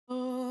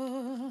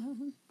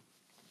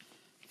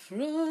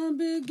from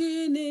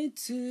beginning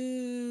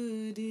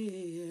to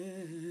the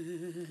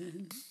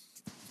end.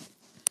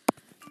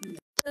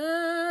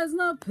 There's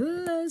no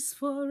place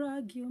for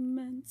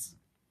arguments.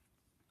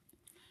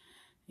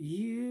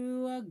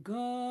 You are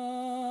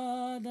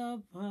God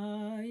all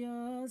by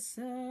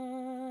yourself.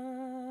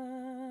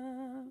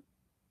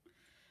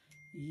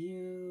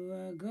 You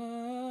are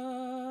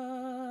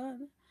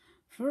God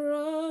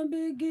from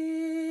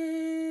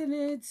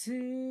beginning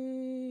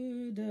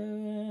to the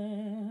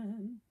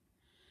end.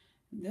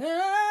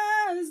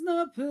 There's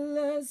no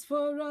place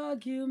for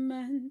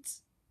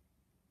argument.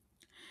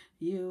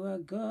 You are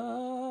God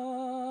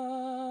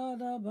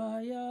all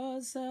by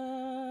yourself.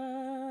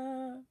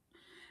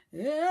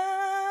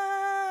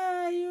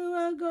 Yeah, you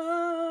are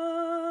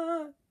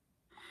God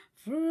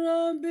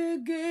from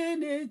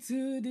beginning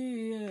to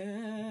the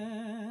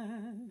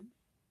end.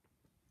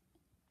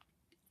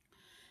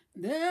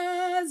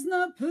 There's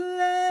no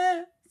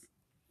place,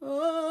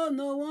 oh,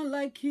 no one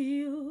like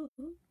you.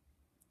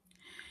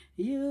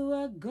 You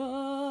are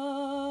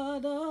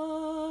God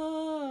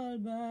all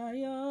by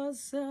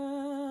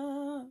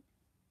yourself.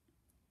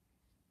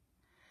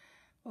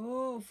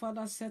 Oh,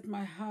 Father, set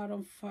my heart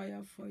on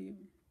fire for you.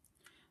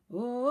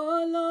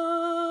 Oh,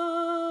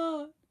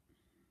 Lord,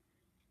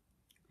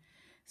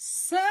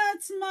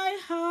 set my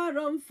heart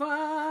on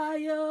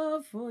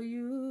fire for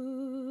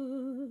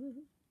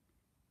you.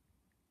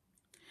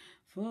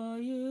 For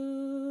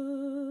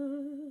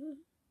you.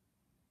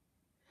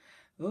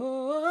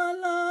 Oh,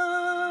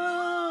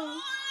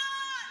 Lord.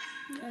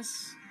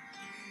 Yes.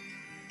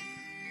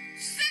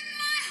 Set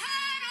my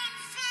heart on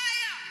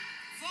fire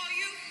for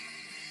you.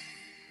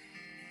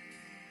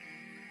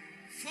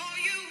 For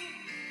you.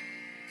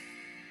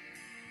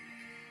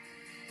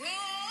 Oh,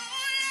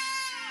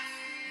 Lord.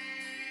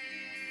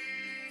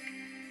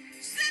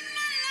 Set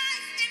my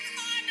life in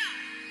order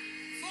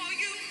for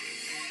you.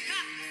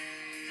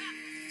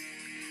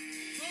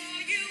 For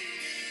you.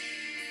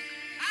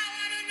 I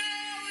want to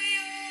know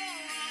your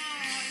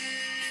heart.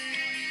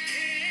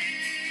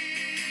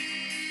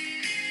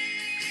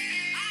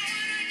 I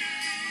want to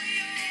know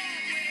your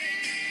way.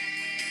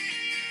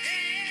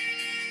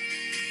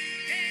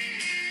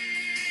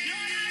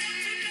 Lord, I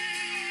want to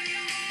know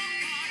your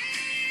heart.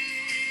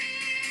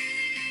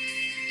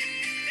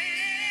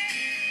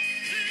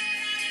 Lord,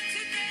 I want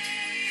to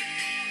know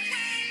your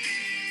way.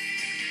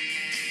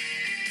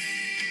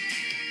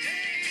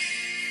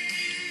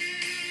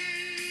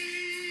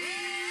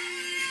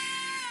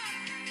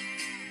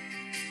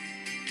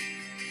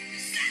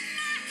 Set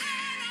my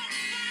heart on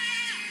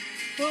fire.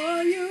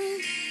 For you.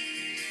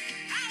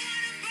 I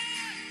want to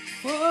burn.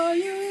 For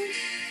you.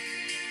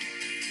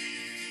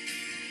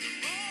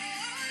 Oh,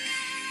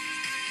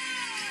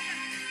 Lord.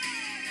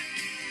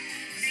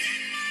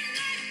 Set my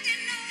life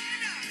in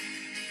order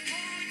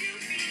for you.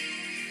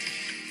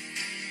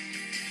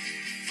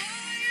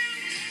 For you.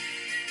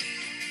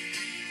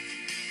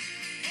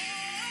 Oh,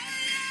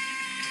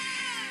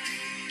 Lord.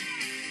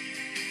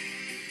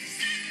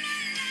 Set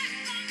my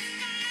life on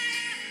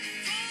fire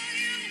for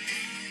you.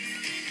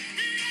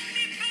 Let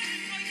me burn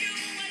for you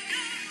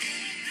alone.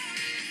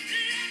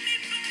 Let me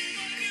burn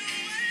for you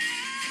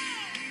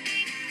alone.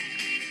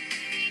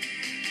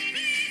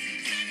 Please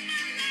set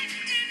my life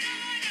in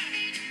order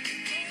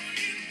for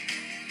you.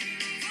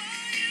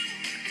 For you.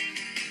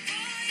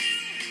 For you.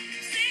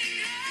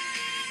 Sing, oh,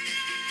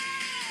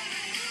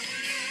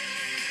 Lord.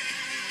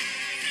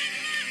 Set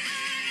my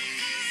heart on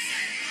fire.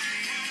 Set my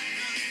heart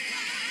on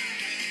fire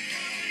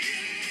for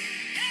you.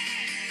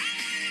 Hey, I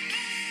want to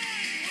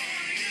burn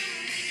for you.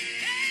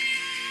 Hey,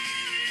 oh,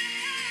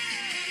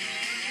 Lord.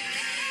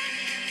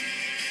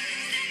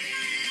 Set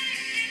my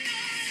life in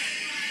order. Set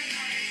my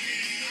life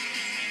in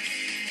order.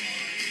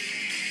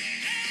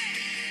 Hey,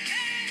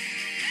 hey,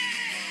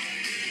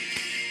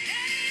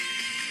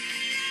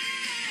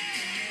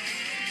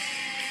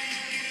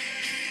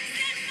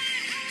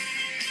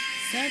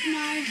 Set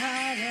my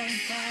heart on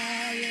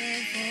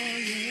fire for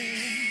you.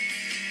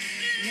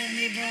 Let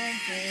me burn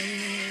for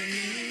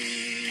you.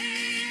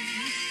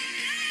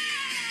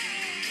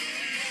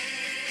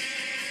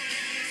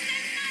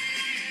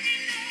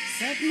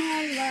 Set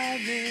my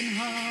life in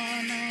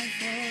honor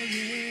for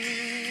you.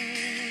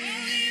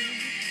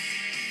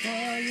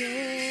 For you.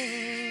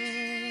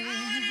 I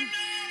want to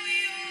know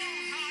your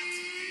heart.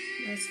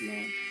 Yes,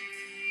 Lord.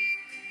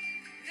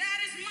 That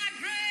is my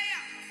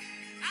prayer.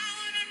 I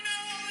want to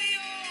know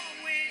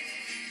your ways.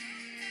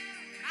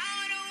 I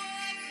want to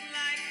walk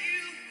like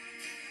you.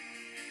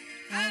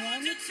 I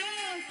want to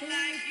talk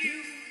like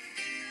you.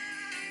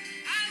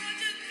 I want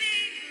to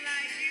think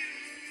like you.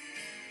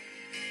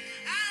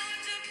 I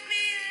want to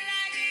be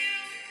like you.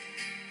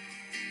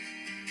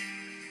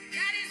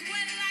 That is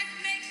when life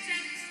makes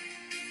sense.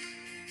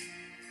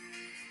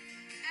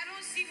 I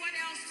don't see what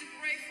else to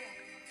pray for.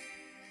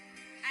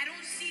 I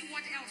don't see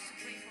what else to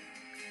pray for.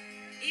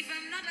 If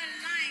I'm not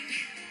aligned,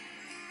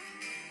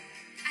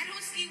 I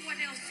don't see what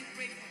else to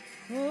pray for.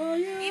 For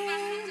you. If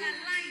I'm not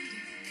aligned,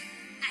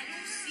 I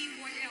don't see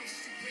what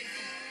else to pray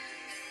for.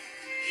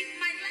 If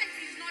my life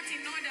is not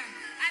in order,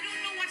 I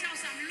don't know what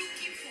else I'm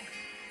looking for.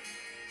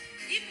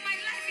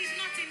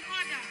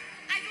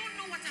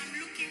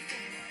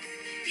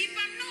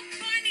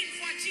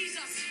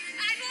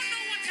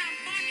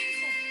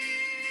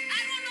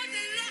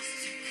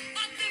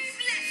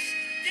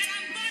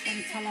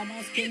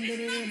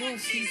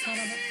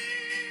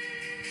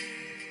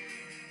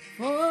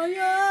 For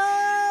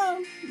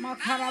you,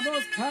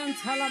 Makarabos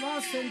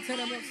Kantalabas and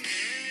Terabos.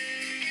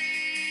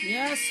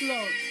 Yes,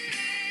 Lord.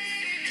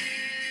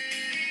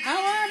 I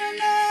want to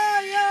know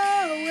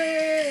your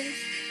ways.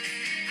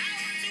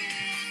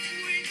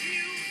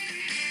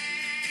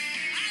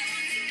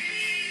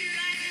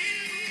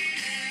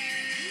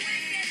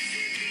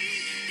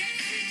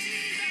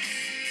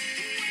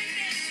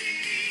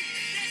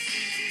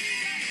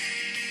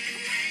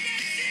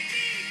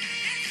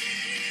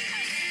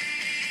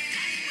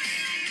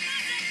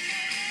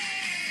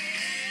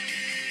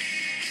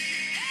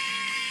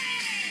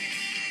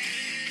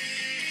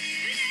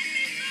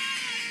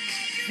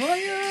 For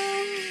you,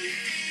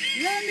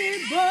 let me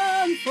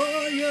burn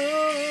for you.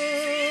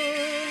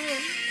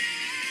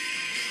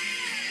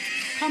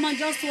 Come on,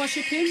 just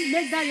worship Him.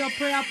 Make that your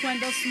prayer point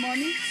this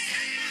morning.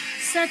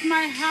 Set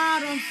my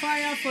heart on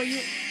fire for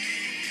you.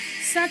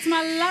 Set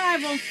my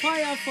life on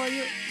fire for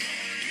you.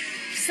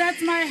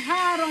 Set my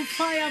heart on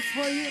fire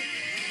for you.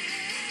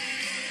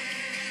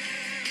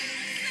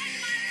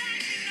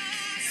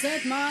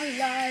 Set my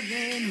life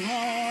in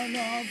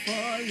honor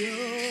for you.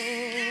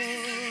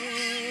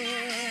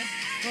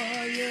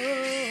 For you.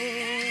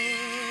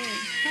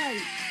 Hey.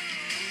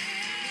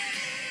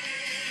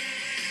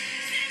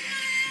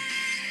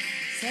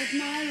 Set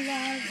my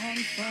life on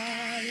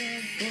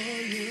fire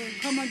for you.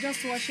 Come on,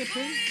 just worship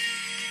Him.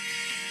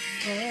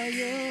 For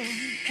you.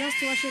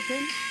 Just worship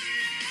Him.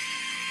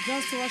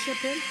 Just worship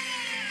Him.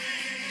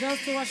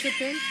 Just worship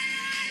Him.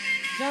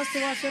 Just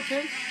worship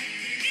Him.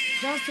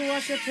 Just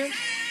worship Him.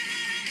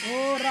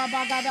 Oh,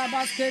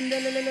 Rabagadabas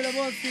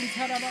Kendelelebos in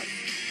Tarabas.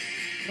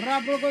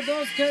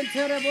 Rabrogodos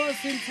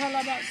Kenterebos in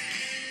Talabas.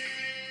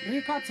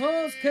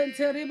 Rikatos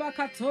Kenteriba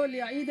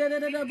Katolia.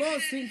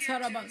 Idedebos in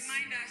Tarabas.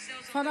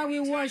 Father, we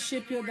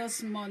worship you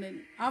this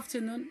morning,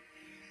 afternoon.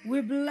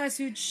 We bless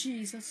you,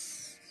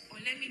 Jesus.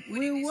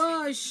 We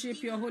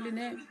worship your holy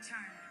name.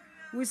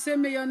 We say,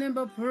 may your name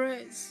be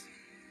praised.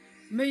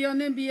 May your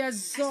name be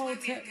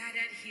exalted.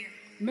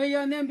 May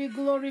your name be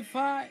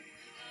glorified.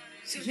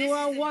 You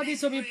are worthy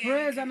to be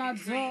praised and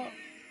adored.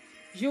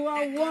 You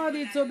are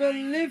worthy to be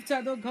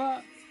lifted, O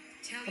God.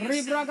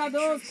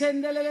 Ribragados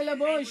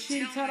kendelelebo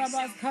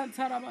shintarabas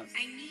kantarabas.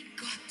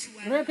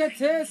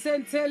 Rekete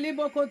sente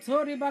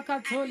libokotori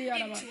bakatoli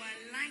arabas.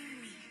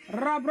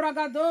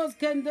 Rabragados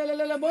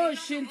kendelelebo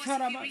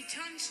shintarabas.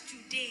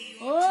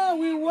 Oh,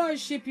 we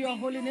worship your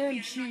holy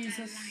name,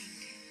 Jesus.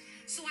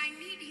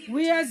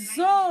 We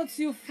exalt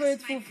you,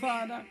 faithful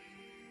Father.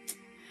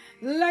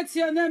 Let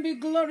your name be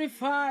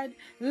glorified.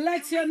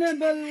 Let your name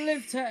be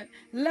lifted.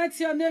 Let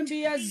your name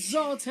be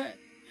exalted.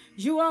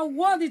 You are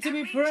worthy to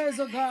be praised,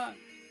 O God.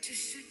 To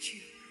suit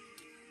you.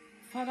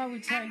 Father, we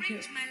thank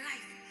you. My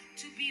life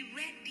to be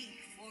ready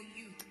for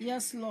you.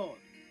 Yes, Lord.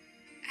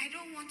 I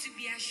don't want to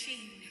be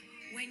ashamed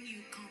when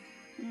you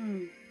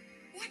come.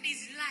 What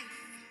is life?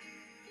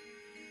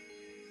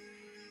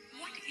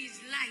 What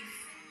is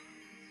life?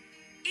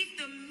 If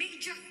the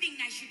major thing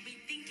I should be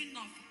thinking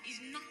of is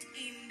not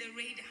in the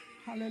radar.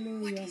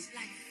 Hallelujah. What is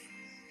life?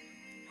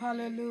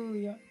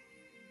 Hallelujah.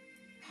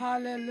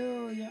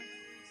 Hallelujah.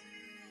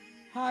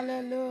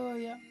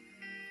 Hallelujah.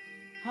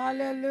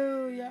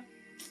 Hallelujah.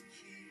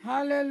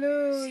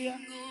 Hallelujah.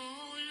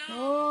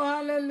 Oh,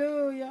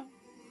 hallelujah.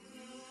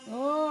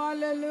 Oh,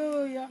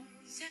 hallelujah.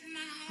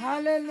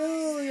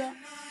 Hallelujah.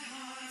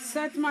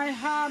 Set my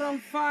heart on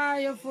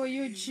fire for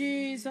you,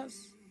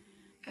 Jesus.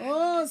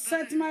 Oh,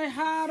 set my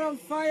heart on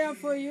fire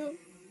for you.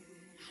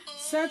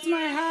 Set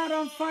my heart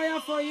on fire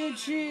for you,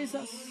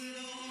 Jesus.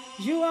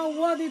 You are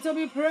worthy to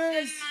be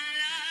praised.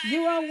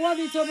 You are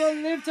worthy to be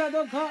lifted,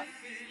 O God.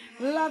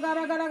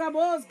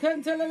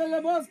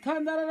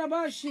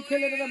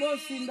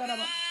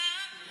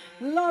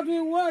 Lord, we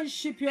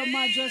worship your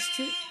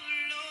majesty.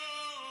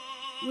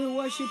 We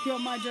worship your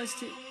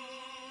majesty.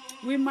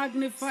 We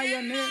magnify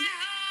your name.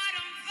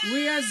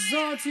 We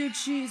exalt you,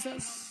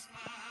 Jesus.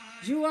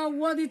 You are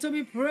worthy to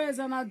be praised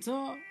and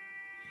adored.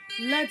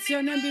 Let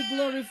your name be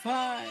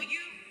glorified.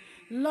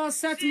 Lord,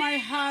 set my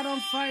heart on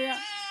fire.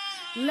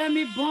 Let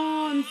me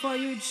burn for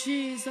you,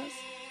 Jesus.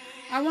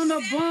 I want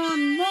to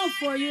burn more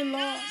for you,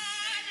 Lord.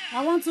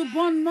 I want to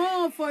burn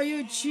more for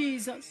you,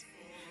 Jesus.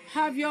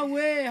 Have your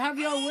way, have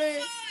your way,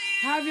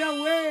 have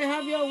your way,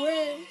 have your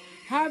way.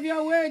 Have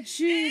your way,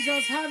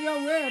 Jesus. Have your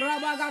way.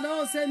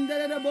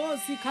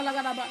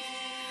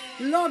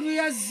 Lord, we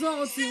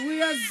exalt you.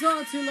 We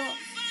exalt you, Lord.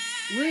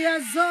 We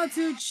exalt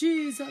you,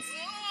 Jesus.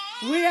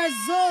 We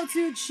exalt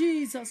you,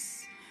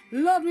 Jesus.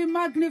 Lord, we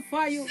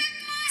magnify you.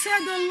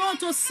 Tell the Lord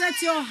to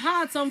set your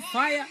heart on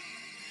fire.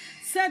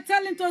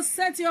 Tell him to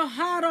set your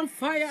heart on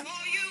fire.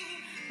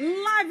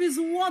 Life is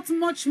worth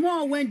much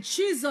more when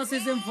Jesus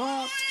is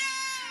involved.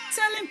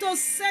 Tell him to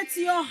set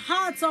your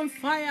heart on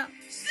fire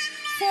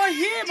for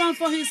him and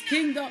for his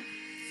kingdom.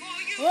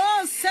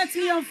 Oh, set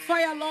me on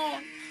fire,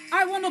 Lord.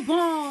 I want to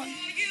burn.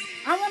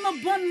 I want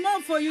to burn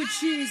more for you,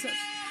 Jesus.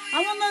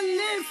 I want to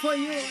live for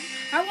you.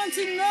 I want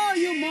to know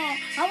you more.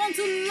 I want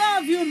to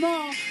love you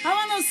more. I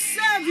want to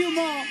serve serve you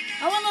more.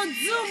 I want to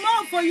do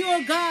more for you,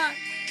 oh God.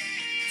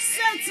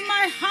 Set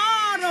my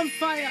heart on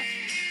fire.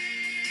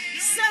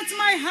 Set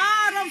my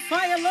heart on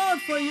fire,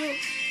 Lord, for you.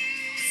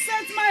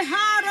 Set my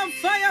heart on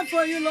fire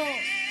for you,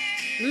 Lord.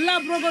 La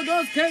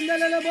brogodos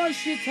kendelele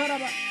boshi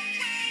taraba.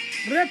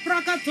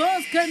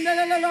 Reprakatos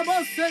kendelele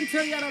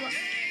bosente yaraba.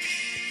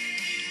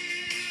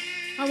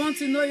 I want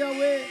to know your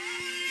way.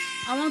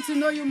 I want to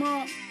know you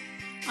more.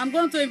 I'm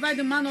going to invite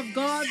the man of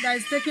God that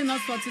is taking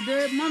us for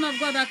today. Man of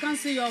God, I can't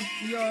see your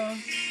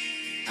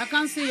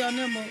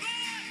name.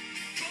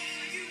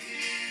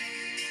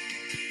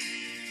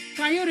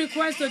 Can you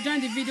request to join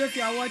the video if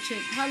you are watching?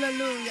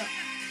 Hallelujah.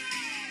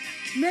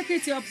 Make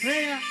it your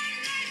prayer.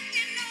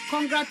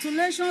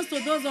 Congratulations to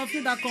those of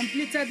you that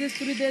completed this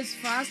 3 days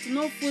fast.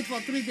 No food for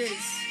 3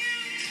 days.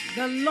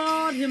 The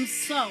Lord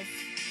himself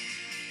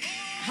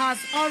has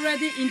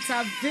already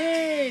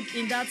intervened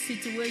in that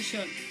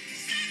situation.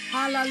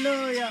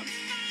 Hallelujah.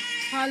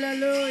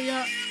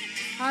 Hallelujah.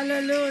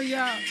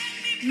 Hallelujah.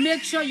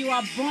 Make sure you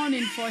are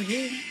burning for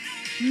him.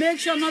 Make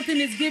sure nothing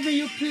is giving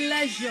you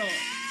pleasure.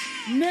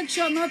 Make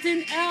sure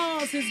nothing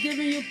else is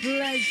giving you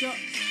pleasure.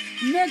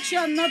 Make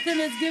sure nothing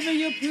is giving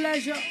you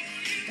pleasure.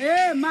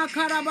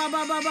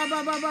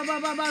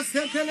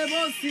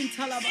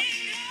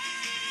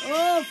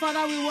 Oh,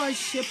 Father, we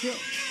worship you.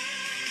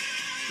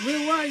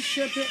 We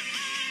worship you.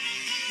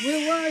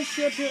 We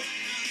worship you.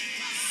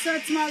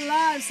 Set my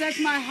life, set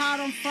my heart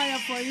on fire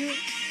for you.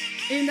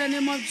 In the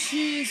name of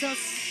Jesus.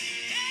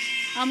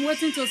 I'm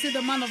waiting to see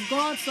the man of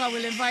God, so I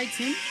will invite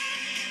him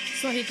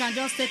so he can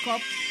just take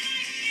up.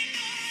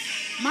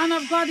 Man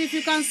of God, if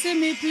you can see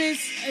me, please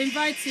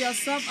invite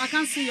yourself. I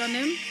can't see your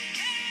name.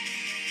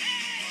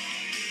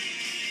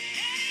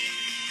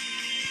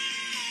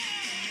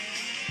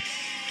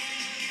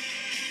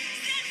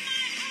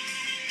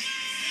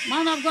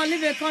 Man of God,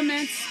 leave a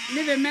comment,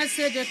 leave a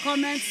message, a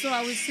comment, so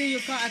I will see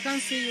you. I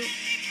can't see you.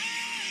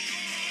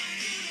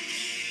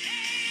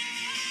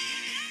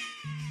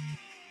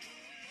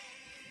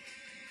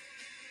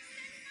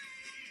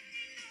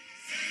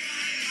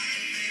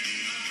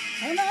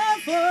 Hello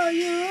for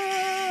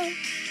you,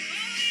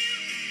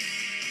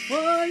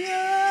 for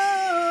you.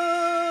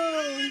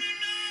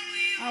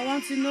 I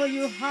want to know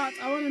your heart.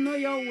 I want to know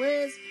your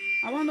ways.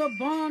 I want to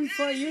burn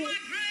for you.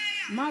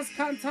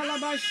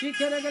 Maskantalaba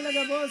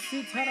shikeregelebo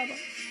sitaraba.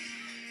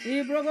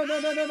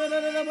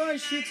 Ibrogododododododobo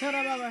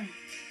shitaraba.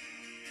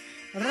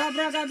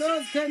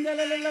 Rabragados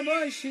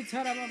kendelelebo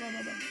shitaraba.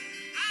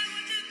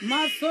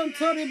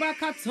 Masontori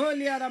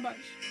bakatoli araba.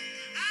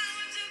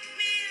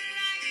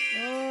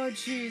 Oh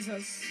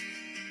Jesus.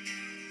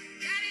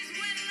 That is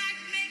when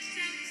life makes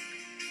sense.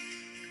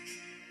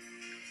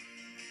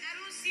 I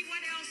don't see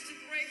what else to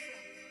pray for.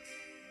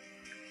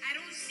 I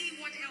don't see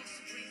what else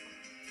to pray for.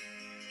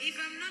 If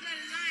I'm not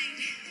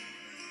aligned,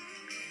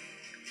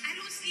 I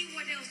don't see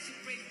what else to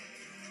pray for.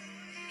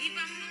 If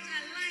I'm not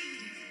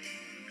aligned,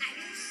 I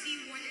don't see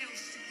what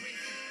else to pray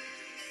for.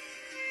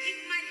 If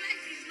my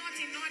life is not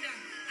in order,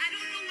 I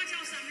don't know what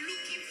else I'm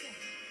looking for.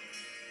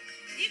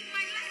 If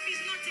my life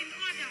is not in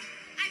order,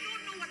 I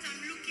don't know what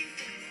I'm looking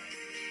for.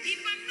 If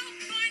I'm not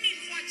burning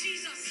for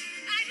Jesus,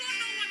 I don't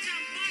know what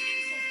I'm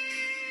burning for.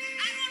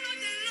 I don't know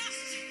the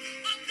lust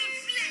of the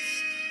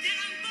flesh that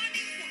I'm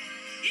burning for.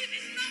 If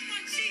it's not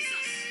for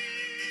Jesus,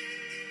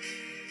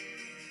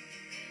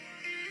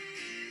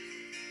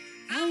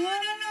 I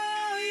want to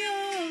know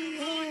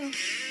you.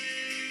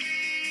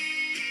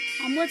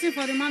 I'm waiting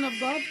for the man of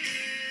God.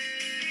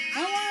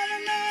 I want to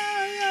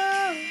know you.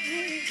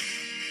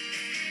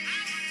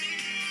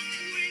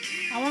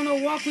 I want to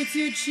walk with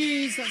you,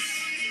 Jesus.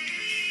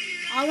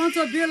 I want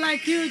to be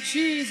like you,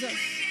 Jesus.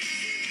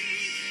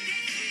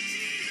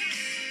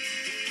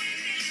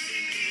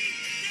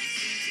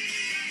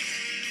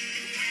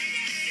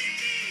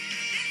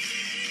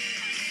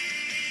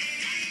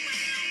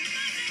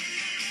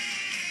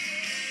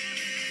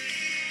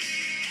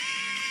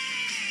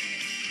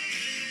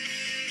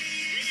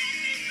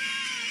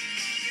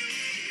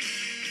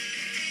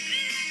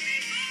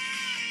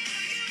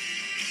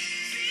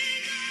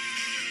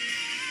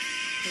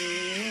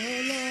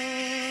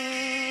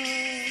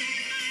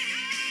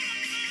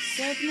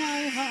 Set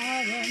my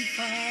heart on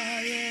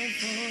fire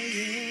for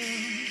you,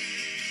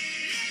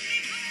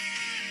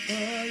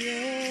 for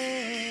you,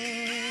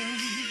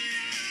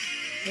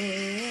 oh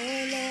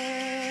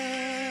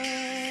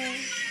Lord.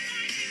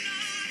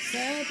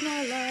 Set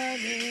my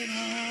love in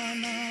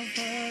honor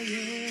for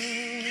you,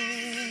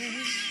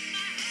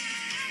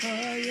 oh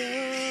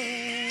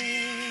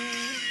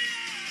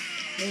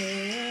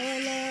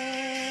Lord.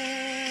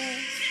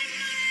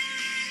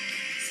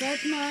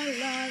 Set my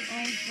life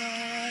on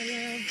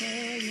fire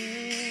for you,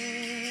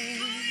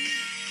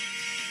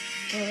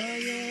 for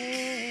you.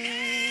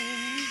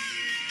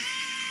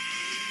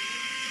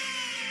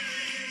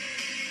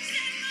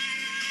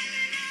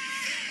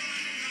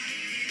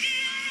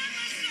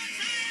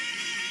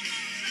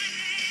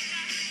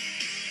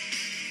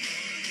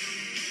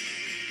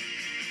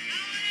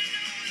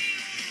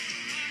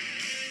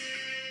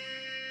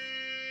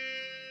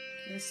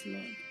 Yes,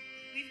 Lord.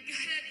 we've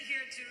gathered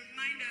here to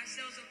remind ourselves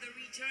ourselves of the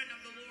return of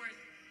the Lord.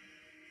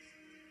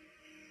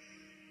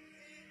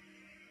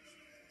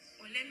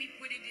 Or let me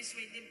put it this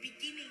way, the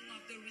beginning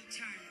of the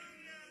return.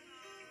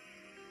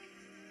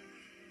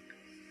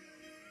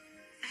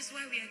 That's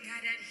why we are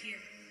gathered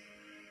here.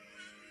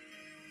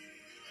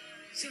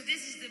 So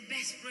this is the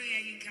best prayer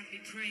you can be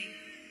praying.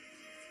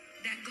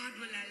 That God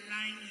will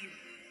align you.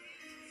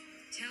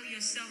 Tell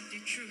yourself the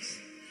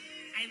truth.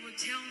 I will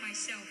tell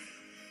myself,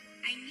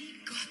 I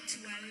need God to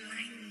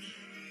align me.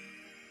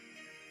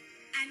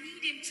 I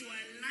need him to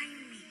align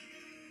me.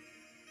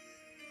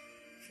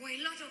 For a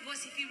lot of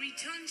us, if he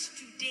returns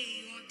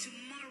today or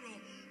tomorrow,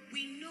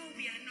 we know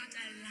we are not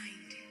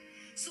aligned.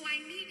 So I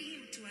need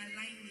him to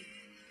align me.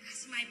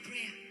 That's my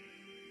prayer.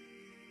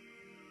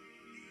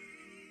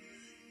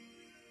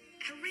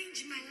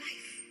 Arrange my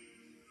life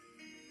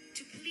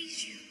to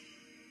please you.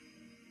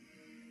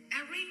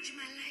 Arrange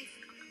my life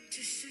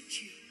to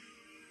suit you.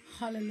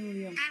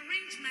 Hallelujah.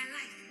 Arrange my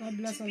life God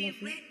bless to all be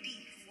of you.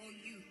 ready for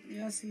you.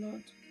 Yes,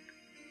 Lord.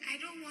 I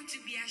don't want to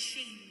be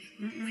ashamed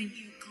when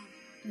you come.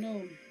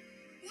 No.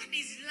 What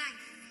is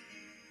life?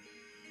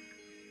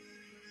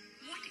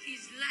 What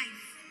is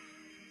life?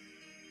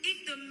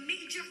 If the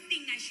major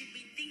thing I should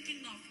be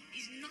thinking of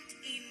is not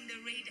in the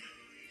radar,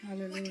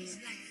 Hallelujah. what is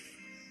life?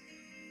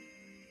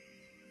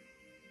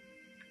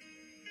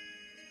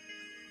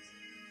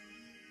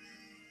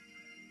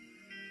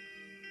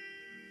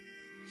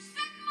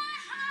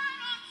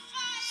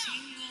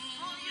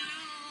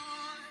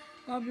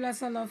 God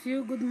bless all of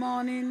you. Good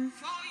morning.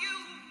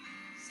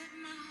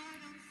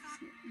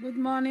 Good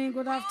morning,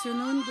 good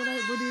afternoon,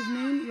 good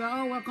evening. You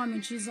are all welcome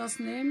in Jesus'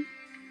 name.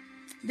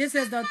 This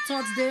is the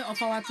third day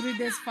of our 3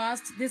 days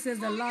fast. This is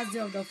the last day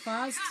of the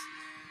fast.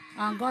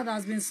 And God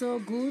has been so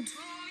good.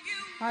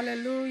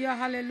 Hallelujah,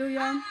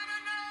 hallelujah.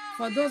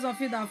 For those of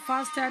you that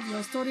fasted,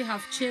 your story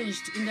have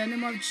changed in the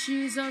name of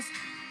Jesus.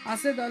 I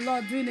say the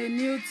Lord doing a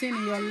new thing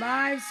in your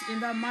lives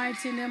in the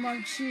mighty name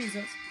of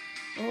Jesus.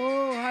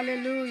 Oh,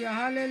 hallelujah,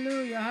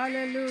 hallelujah,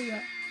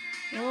 hallelujah.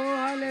 Oh,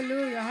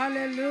 hallelujah,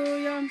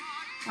 hallelujah.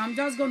 I'm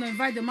just going to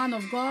invite the man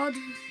of God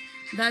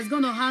that is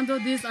going to handle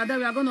this, and then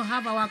we are going to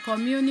have our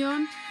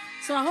communion.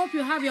 So I hope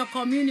you have your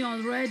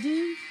communion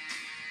ready.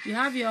 You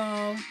have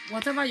your,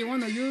 whatever you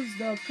want to use,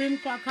 the cream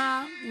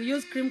cracker. We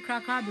use cream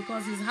cracker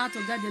because it's hard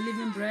to get the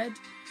living bread.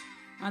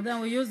 And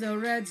then we use the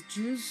red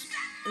juice,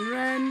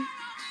 red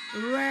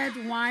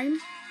wine,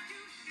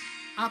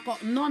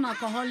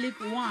 non-alcoholic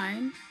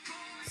wine.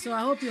 So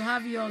I hope you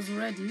have yours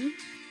ready.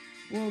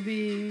 We'll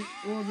be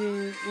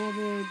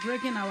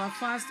breaking our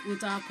fast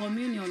with our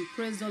communion.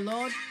 Praise the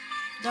Lord.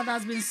 God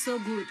has been so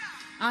good.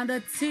 And the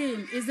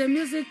theme, is the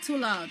music too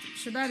loud?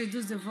 Should I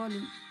reduce the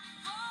volume?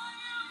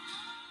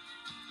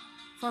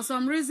 For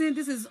some reason,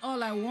 this is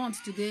all I want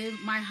today.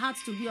 My heart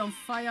to be on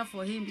fire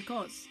for him,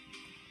 because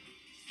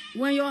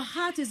when your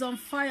heart is on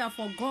fire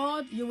for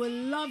God, you will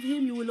love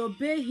him, you will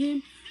obey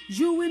him.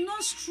 You will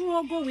not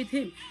struggle with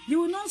him. You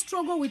will not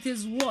struggle with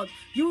his word.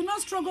 You will not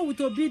struggle with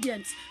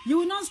obedience. You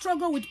will not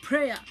struggle with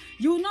prayer.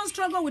 You will not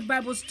struggle with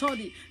Bible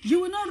study.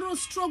 You will not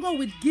struggle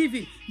with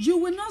giving. You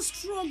will not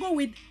struggle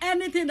with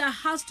anything that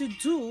has to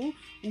do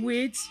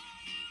with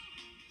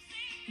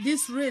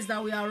this race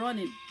that we are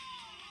running.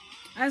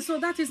 And so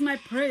that is my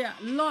prayer.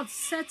 Lord,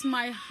 set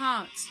my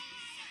heart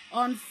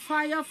on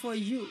fire for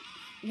you.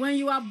 When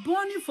you are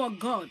burning for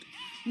God,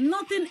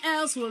 nothing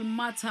else will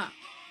matter.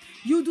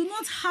 You do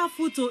not have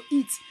food to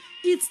eat,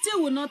 it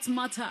still will not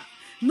matter.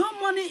 No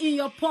money in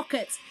your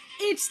pocket,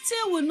 it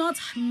still will not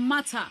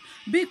matter,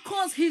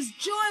 because his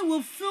joy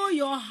will fill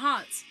your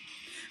heart.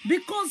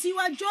 Because you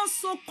are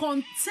just so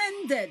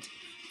contented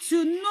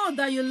to know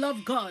that you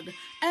love God,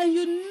 and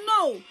you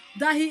know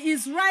that he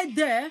is right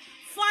there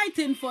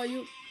fighting for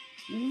you,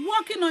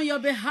 working on your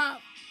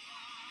behalf.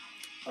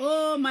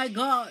 Oh my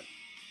God.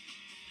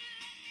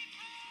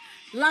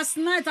 Last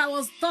night I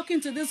was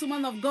talking to this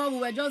woman of God. We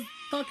were just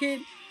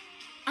talking,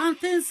 and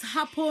things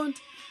happened.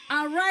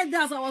 And right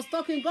there as I was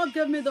talking, God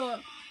gave me the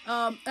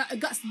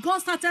God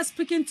started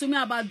speaking to me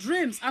about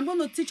dreams. I'm going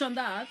to teach on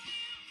that.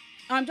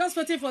 I'm just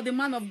waiting for the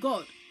man of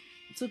God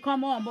to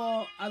come on,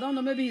 but I don't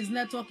know, maybe his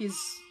network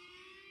is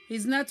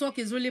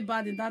really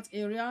bad in that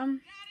area.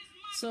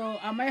 So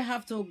I might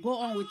have to go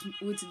on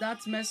with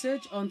that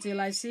message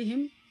until I see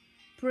him.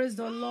 Praise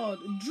the Lord.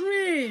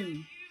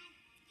 Dream.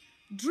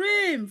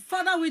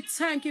 Father, we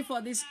thank you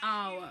for this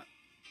hour.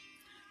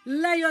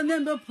 Let your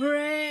name be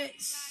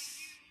praised.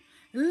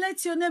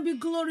 Let your name be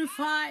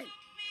glorified.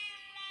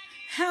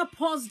 Help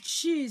us,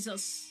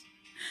 Jesus,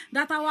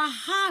 that our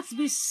hearts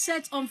be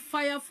set on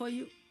fire for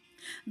you,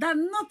 that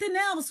nothing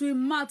else will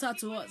matter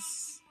to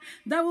us,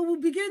 that we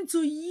will begin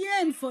to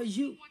yearn for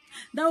you,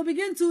 that we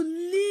begin to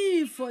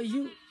live for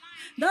you,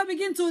 that we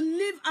begin to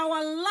live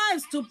our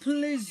lives to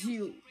please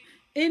you.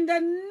 In the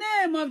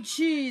name of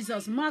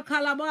Jesus,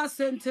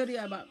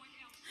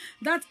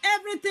 that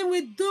everything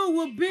we do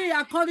will be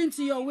according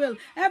to your will.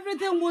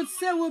 Everything we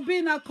say will be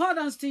in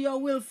accordance to your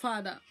will,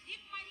 Father.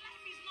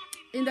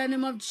 In the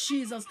name of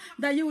Jesus,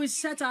 that you will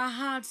set our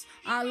hearts,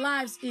 our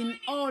lives in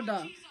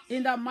order.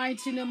 In the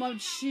mighty name of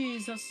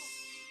Jesus.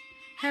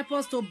 Help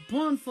us to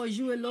burn for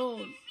you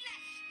alone.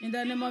 In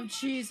the name of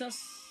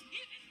Jesus.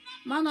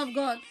 Man of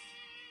God,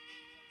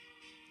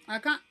 I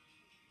can't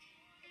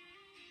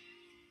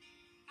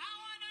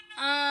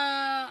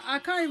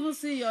even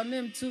see your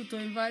name too to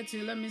invite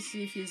you. Let me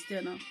see if he's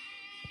there now.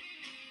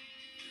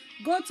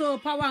 Go to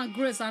Power and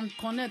Grace and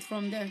connect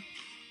from there.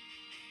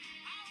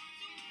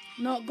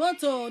 Go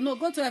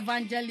to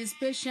Evangelist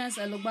Patience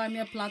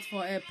Elogbamien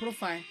platform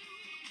profile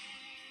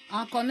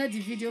and connect the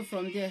video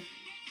from there.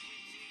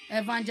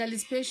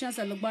 Evangelist Patience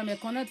Elogbamien,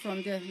 connect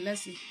from there.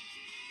 Let's see.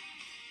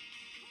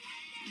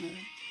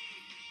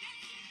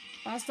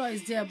 Pastor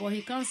is there, but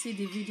he can't see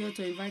the video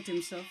to invite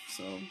himself.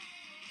 So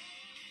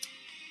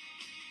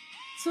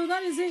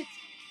that is it.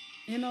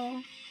 You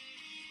know,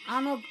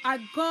 and I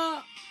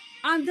got,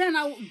 and then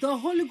the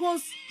Holy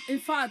Ghost, in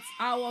fact,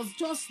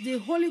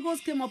 the Holy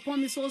Ghost came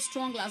upon me so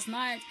strong last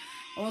night.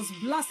 I was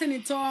blasting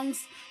in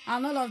tongues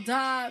and all of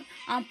that.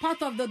 And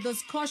part of the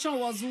discussion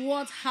was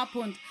what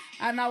happened.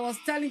 And I was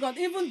telling God,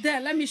 even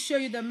there, let me show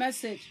you the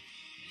message.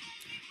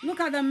 Look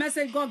at the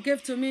message God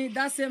gave to me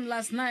that same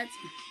last night.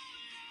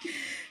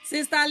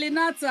 Sister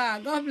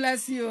Linata, God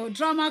bless you.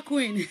 Drama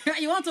queen.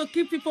 You want to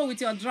keep people with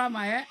your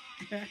drama, eh?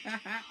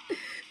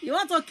 You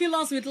want to kill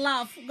us with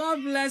laugh.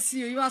 God bless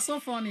you. You are so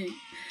funny.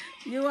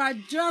 You are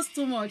just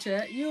too much,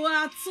 eh? You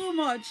are too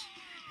much.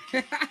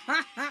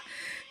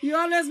 You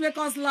always make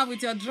us laugh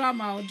with your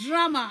drama.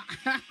 Drama.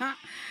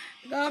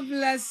 God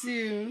bless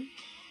you.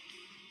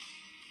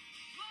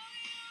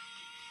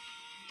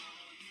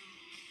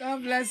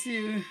 God bless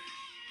you.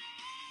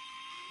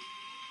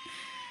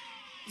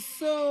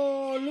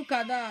 So look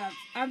at that.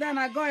 And then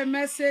I got a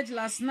message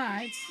last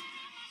night.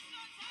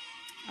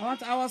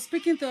 I was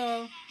speaking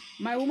to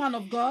my woman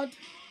of God.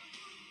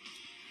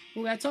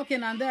 We were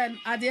talking, and then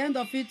at the end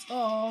of it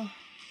all,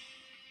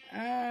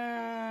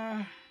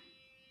 I'm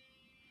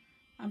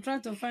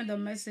trying to find the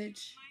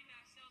message.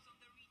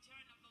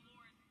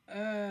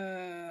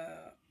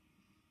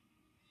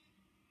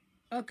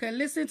 Okay,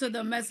 listen to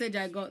the message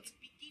I got.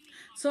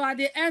 So at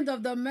the end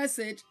of the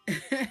message,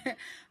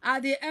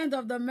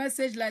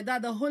 like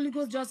that, the Holy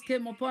Ghost just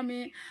came upon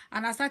me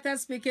and I started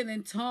speaking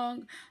in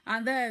tongue.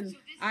 And then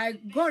I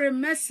got a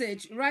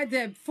message right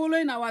there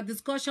following our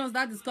discussions.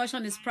 That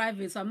discussion is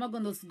private, so I'm not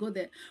going to go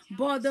there.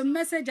 But the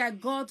message I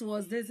got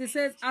was this. It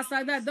says, as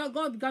I that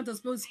God began to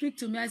speak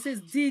to me. I says,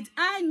 did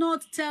I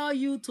not tell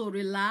you to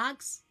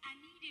relax?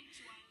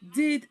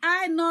 Did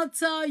I not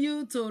tell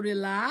you to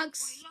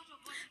relax?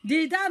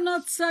 Did I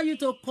not tell you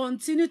to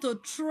continue to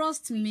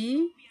trust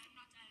me?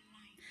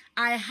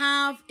 I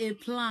have a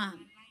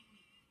plan.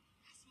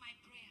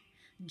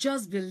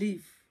 Just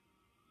believe.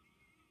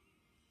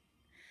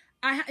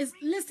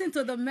 Listen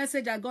to the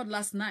message I got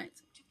last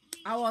night.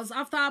 I was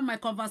after my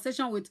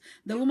conversation with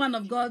the woman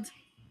of God,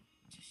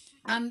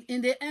 and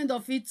in the end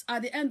of it,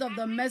 at the end of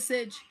the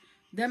message,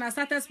 then I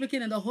started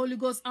speaking in the Holy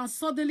Ghost, and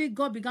suddenly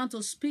God began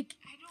to speak.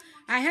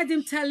 I heard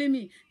him telling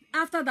me,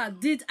 after that,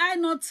 did I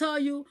not tell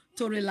you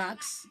to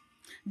relax?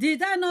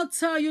 Did I not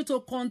tell you to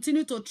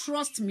continue to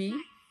trust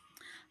me?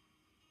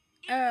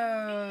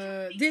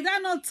 Did I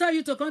not tell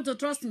you to continue to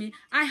trust me?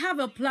 I have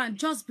a plan.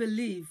 Just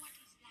believe.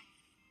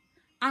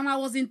 And I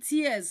was in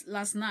tears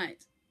last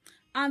night.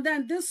 And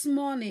then this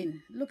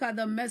morning, look at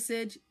the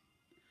message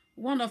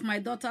one of my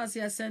daughters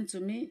here sent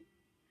to me.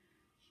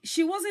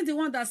 She wasn't the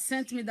one that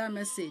sent me that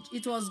message.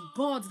 It was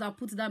God that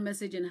put that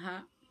message in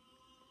her.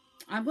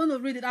 I'm going to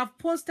read it. I've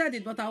posted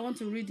it, but I want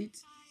to read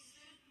it.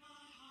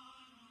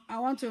 I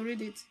want to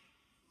read it.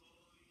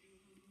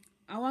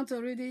 I want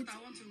to read it. I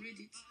want to read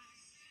it.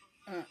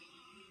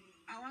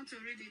 I want to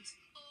read it.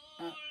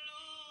 I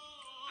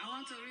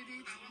want to read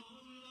it.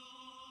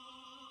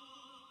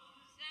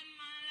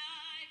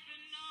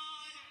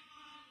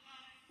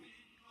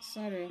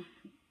 Sorry,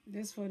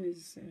 this phone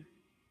is...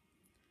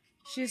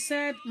 She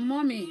said,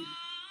 Mommy,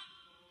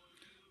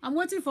 I'm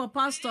waiting for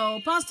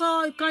Pastor.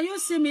 Pastor, can you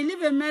see me?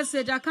 Leave a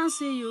message. I can't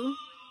see you.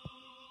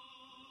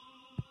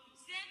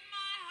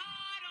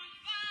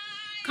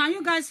 Can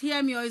you guys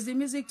hear me, or is the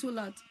music too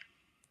loud?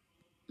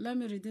 Let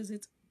me reduce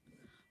it.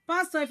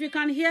 Pastor, if you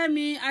can hear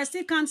me, I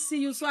still can't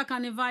see you, so I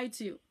can invite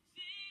you.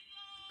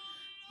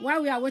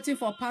 While we are waiting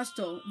for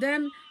Pastor,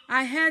 then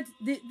I heard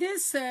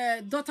this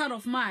daughter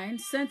of mine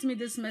sent me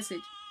this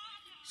message.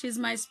 She's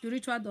my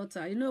spiritual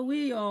daughter. You know,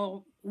 we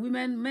are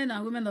women, men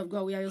and women of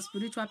God. We are your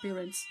spiritual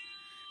parents.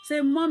 Say,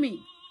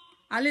 Mommy,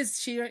 at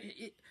least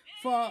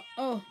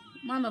oh,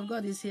 man of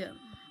God is here.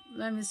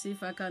 Let me see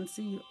if I can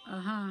see you.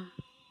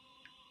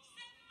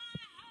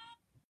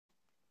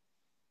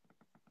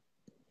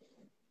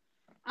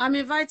 I'm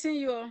inviting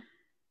you.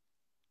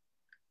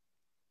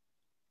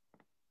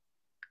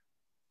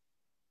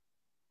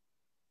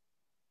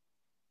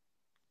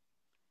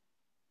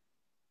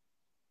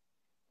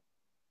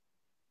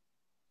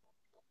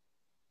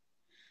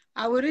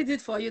 I will read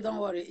it for you, don't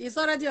worry. It's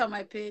already on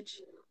my page.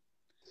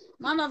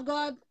 Man of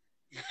God.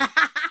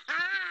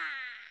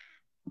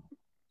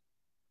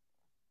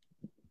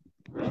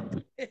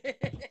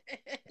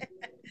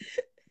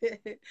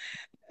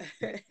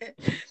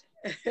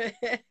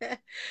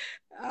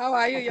 How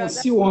are you? I can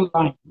see one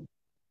line.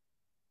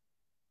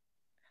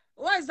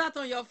 What is that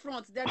on your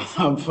front? There is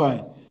I'm something.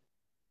 fine.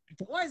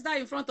 What is that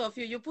in front of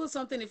you? You put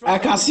something in I front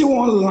of can you. see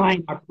one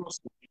line across.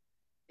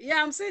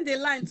 Yeah, I'm seeing the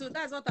line too.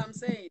 That's what I'm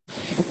saying.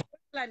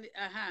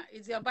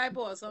 It's your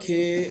Bible or something.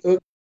 Okay.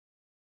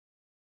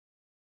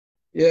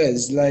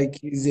 Yes, like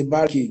it's a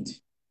barricade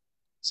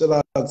so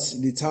that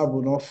the tab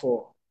will not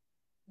fall.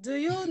 Do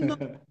you know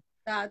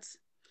that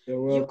You're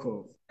you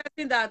welcome.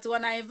 think that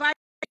when I invite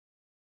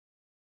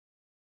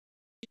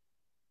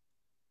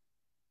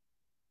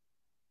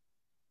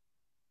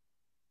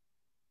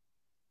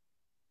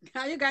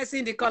are you guys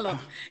seeing the color?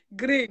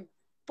 Green,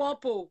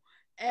 purple,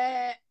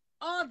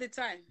 all the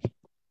time.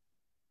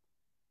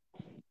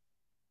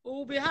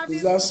 We'll be having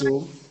Is that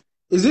so?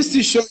 Is this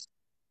t-shirt?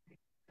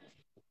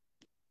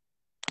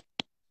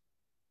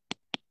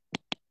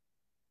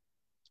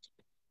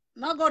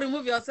 not go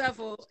remove yourself.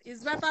 Oh.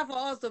 It's better for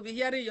us to be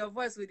hearing your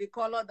voice with the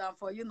color than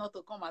for you not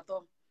to come at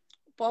all.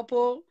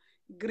 Purple,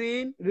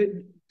 green.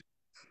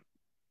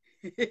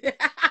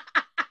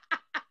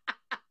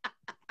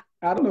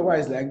 I don't know why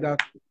it's like that.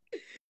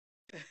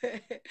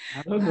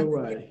 I don't know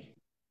why.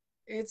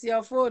 It's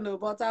your phone,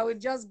 but I will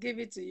just give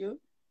it to you.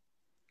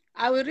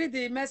 I will read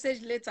the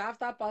message later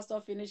after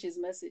Pastor finishes his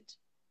message.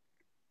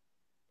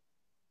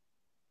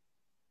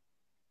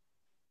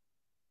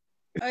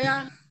 Oh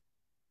yeah.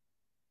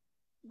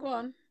 Go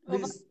on.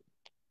 Please.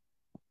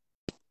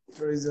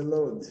 Praise the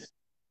Lord.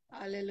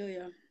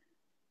 Hallelujah.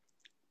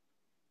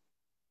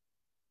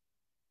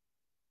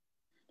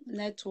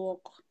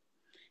 Network.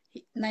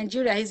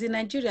 Nigeria, he's in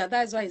Nigeria.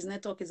 That's why his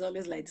network is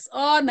always like this.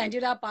 All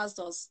Nigeria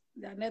pastors,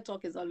 their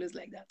network is always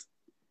like that.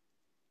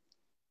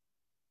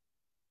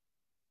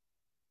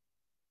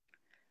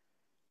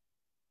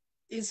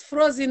 It's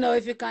frozen now,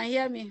 if you can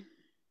hear me.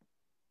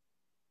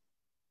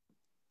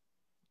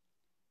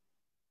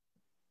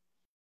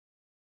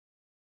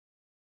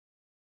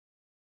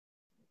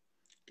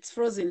 It's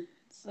frozen.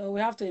 So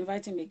we have to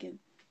invite him again.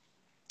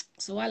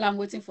 So while I'm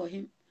waiting for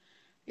him,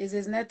 is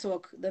his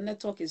network. The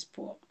network is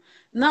poor.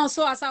 Now,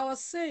 so as I was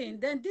saying,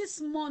 then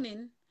this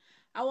morning,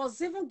 I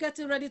was even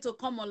getting ready to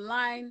come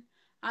online.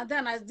 And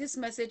then as this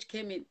message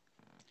came in,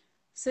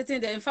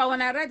 sitting there. In fact,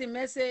 when I read the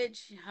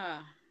message,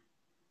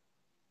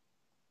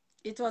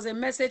 it was a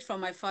message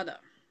from my father.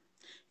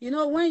 You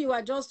know, when you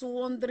are just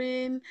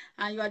wondering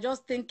and you are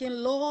just thinking,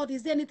 Lord,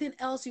 is there anything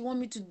else you want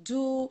me to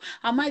do?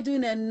 Am I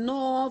doing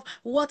enough?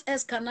 What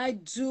else can I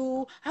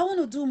do? I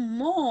want to do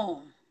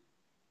more.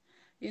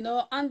 You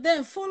know, and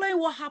then following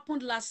what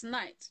happened last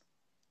night,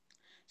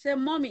 say,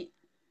 Mommy,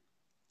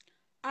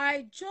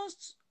 I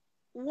just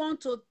want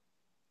to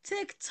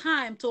take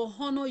time to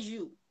honor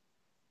you.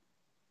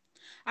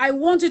 I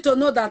want you to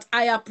know that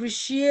I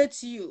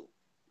appreciate you.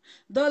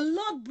 The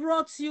Lord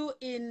brought you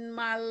in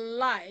my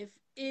life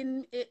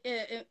in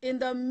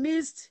the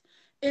midst,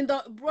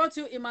 brought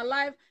you in my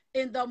life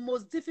in the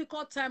most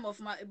difficult time of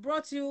my,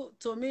 brought you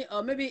to me,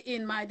 or maybe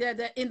in my death,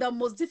 in the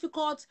most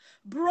difficult,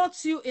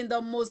 brought you in the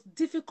most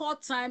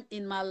difficult time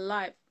in my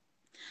life.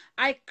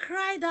 I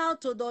cried out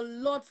to the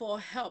Lord for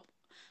help,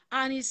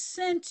 and he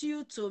sent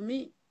you to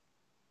me.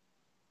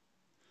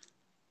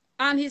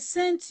 And he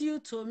sent you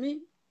to me.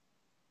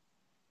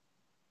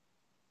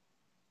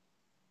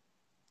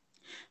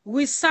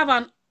 We serve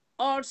an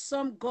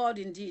awesome God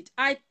indeed.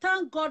 I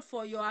thank God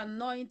for your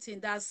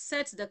anointing that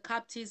sets the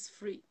captives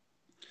free.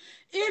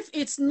 If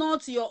it's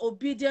not your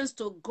obedience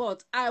to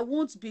God, I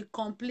won't be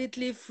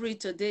completely free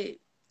today.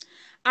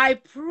 I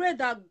pray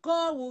that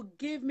God will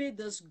give me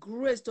this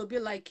grace to be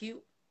like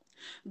you.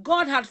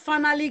 God had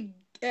finally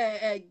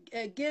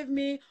gave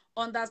me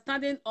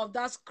understanding of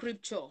that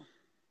scripture.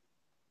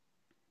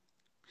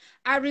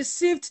 I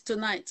received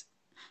tonight.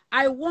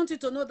 I want you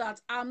to know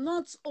that I'm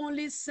not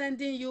only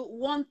sending you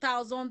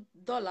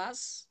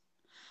 $1,000,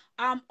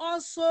 I'm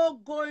also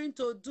going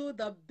to do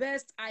the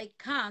best I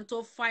can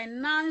to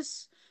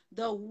finance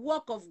the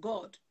work of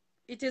God.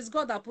 It is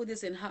God that put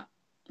this in her,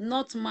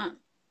 not man.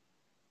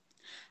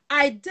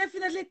 I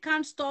definitely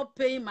can't stop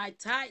paying my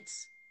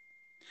tithes,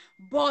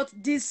 but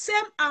the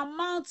same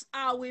amount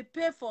I will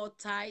pay for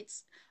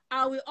tithes,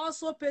 I will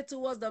also pay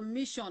towards the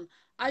mission.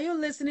 Are you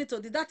listening to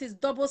this? That is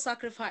double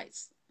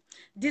sacrifice.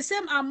 The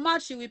same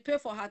amount she will pay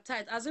for her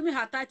tithe, assuming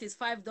her tithe is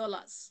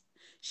 $5,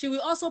 she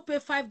will also pay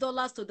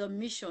 $5 to the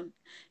mission.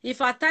 If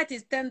her tithe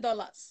is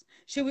 $10,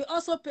 she will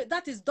also pay.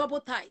 That is double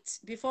tithe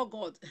before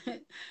God.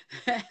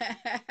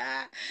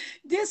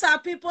 These are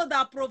people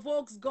that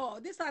provokes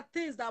God. These are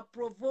things that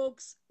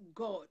provokes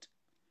God.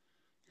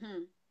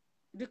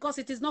 Because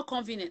it is not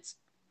convenient.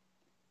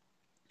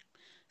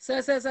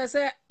 So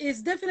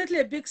it's definitely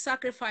a big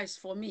sacrifice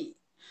for me,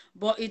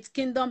 but it's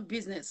kingdom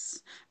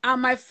business.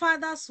 And my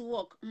father's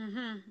work,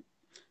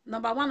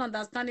 number one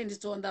understanding is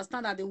to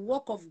understand that the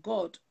work of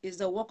God is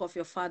the work of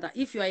your father.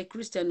 If you are a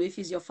Christian, or if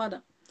he's your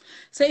father.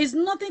 So it's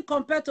nothing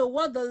compared to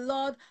what the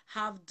Lord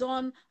have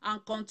done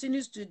and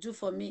continues to do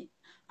for me.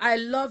 I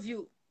love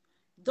you.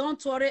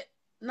 Don't worry.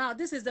 Now,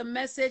 this is the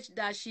message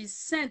that she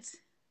sent.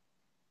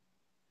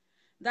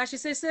 That she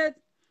said,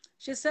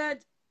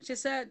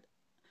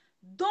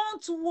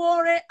 Don't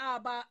worry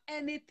about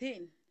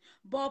anything,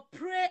 but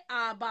pray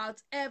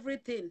about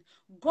everything.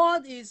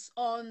 God is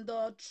on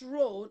the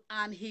throne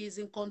and he is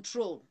in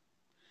control.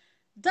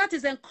 That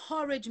is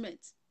encouragement.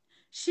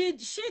 She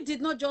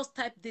did not just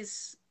type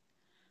this.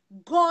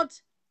 God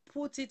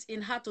put it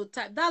in her to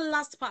type. That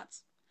last part.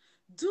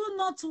 Do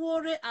not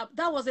worry.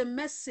 That was a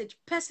message,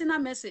 personal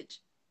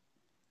message.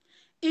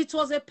 It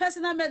was a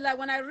personal message. Like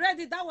when I read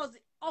it, that was,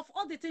 of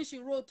all the things she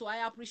wrote to,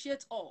 I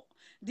appreciate all.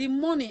 The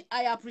money,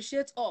 I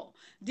appreciate all.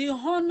 The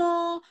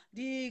honor,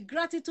 the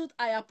gratitude,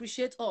 I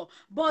appreciate all.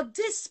 But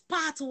this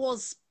part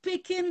was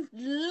speaking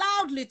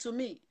loudly to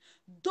me.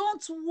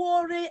 Don't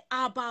worry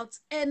about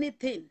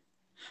anything,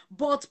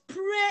 but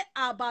pray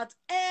about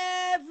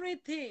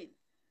everything.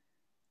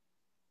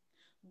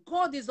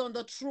 God is on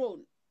the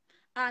throne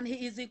and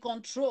he is in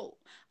control.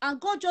 And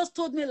God just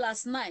told me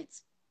last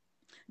night,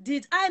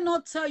 did I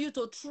not tell you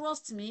to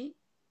trust me?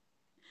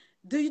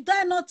 Did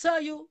I not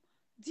tell you?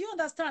 Do you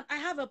understand? I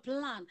have a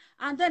plan.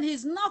 And then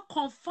he's not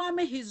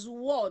confirming his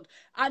word.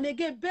 And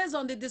again, based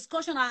on the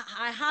discussion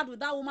I had with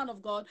that woman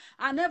of God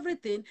and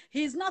everything,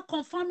 he's not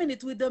confirming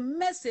it with the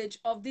message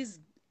of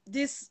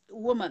this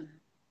woman.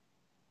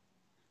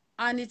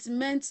 And it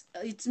meant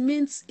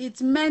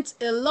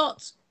a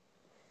lot.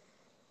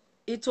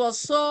 It was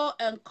so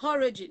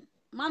encouraging.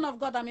 Man of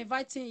God, I'm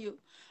inviting you.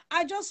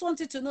 I just want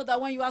you to know that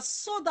when you are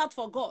sold out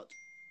for God,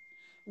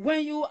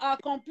 when you are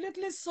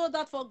completely sold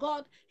out for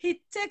God,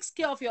 he takes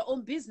care of your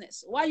own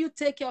business while you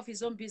take care of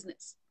his own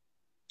business.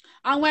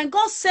 And when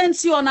God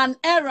sends you on an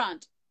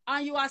errand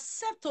and you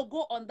accept to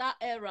go on that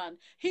errand,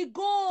 he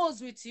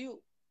goes with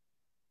you.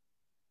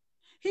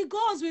 He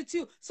goes with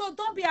you. So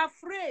don't be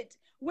afraid.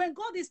 When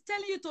God is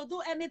telling you to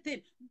do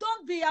anything,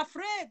 don't be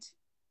afraid.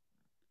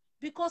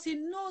 Because he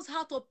knows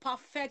how to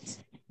perfect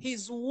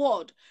his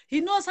word.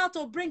 He knows how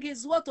to bring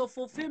his word to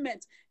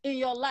fulfillment in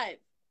your life.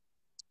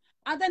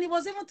 And then he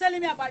was even telling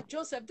me about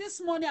Joseph.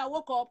 This morning I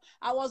woke up,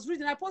 I was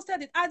reading, I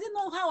posted it. I didn't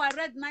know how I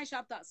read 9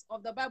 chapters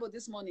of the Bible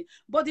this morning.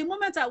 But the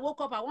moment I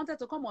woke up, I wanted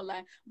to come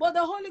online. But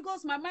the Holy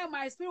Ghost, my mind,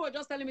 my spirit was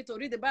just telling me to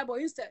read the Bible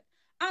instead.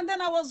 And then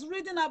I was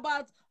reading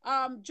about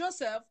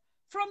Joseph.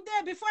 From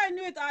there, before I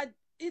knew it,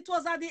 it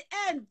was at the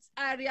end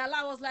I realized,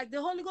 I was like,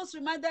 the Holy Ghost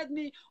reminded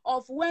me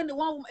of when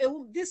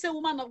this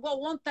woman of God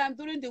one time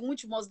during the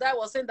Which Must Die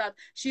was saying that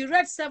she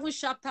read 7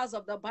 chapters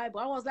of the Bible.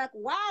 I was like,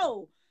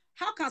 wow.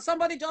 How can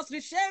somebody just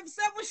read 7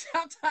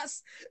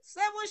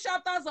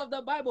 chapters of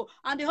the Bible?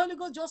 And the Holy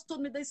Ghost just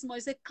told me this morning,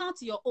 he said, count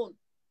your own.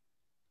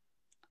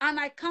 And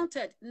I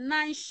counted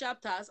 9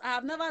 chapters. I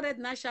have never read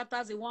 9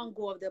 chapters in one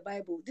go of the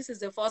Bible. This is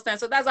the first time.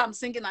 So that's why I'm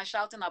singing and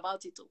shouting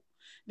about it too.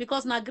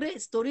 Because now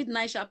grace to read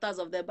 9 chapters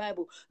of the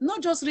Bible.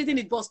 Not just reading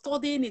it, but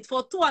studying it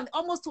for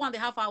almost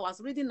 2.5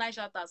 hours, reading 9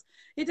 chapters.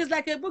 It is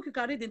like a book you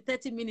can read in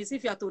 30 minutes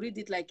if you have to read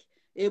it like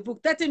a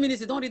book. 30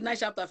 minutes, you don't read 9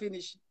 chapters,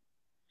 finish.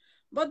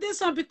 But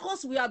this one,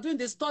 because we are doing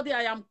the study,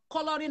 I am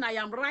coloring, I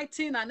am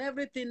writing and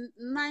everything,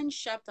 9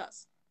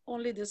 chapters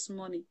only this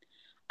morning.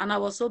 And I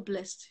was so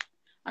blessed.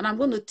 And I'm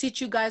going to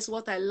teach you guys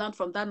what I learned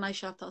from that 9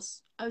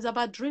 chapters. It was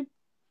about dream,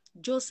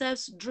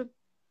 Joseph's dream.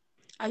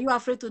 Are you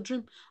afraid to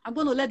dream? I'm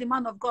going to let the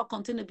man of God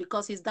continue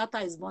because his data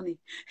is money.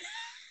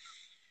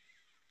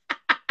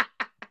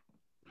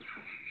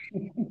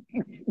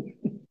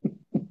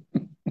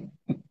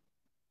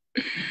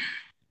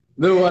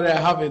 Don't worry, I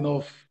have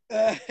enough.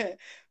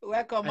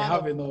 Welcome, I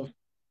have enough.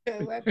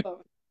 Welcome.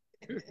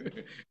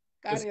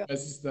 Carry on. My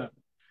sister.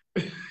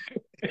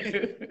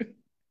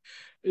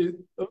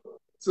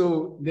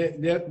 So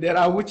there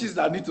are witches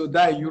that need to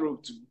die in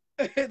Europe too.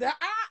 There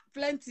are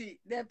plenty.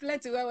 There are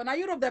plenty. Well, now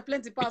Europe, there are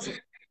plenty person.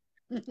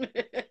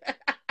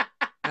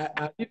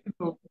 I didn't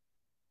know.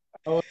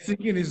 I was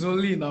thinking it's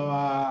only in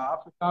our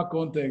African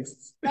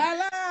context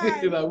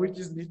that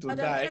witches need to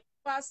die.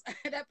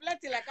 There are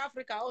plenty like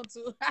Africa on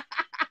too.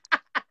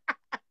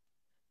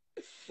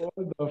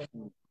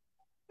 Wonderful.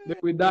 They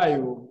will die.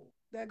 Oh.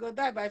 They go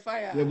die by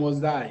fire. They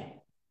must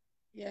die.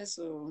 Yes,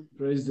 so.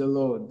 Praise the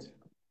Lord.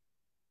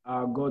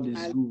 Our God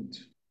is good.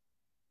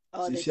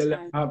 Sincerely,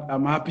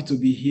 I'm happy to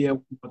be here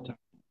one more time.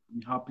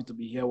 I'm happy to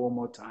be here one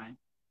more time.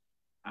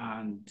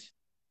 And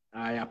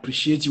I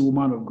appreciate you,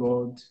 woman of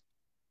God.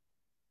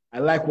 I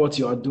like what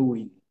you are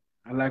doing.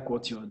 I like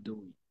what you are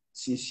doing.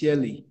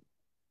 Sincerely,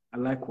 I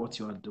like what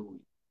you are doing.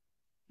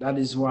 That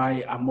is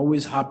why I'm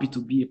always happy to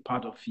be a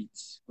part of it.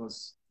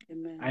 Because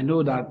Amen. I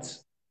know that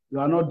you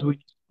are not doing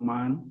it for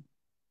man.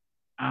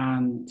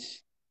 And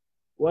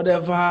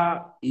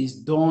whatever is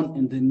done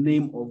in the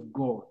name of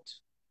God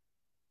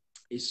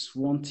is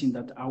one thing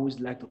that I always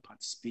like to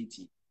participate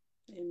in.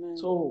 Amen.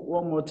 So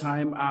one more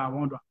time, I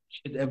want to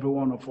appreciate every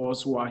one of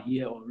us who are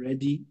here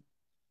already.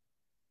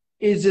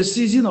 It's a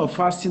season of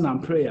fasting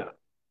and prayer.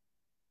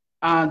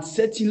 And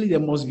certainly there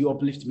must be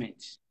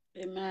upliftment.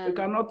 Amen. We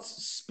cannot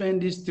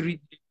spend these 3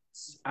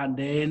 days and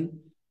then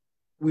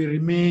we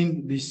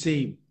remain the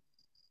same.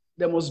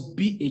 There must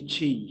be a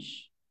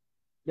change.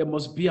 There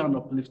must be an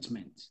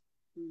upliftment.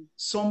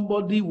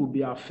 Somebody will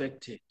be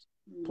affected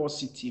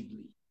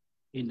positively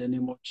in the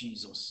name of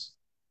Jesus.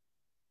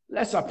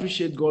 Let's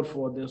appreciate God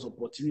for this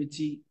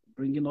opportunity,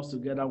 bringing us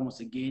together once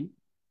again.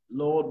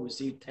 Lord, we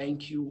say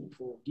thank you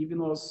for giving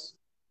us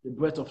the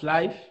breath of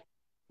life,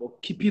 for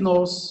keeping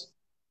us,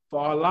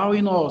 for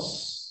allowing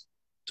us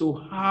to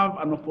have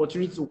an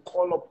opportunity to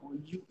call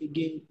upon you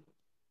again.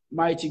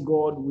 Mighty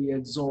God, we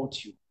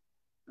exalt you.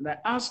 And I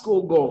ask,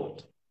 oh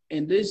God,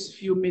 in these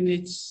few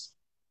minutes,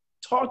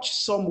 touch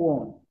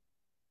someone,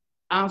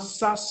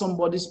 answer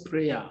somebody's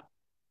prayer.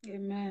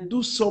 Amen.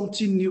 Do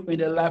something new in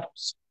the life of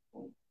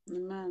someone.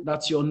 Amen.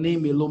 That your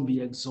name alone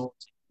be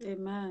exalted.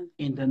 Amen.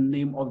 In the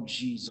name of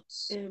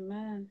Jesus.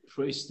 Amen.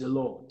 Praise the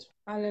Lord.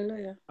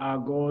 Hallelujah. Our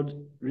God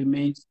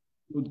remains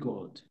good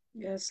God.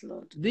 Yes,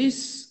 Lord.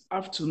 This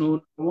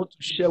afternoon, I want to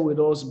share with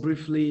us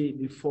briefly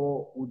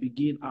before we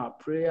begin our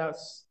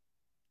prayers.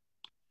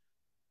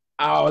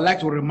 I would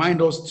like to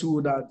remind us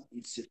too that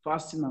it's a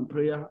fasting and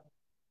prayer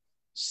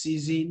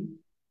season.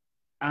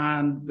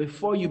 And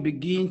before you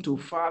begin to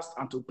fast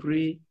and to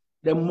pray,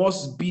 there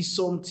must be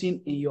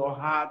something in your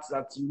heart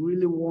that you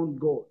really want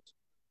God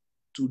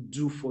to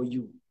do for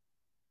you.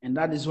 And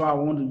that is why I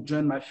want to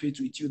join my faith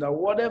with you, that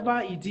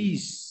whatever it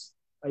is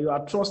that you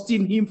are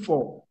trusting him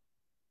for,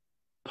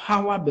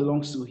 power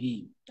belongs to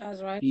him.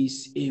 That's right. He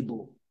is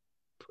able.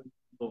 Praise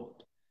the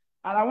Lord.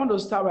 And I want to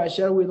start by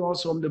sharing with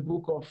us from the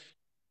book of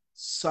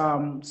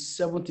Psalm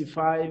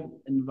 75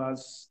 and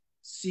verse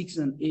 6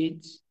 and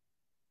 8.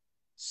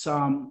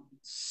 Psalm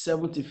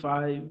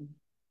 75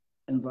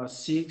 and verse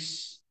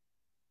 6.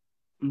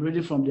 I'm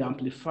reading from the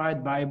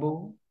Amplified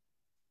Bible.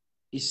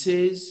 It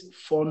says,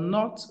 "For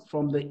not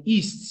from the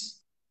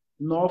east,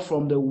 nor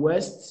from the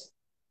west,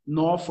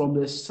 nor from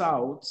the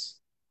south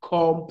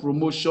come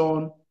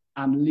promotion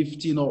and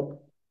lifting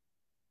up.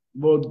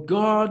 But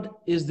God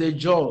is the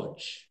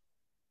judge.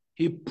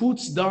 He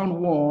puts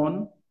down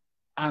one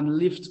and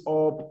lifts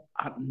up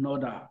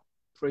another."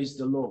 Praise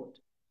the Lord.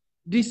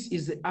 This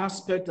is the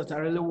aspect that I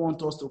really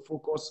want us to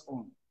focus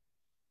on.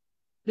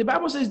 The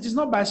Bible says it is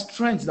not by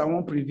strength that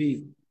one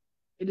prevail.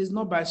 It is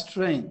not by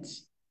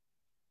strength.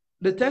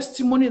 The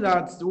testimony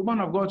that the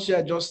woman of God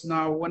shared just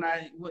now, when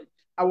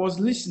I was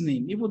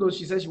listening, even though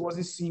she said she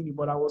wasn't seeing me,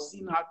 but I was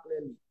seeing her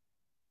clearly.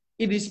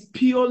 It is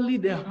purely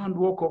the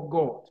handwork of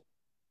God.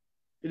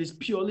 It is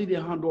purely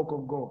the handwork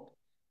of God.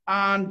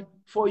 And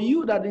for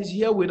you that is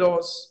here with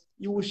us,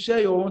 you will share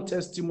your own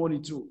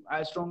testimony too.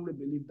 I strongly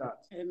believe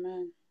that.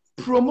 Amen.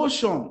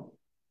 Promotion,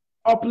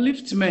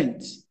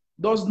 upliftment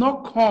does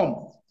not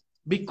come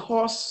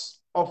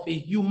because of a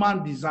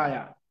human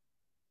desire.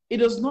 It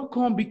does not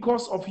come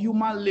because of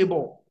human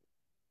labor.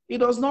 It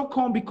does not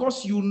come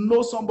because you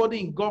know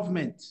somebody in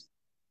government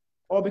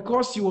or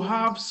because you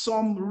have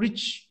some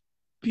rich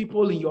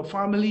people in your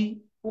family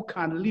who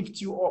can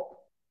lift you up.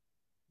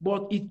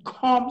 But it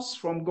comes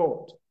from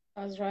God.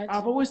 That's right.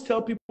 I've always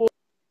tell people,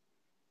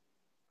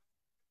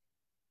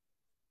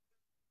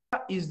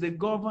 is the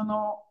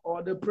governor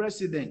or the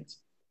president.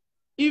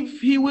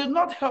 If he will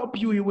not help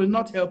you, he will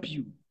not help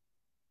you.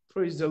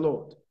 Praise the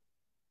Lord.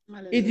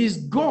 Hallelujah. It is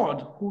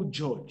God who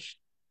judges.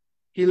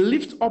 He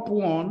lifts up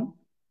one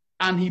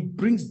and he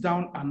brings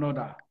down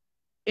another.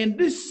 In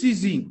this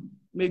season,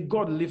 may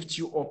God lift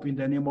you up in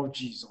the name of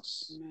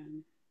Jesus.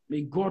 Amen.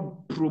 May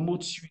God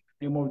promote you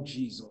in the name of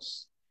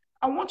Jesus.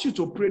 I want you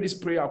to pray this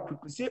prayer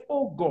quickly. Say,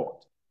 oh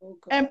God,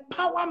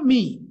 empower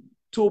me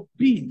to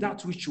be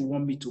that which you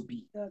want me to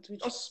be.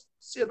 Just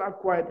say that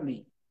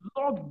quietly.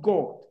 Lord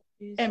God,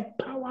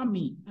 empower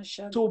me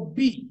to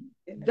be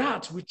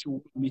that which you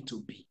want me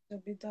to be.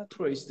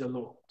 Praise the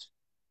Lord.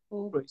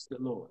 Praise the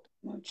Lord.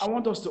 I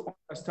want us to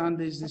understand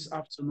this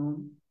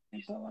afternoon.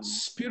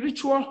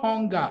 Spiritual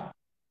hunger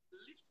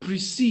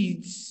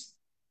precedes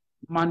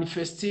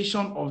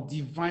manifestation of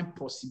divine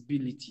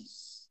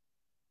possibilities.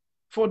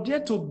 For there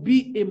to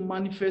be a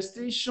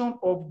manifestation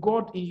of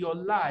God in your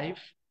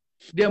life,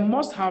 there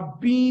must have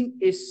been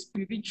a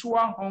spiritual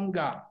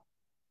hunger,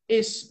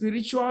 a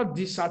spiritual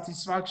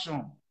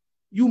dissatisfaction.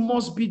 You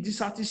must be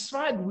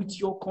dissatisfied with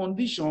your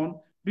condition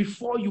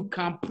before you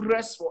can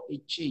press for a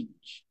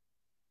change.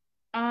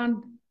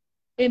 And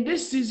in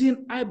this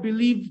season, I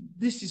believe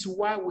this is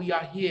why we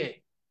are here.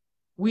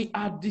 We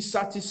are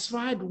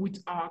dissatisfied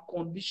with our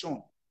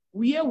condition.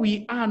 Where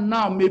we are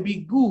now may be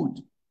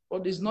good,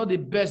 but it's not the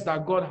best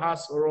that God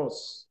has for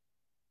us.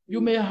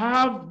 You may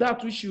have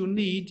that which you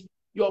need.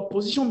 Your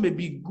position may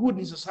be good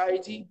in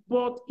society,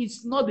 but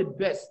it's not the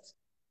best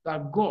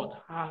that God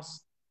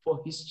has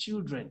for his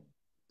children.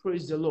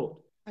 Praise the Lord.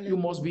 Hallelujah.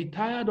 You must be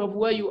tired of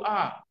where you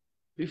are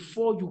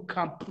before you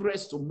can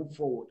press to move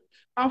forward.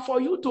 And for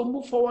you to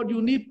move forward,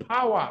 you need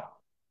power.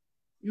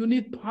 You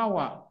need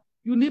power.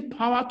 You need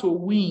power to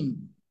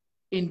win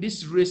in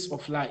this race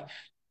of life.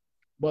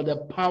 But the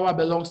power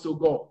belongs to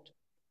God.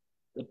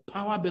 The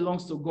power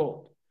belongs to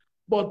God.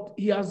 But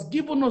he has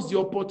given us the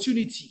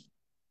opportunity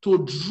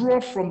to draw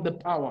from the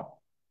power.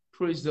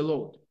 Praise the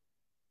Lord.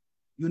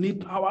 You need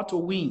power to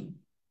win.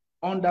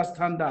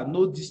 Understand that.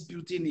 No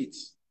disputing it.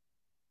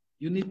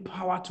 You need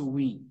power to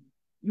win.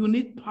 You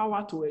need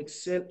power to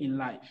excel in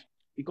life.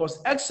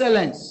 Because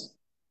excellence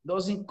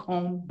doesn't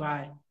come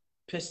by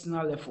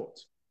personal effort.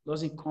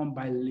 doesn't come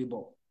by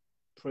labor.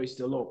 Praise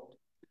the Lord.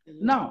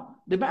 Now,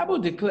 the Bible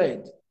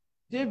declared,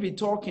 David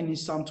talking in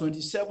Psalm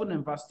 27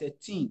 and verse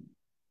 13.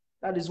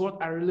 That is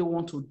what I really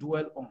want to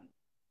dwell on.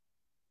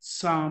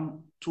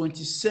 Psalm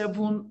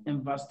 27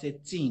 and verse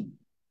 13.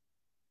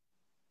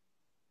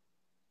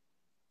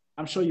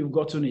 I'm sure you've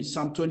gotten it.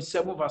 Psalm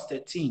 27 verse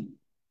 13.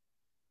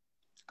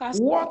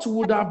 What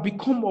would have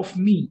become of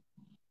me?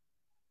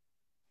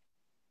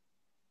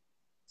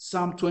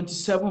 Psalm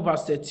 27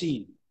 verse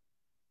 13.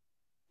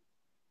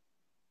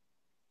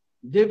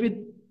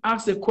 David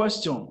asked a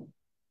question.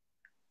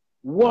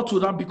 What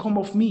would have become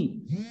of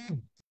me?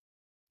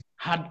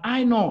 Had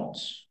I not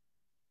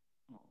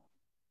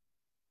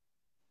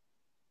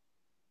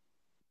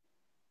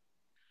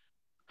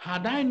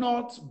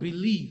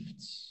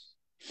believed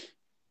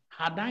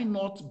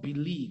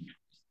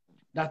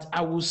that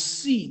I will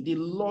see the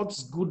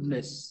Lord's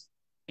goodness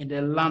in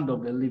the land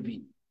of the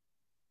living.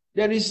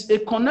 There is a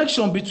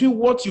connection between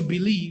what you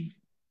believe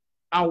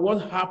and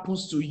what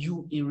happens to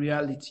you in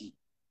reality.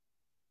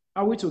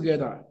 Are we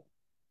together?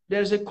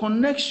 There's a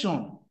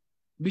connection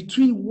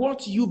between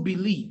what you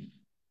believe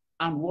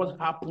and what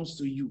happens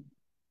to you.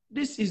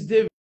 This is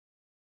David.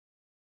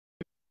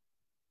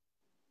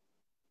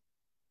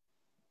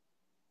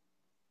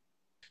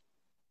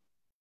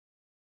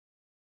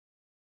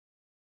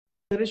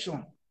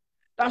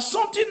 That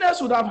something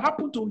else would have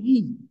happened to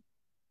him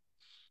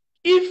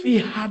if he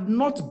had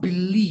not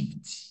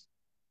believed.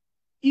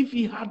 If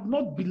he had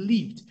not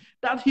believed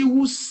that he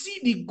will see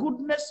the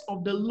goodness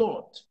of the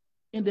Lord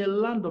in the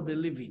land of the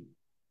living.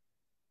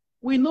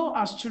 We know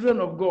as children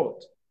of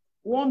God,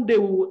 one day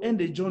we will end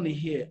the journey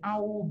here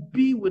and we will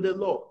be with the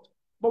Lord.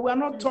 But we are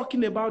not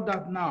talking about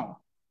that now.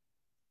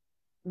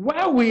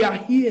 While we are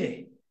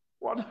here,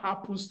 what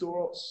happens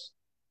to us?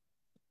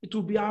 It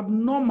will be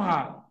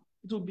abnormal.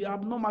 It will be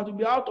abnormal. It will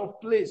be out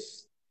of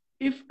place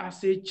if,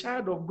 as a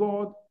child of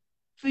God,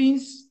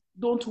 things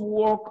don't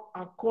work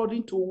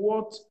according to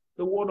what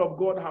the word of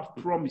God have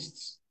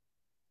promised.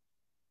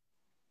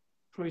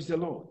 Praise the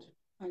Lord.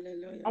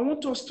 Hallelujah. I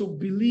want us to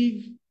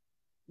believe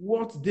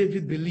what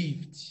David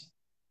believed.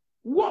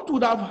 What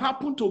would have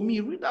happened to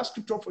me? Read that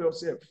scripture for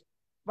yourself.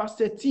 Verse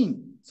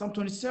 13, Psalm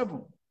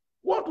 27.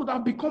 What would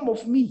have become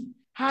of me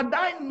had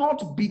I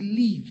not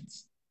believed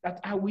that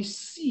I will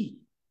see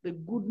the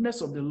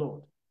goodness of the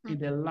Lord in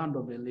the land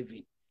of the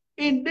living?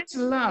 In this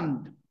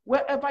land,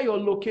 wherever your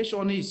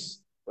location is,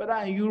 whether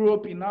in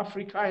Europe, in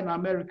Africa, in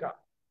America,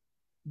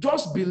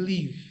 just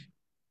believe.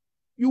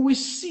 You will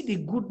see the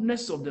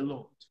goodness of the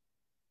Lord.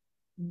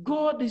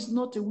 God is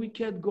not a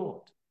wicked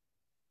God.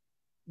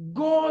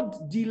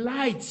 God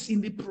delights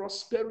in the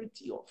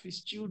prosperity of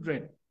his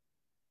children.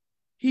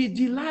 He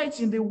delights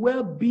in the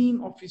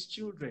well-being of his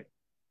children.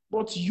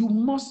 But you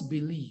must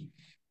believe.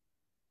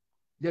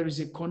 There is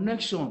a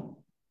connection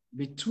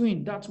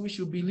between that which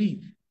you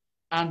believe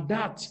and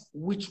that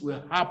which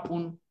will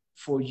happen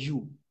for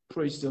you.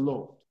 Praise the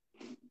Lord.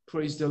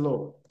 Praise the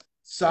Lord.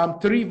 Psalm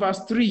 3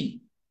 verse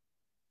 3.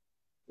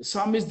 The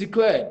psalmist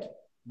declared,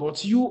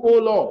 but you, O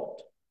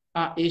Lord,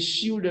 are a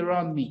shield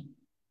around me,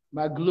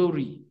 my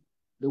glory,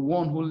 the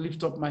one who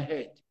lifts up my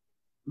head.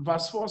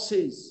 Verse 4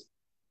 says,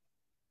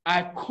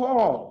 I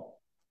call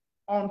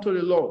unto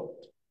the Lord,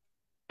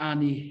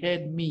 and he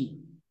heard me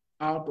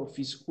out of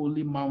his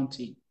holy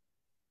mountain.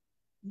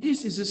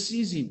 This is a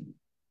season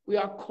we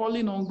are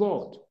calling on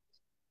God.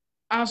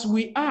 As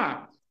we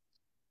are,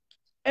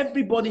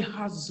 everybody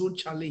has his own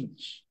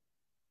challenge.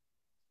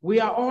 We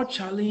are all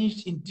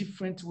challenged in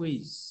different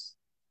ways.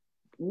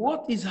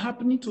 What is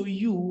happening to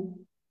you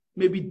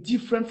may be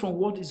different from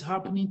what is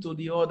happening to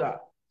the other.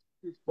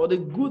 But the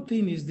good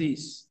thing is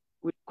this: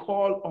 we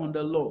call on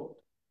the Lord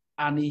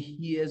and he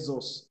hears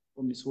us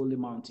from his holy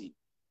mountain.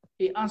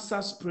 He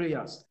answers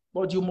prayers,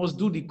 but you must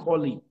do the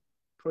calling.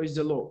 Praise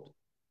the Lord.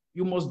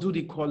 You must do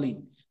the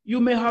calling. You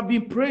may have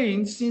been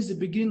praying since the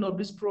beginning of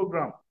this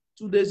program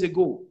 2 days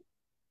ago.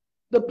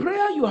 The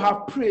prayer you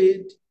have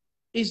prayed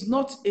is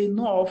not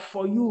enough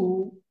for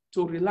you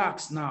to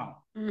relax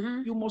now.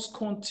 You must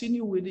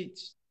continue with it.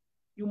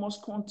 You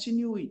must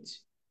continue it.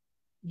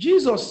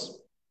 Jesus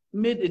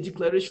made a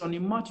declaration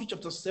in Matthew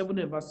chapter 7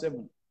 and verse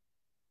 7.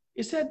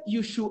 He said,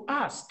 you should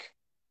ask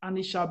and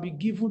it shall be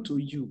given to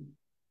you.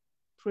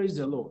 Praise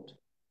the Lord.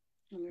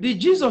 Did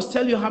Jesus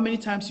tell you how many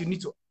times you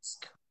need to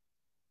ask?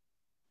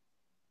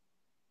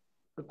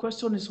 The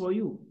question is for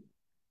you.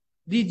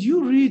 Did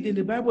you read in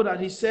the Bible that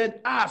he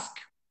said, ask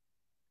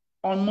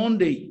on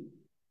Monday,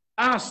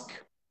 ask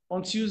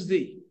on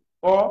Tuesday,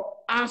 or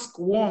ask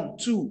 1,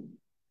 2,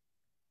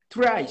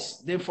 thrice,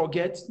 then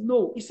forget?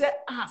 No, he said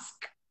ask.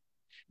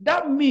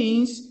 That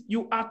means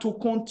you are to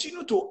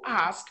continue to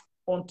ask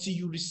until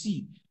you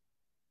receive.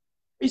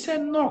 He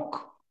said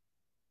knock.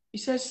 He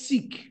said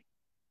seek.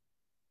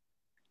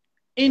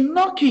 In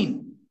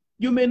knocking,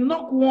 you may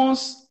knock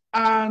once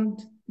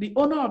and the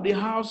owner of the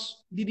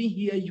house didn't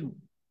hear you.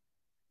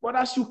 But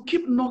as you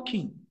keep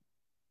knocking,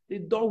 the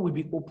door will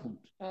be opened.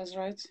 That's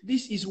right.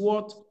 This is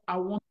what I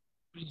want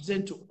to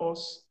present to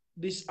us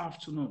this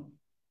afternoon.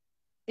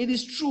 It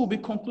is true, we're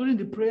concluding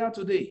the prayer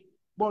today,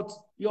 But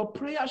your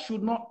prayer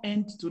should not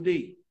end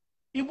today.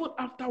 Even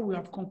after we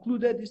have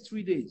concluded these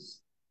 3 days,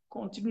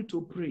 continue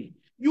to pray.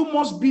 You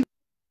must be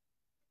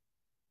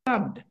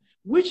land.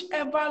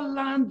 Whichever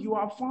land you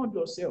have found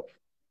yourself,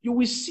 you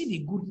will see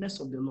the goodness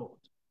of the Lord.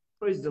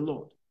 Praise the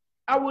Lord.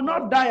 I will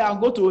not die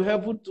and go to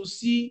heaven to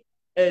see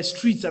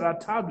streets that are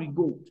tarred with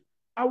gold.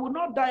 I will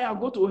not die and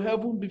go to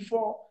heaven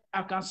before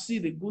I can see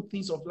the good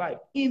things of life.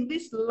 In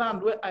this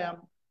land where I am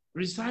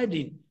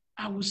residing,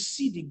 I will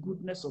see the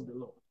goodness of the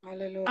Lord.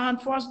 Hallelujah.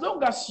 And for as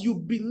long as you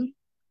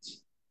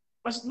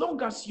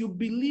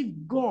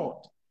believe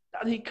God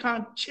that He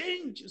can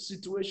change the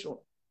situation,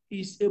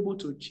 He is able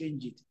to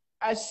change it.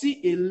 I see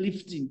a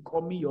lifting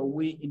coming your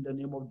way in the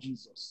name of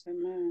Jesus.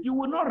 Amen. You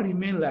will not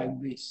remain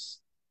like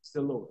this. It's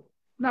the Lord.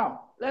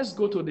 Now, let's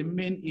go to the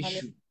main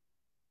issue.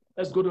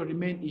 Let's go to the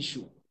main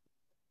issue.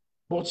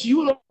 But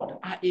you, Lord,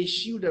 are a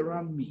shield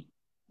around me,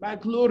 my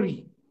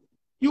glory.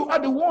 You are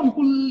the one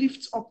who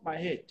lifts up my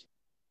head.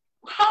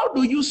 How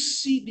do you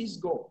see this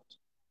God?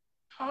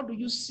 How do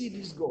you see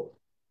this God?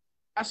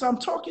 As I'm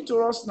talking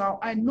to us now,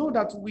 I know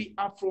that we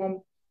are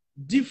from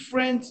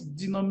different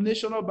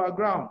denominational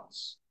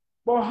backgrounds.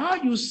 But how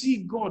you see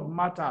God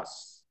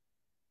matters.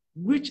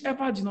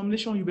 Whichever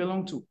denomination you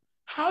belong to,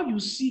 how you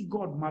see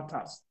God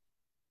matters.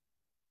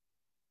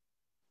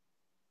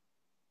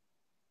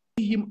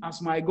 See Him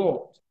as my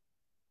God.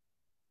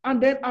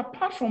 And then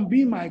apart from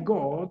being my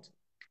God,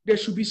 there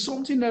should be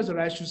something else that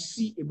I should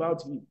see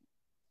about Him.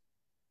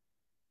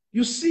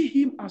 You see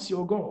Him as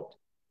your God.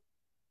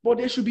 But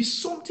there should be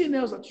something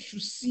else that you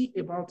should see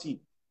about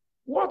Him.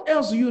 What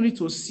else do you need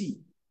to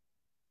see?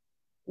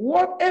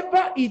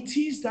 Whatever it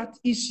is that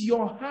is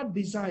your heart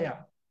desire,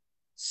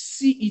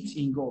 see it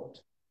in God.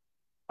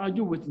 Are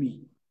you with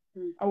me?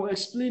 I will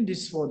explain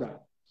this further.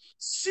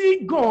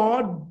 See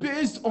God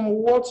based on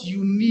what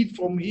you need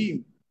from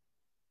Him.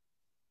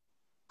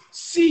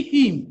 See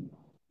Him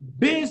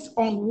based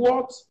on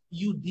what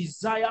you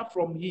desire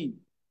from Him.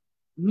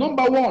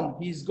 Number one,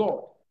 He is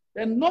God.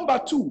 Then number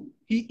two,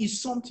 He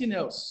is something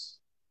else.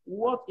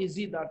 What is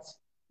it that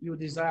you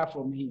desire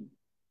from Him?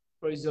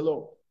 Praise the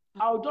Lord.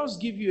 I'll just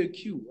give you a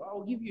cue.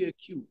 I'll give you a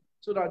cue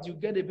so that you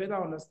get a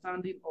better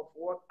understanding of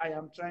what I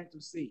am trying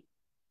to say.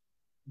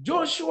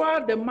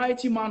 Joshua, the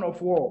mighty man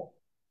of war,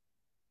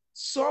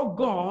 saw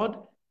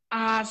God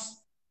as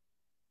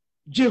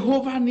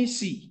Jehovah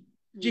Nissi,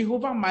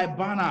 Jehovah my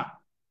banner,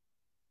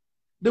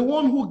 the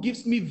one who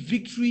gives me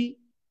victory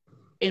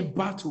in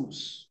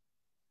battles.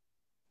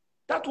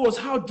 That was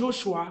how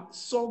Joshua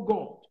saw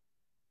God.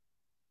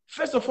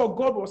 First of all,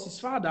 God was his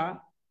father.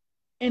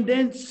 And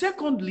then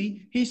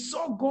secondly, he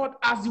saw God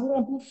as the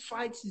one who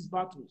fights his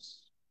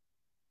battles.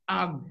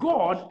 And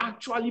God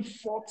actually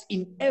fought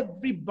in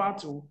every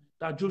battle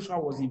that Joshua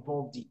was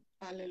involved in.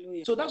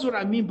 Hallelujah. So that's what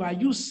I mean by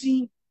you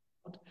seeing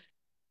God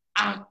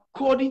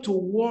according to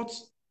what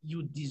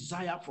you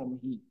desire from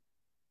Him.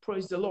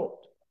 Praise the Lord.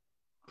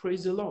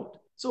 Praise the Lord.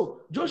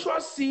 So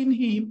Joshua seeing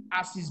Him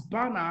as his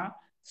banner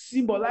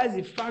symbolizes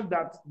the fact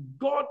that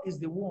God is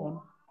the one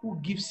who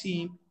gives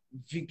him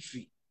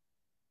victory.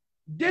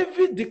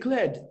 David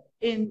declared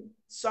in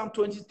Psalm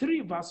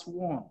 23 verse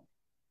 1,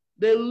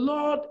 the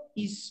Lord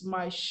is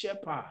my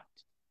shepherd.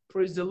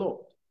 Praise the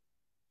Lord.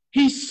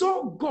 He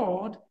saw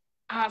God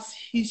as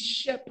his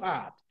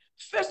shepherd.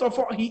 First of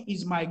all, He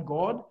is my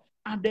God,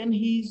 and then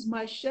He is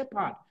my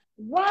shepherd.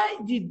 Why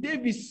did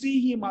David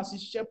see Him as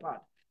his shepherd?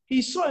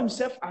 He saw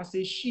himself as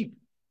a sheep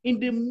in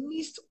the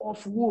midst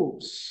of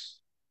wolves.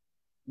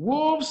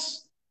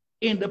 Wolves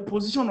in the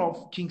position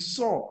of King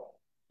Saul.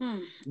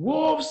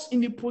 Wolves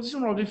in the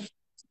position of the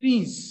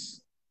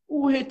Philistines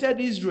who hated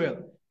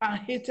Israel and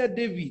hated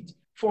David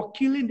for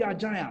killing their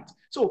giant.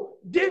 So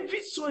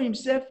David saw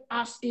himself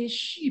as a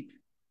sheep.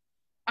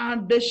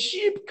 And the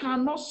sheep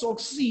cannot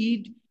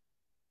succeed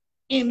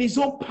in his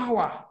own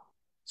power.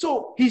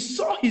 So he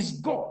saw his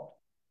God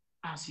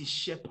as his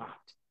shepherd.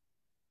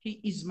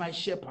 He is my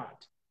shepherd.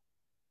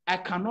 I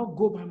cannot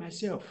go by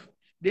myself.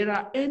 There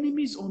are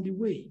enemies on the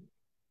way.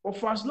 But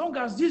for as long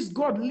as this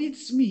God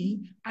leads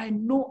me, I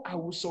know I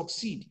will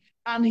succeed.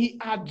 And he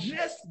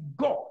addressed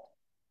God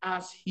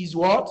as his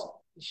what?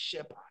 His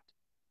shepherd.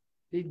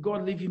 Did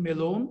God leave him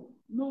alone?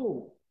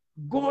 No.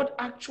 God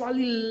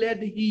actually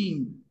led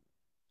him.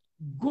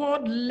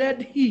 God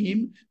led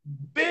him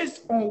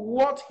based on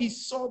what he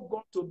saw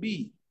God to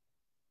be.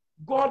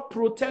 God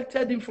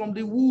protected him from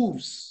the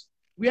wolves.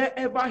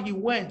 Wherever he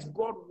went,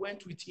 God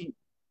went with him,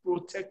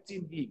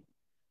 protecting him.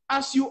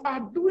 As you are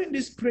doing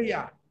this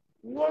prayer,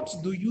 what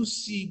do you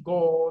see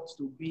God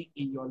to be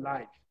in your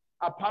life,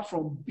 apart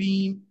from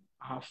being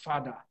our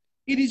Father?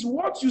 It is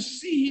what you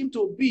see him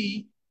to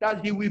be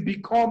that he will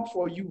become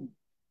for you.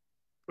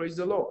 Praise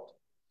the Lord.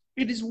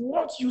 It is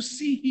what you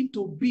see him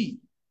to be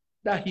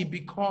that he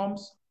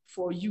becomes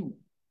for you.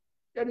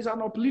 There is an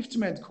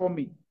upliftment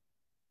coming.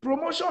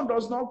 Promotion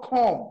does not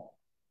come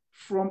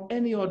from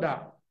any other.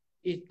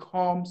 It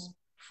comes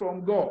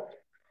from God.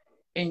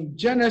 In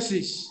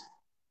Genesis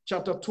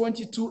chapter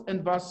 22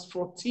 and verse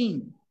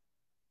 14,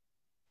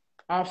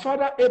 our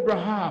father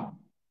Abraham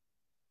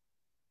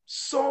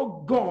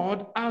saw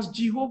God as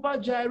Jehovah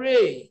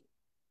Jireh,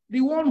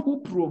 the one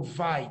who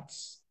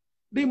provides.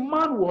 The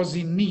man was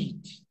in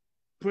need.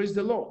 Praise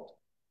the Lord.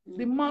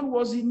 The man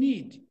was in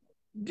need.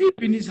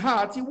 Deep in his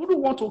heart, he wouldn't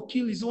want to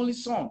kill his only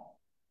son.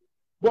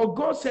 But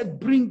God said,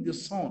 bring the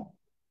son.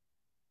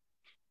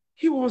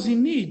 He was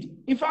in need.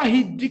 In fact,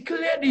 he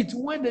declared it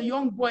when the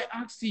young boy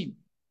asked him,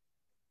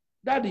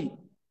 Daddy,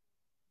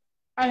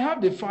 I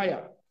have the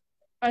fire.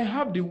 I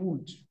have the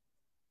wood.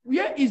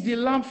 Where is the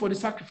lamb for the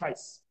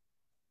sacrifice?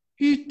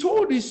 He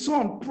told his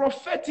son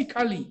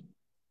prophetically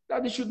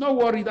that they should not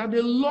worry, that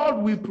the Lord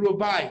will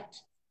provide.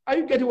 Are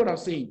you getting what I'm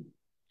saying?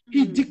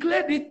 He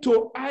declared it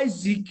to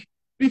Isaac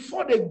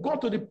before they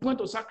got to the point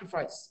of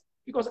sacrifice,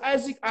 because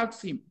Isaac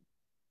asked him,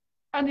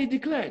 and he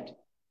declared,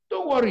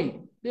 don't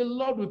worry, the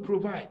Lord will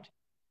provide.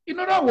 In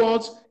other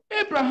words,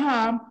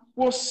 Abraham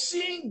was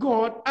seeing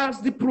God as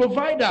the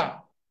provider.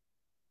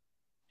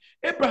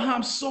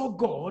 Abraham saw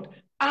God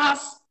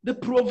as the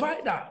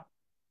provider.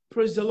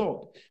 Praise the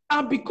Lord.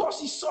 And because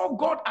he saw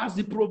God as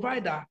the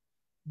provider,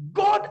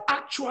 God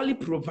actually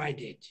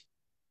provided.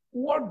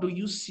 What do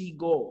you see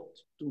God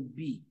to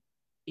be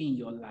in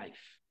your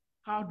life?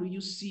 How do you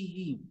see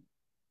him?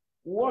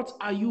 What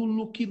are you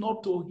looking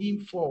up to him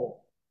for?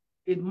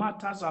 It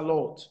matters a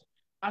lot.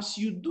 As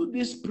you do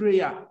this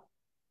prayer,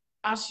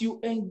 as you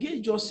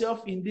engage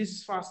yourself in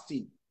this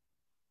fasting,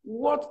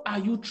 what are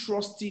you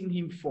trusting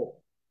him for?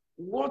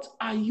 What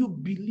are you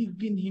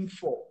believing him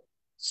for?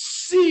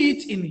 See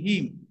it in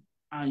him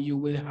and you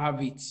will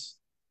have it.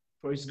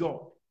 Praise God.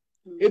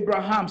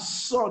 Abraham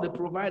saw the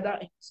provider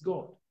in his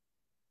God,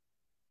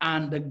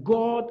 and the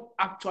God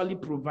actually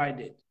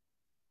provided.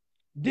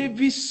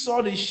 David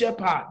saw the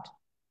shepherd,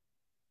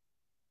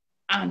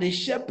 and the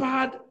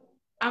shepherd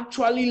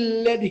actually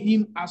led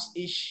him as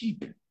a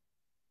sheep,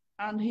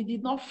 and he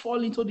did not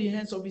fall into the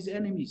hands of his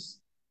enemies.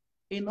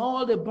 In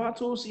all the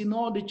battles, in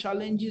all the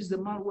challenges the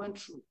man went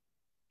through,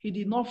 he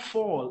did not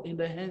fall in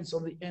the hands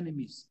of the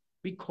enemies,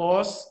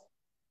 because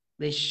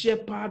the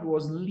shepherd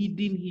was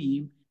leading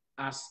him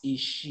as a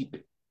sheep.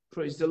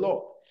 Praise the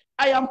Lord.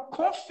 I am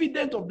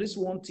confident of this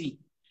one thing,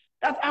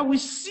 that I will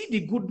see the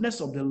goodness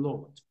of the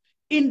Lord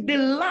in the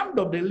land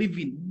of the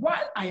living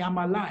while I am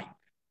alive.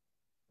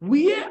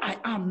 Where I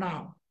am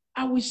now,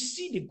 I will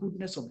see the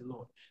goodness of the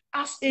Lord.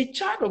 As a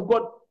child of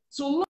God,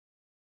 so long,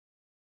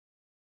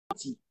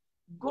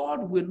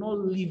 God will not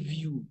leave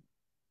you.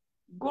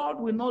 God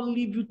will not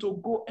leave you to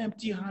go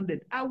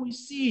empty-handed. I will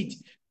see it.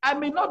 I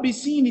may not be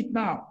seeing it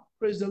now.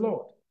 Praise the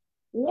Lord.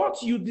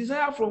 What you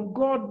desire from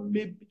God,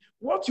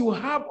 what you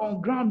have on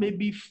ground may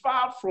be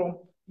far from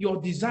your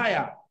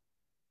desire.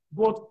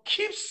 But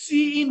keep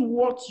seeing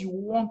what you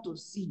want to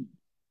see.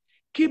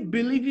 Keep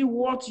believing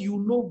what you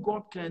know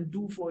God can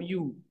do for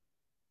you.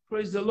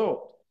 Praise the Lord.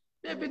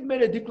 David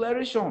made a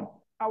declaration.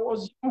 I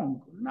was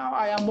young, now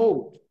I am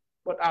old,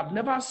 but I've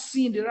never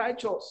seen the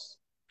righteous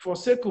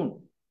forsaken.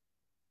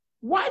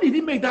 Why did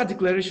he make that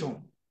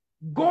declaration?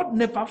 God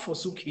never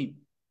forsook him,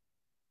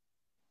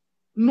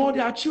 nor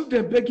their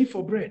children begging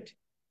for bread.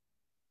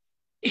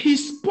 He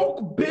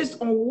spoke based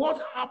on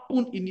what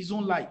happened in his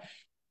own life.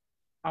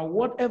 And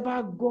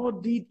whatever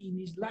God did in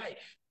his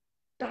life,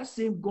 that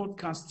same God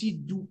can still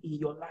do in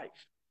your life.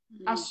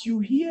 As you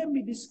hear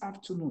me this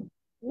afternoon,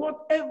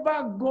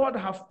 whatever God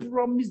has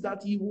promised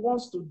that he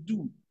wants to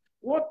do,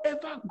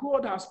 whatever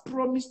God has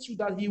promised you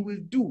that he will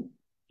do,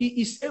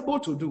 he is able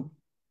to do.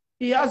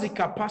 He has the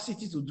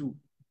capacity to do.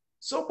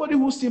 Somebody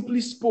who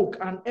simply spoke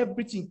and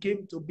everything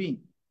came to being.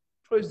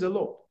 Praise the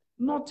Lord.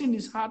 Nothing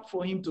is hard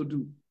for him to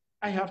do.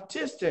 I have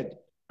tasted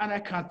and I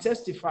can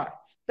testify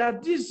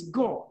that this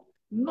God,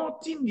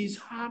 nothing is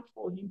hard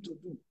for him to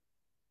do.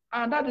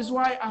 And that is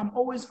why I'm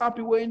always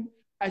happy when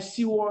I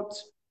see what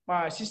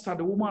my sister,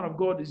 the woman of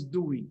God, is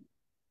doing.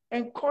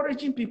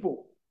 Encouraging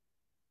people,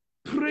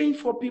 praying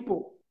for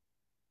people,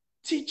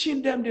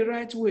 teaching them the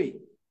right way.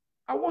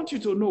 I want you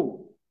to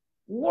know,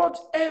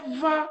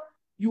 whatever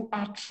you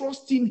are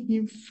trusting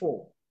him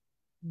for,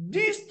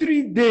 these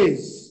 3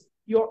 days,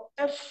 your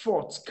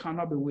efforts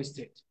cannot be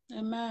wasted.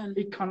 Amen.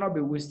 It cannot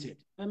be wasted.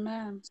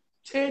 Amen.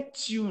 Stay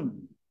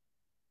tuned.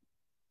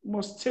 You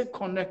must stay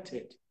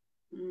connected.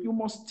 You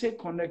must stay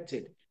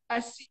connected.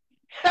 I see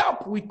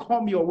help will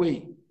come your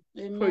way.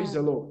 Amen. Praise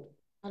the Lord.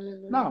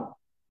 Hallelujah. Now,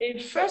 in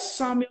 1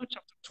 Samuel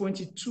chapter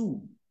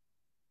 22,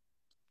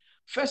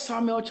 1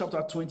 Samuel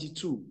chapter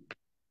 22,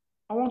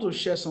 I want to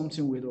share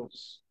something with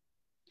us.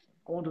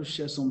 I want to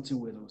share something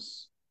with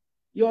us.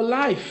 Your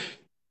life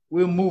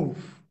will move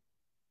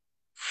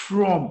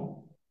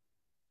from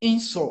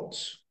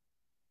insult.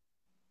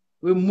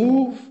 Will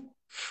move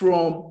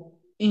from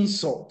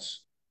insult.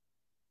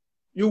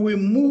 You will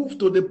move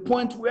to the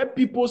point where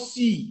people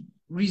see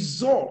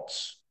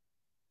results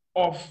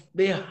of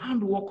the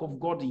handwork of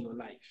God in your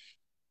life.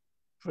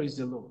 Praise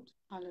the Lord.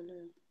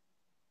 Hallelujah.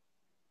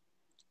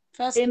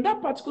 In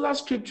that particular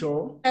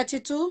scripture,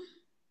 32.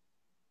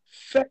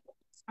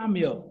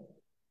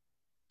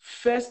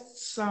 1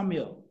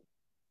 Samuel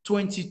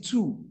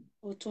 22.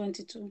 Oh,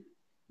 22.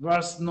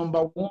 Verse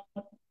number 1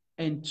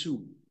 and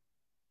 2.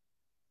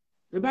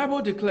 The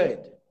Bible declared,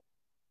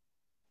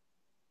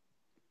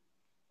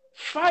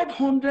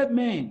 500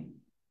 men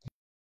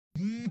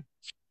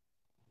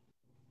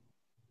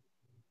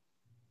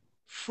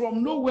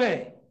from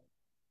nowhere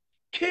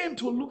came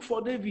to look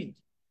for David.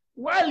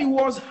 While he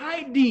was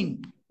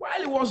hiding, while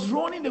he was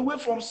running away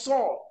from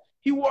Saul,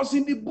 he was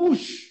in the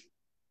bush.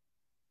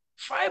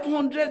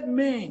 500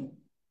 men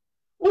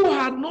who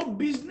had no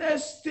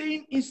business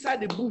staying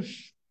inside the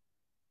bush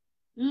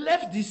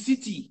left the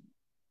city,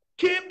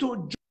 came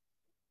to.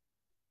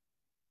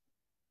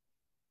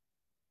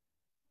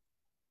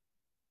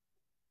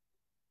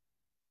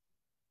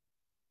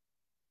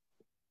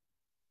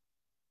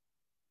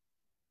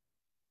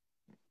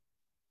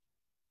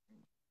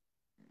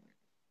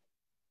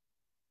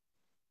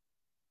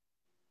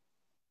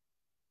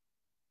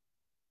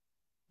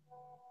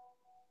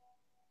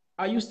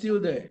 Are you still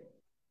there?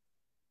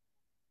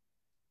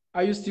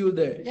 Are you still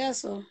there?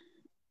 Yes, sir.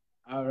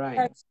 All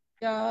right.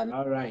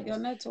 All right. Your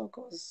network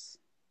was.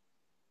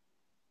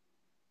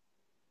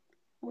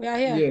 We are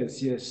here.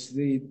 Yes.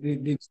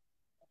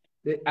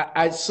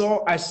 I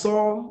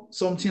saw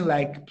something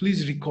like,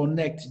 please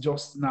reconnect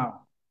just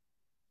now.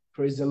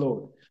 Praise the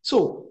Lord.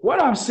 So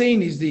what I'm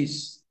saying is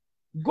this: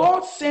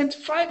 God sent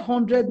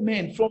 500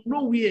 men from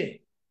nowhere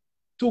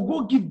to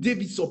go give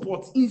David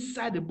support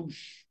inside the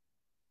bush.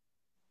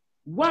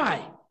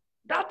 Why?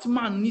 That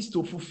man needs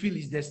to fulfill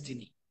his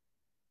destiny.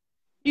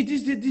 It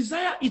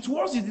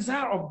was the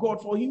desire of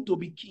God for him to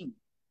be king.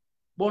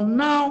 But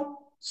now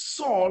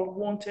Saul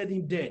wanted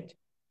him dead.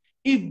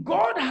 If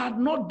God had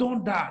not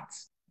done that,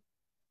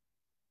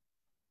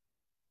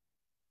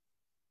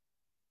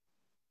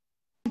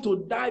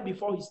 to die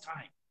before his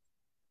time,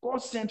 God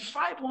sent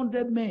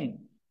 500 men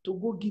to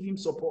go give him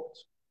support.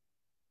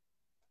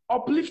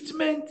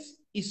 Upliftment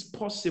is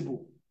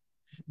possible.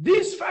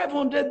 These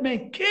 500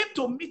 men came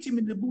to meet him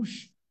in the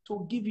bush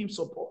to give him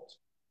support,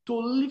 to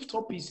lift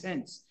up his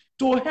hands,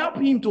 to help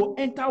him to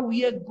enter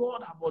where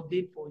God has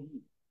ordained for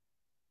him.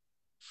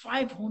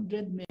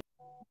 500 men.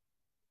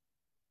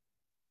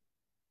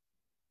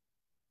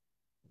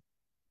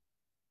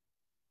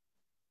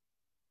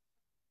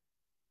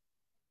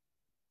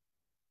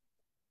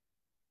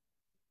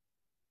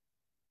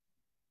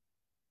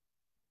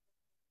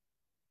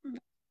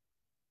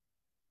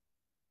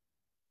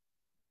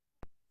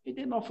 He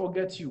did not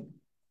forget you.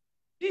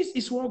 This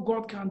is what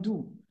God can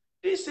do.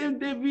 This same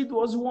David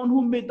was the one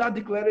who made that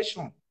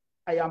declaration.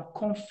 I am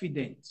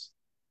confident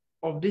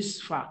of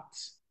this fact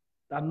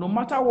that no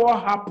matter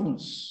what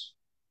happens,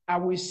 I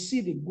will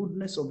see the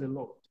goodness of the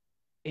Lord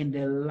in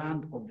the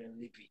land of the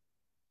living.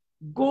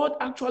 God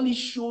actually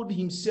showed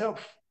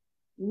himself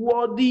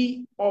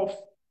worthy of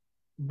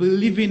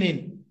believing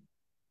in.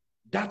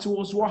 That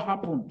was what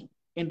happened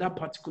in that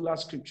particular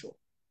scripture.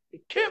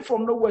 It came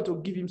from nowhere to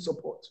give him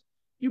support.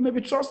 You may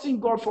be trusting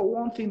God for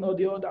one thing or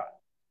the other.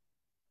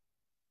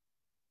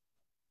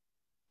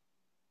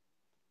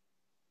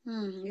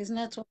 His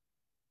network.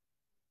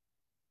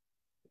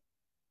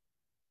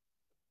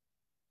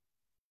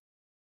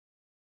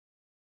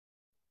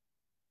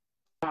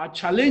 Our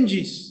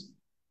challenges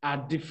are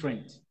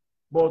different,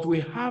 but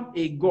we have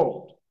a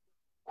God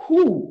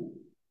who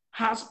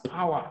has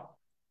power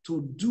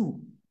to do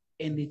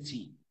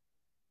anything.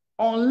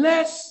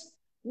 Unless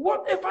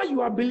whatever you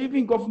are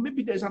believing of,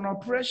 maybe there's an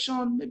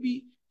oppression,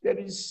 maybe there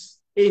is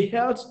a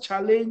health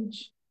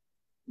challenge,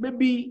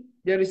 maybe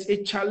there is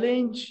a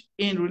challenge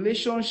in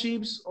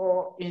relationships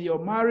or in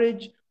your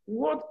marriage,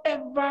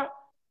 whatever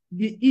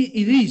it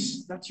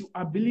is that you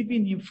are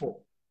believing him for,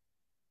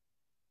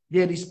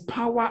 there is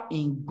power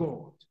in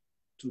God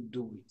to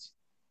do it.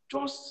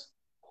 Just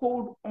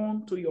hold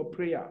on to your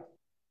prayer.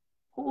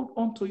 Hold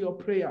on to your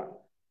prayer.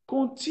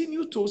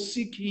 Continue to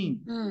seek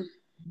him.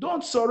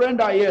 Don't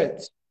surrender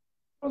yet.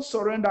 Don't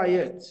surrender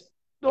yet.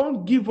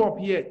 Don't give up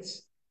yet.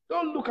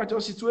 Don't look at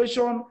your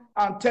situation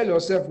and tell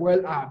yourself,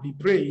 well, I've been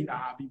praying,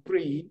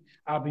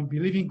 I've been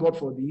believing God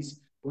for this,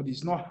 but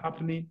it's not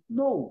happening.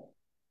 No.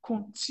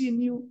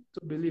 Continue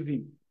to believe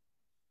him.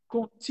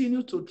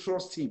 Continue to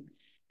trust him.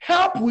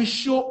 Help will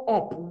show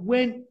up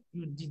when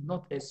you did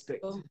not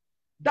expect.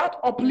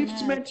 That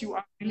upliftment you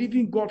are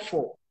believing God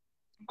for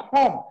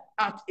come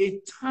at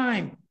a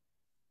time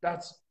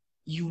that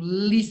you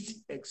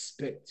least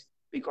expect,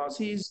 because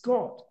he is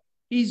God.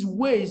 His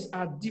ways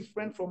are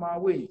different from our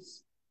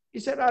ways. He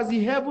said, as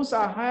the heavens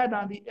are higher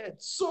than the earth,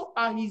 so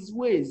are his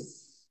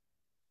ways.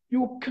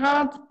 You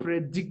can't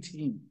predict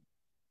him.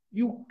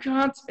 You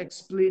can't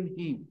explain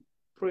him.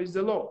 Praise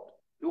the Lord.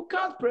 You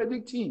can't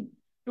predict him.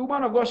 The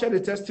woman of God shared a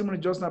testimony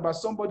just now about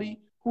somebody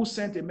who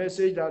sent a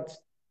message that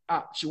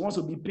she wants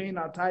to be paying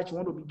her tithe, she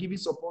wants to be giving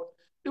support.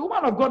 The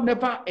woman of God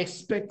never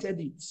expected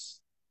it.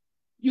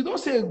 You don't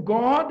say,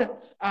 God,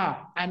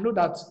 I know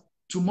that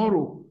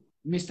tomorrow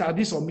Mr.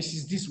 This or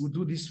Mrs. This will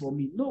do this for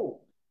me. No.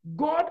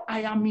 God,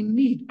 I am in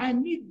need. I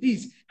need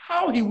this.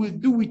 How he will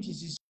do it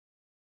is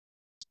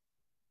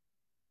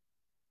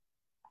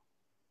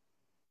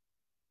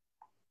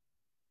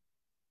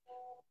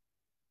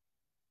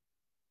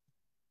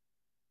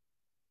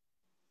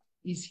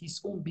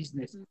his own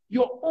business.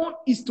 Your own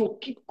is to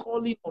keep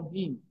calling on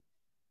him.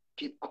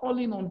 Keep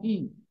calling on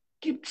him.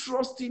 Keep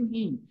trusting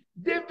him.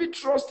 David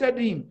trusted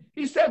him.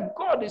 He said,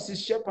 God is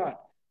his shepherd.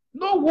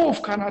 No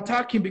wolf can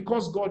attack him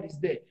because God is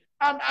there.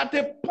 And at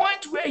a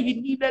point where he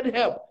needed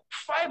help,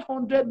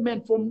 500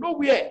 men from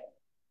nowhere,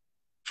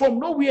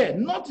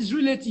 not his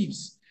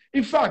relatives.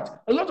 In fact,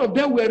 a lot of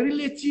them were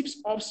relatives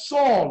of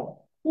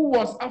Saul, who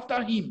was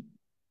after him.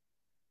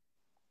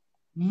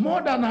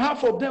 More than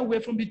half of them were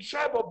from the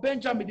tribe of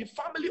Benjamin, the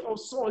family of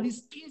Saul,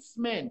 his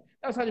kinsmen.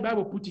 That's how the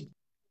Bible put it.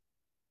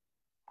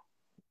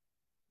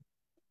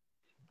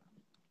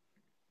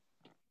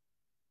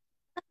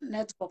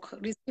 Network,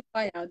 receive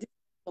fire. This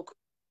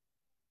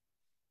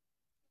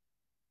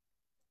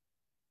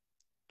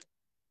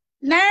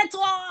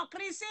network,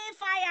 receive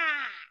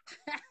fire.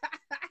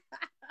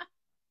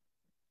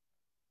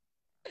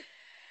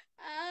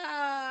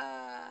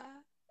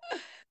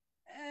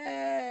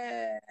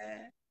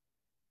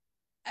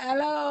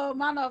 Hello,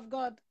 man of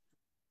God.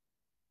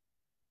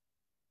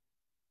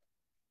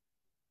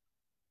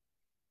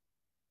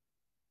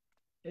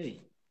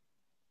 Hey,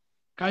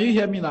 can you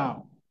hear me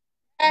now?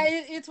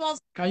 It was.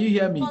 Can you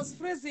hear me? It was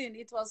freezing.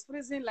 It was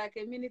freezing like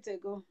a minute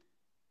ago.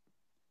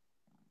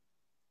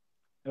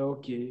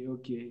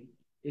 Okay.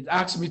 It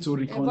asked me to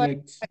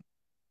reconnect.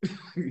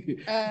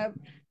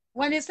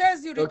 When it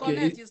says you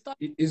reconnect, you stop.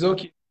 It's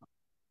okay.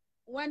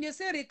 When you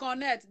say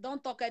reconnect,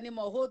 don't talk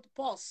anymore. Hold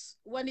pause.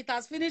 When it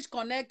has finished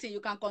connecting, you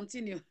can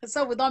continue,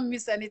 so we don't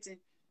miss anything.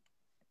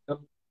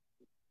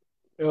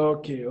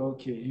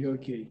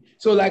 Okay.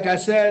 So like I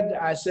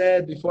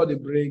said before the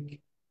break,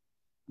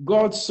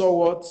 God saw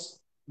what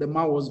the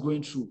man was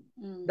going through.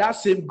 That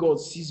same God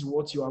sees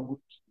what you are going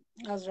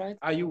through. That's right.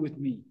 Are you with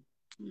me?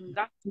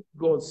 That same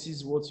God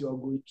sees what you are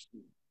going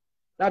through.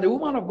 That the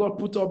woman of God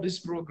put up this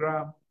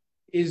program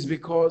is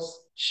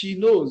because she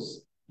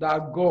knows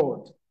that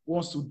God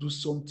wants to do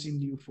something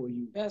new for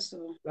you. Yes,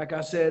 sir. Like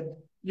I said,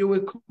 you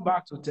will come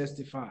back to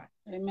testify.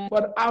 Amen.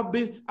 But I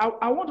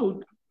want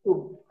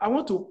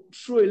to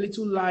throw a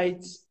little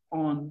light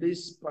on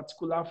this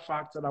particular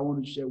fact that I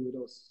want to share with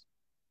us.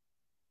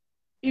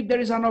 If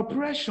there is an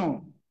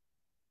oppression,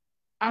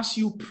 as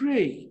you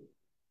pray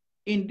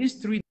in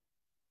these 3 days,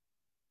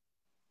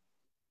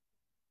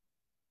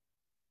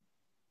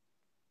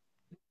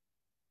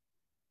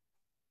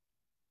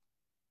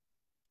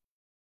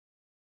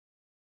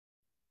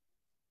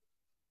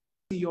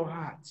 in your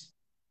heart,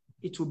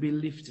 it will be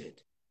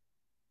lifted.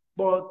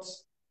 But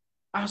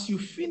as you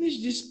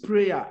finish this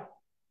prayer,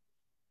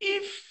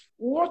 if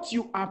what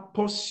you are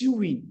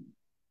pursuing,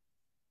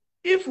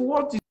 if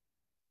what is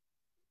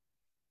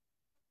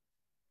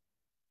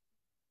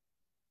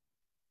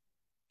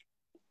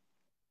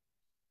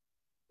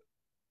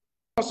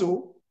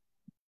also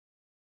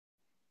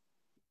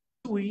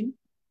doing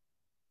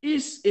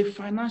is a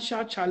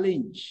financial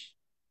challenge,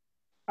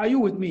 are you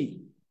with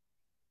me?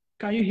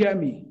 Can you hear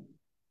me?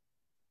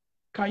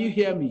 Can you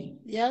hear me?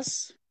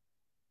 Yes.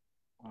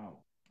 Wow.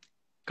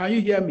 Can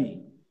you hear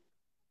me?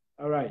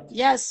 All right.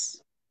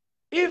 Yes.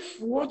 If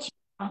what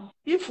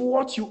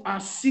you are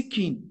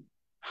seeking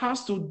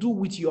has to do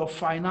with your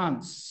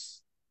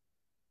finance,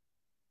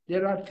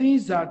 there are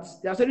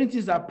certain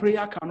things that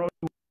prayer cannot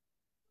do.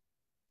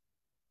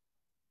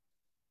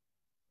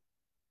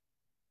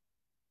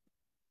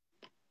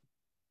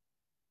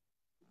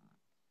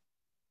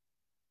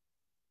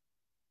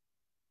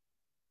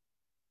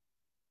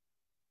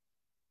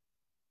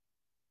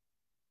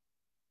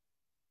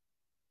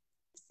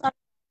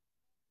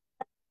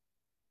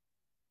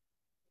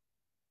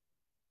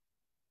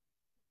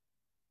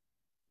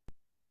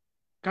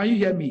 Can you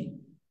hear me?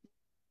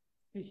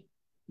 Hey,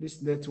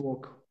 this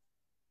network.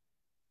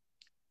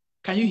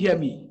 Can you hear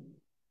me?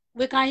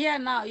 We can hear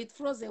now. It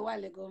froze a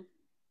while ago.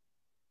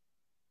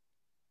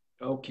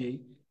 Okay.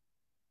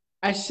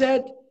 I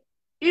said,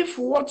 if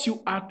what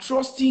you are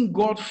trusting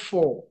God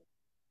for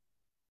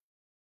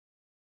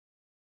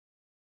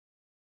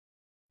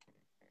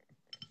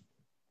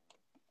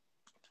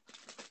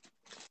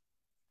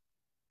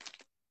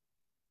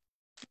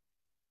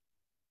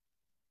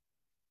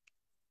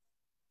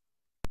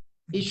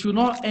it should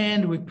not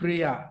end with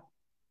prayer.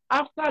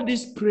 After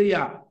this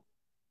prayer,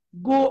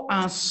 go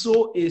and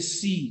sow a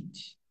seed.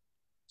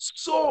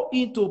 Sow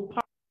into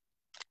power.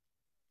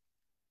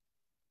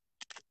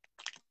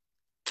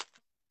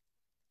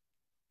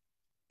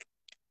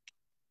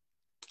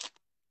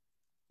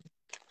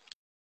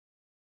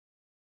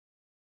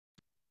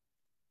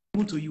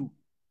 To you.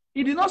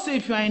 He did not say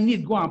if you are in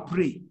need, go and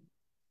pray.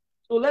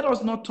 So let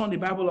us not turn the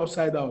Bible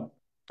upside down.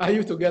 Are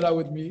you together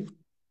with me?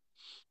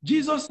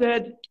 Jesus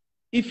said,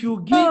 if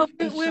you give,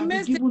 it shall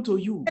be given to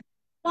you.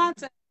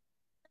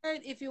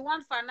 If you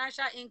want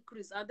financial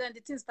increase, and then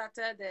the thing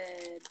started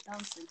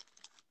dancing.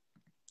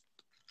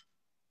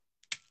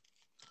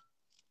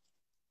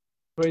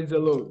 Praise the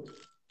Lord.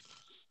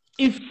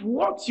 If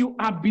what you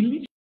are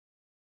believing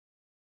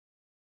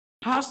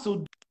has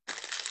to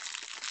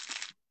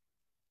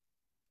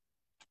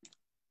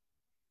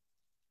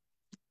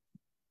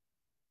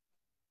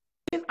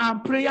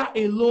and prayer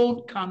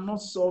alone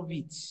cannot solve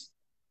it.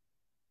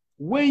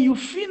 When you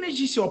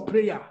finish your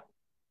prayer,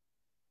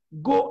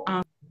 go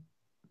and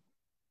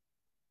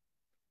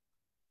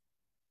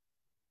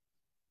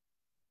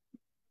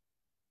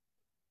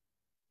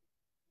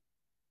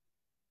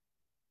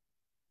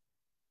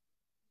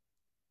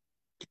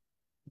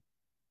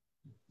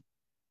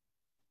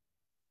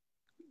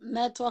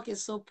Network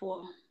is so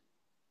poor.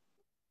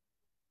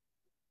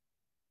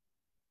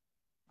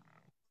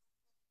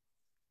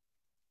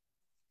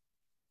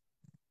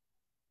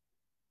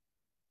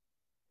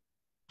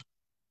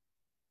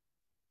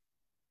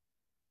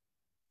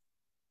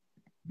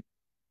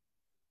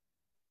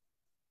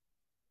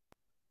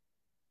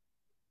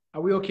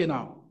 Are we okay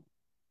now?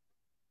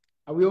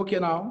 Are we okay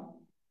now?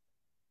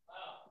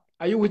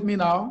 Are you with me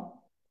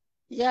now?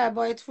 Yeah,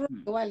 but it froze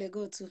a while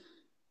ago too.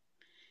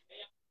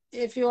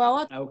 If you are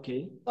what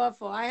Okay. God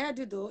for, I heard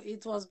it though.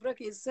 It was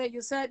breaking.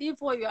 You said if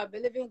what you are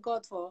believing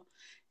God for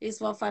is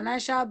for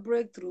financial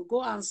breakthrough,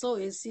 go and sow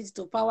a seed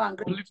to Power and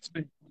Grace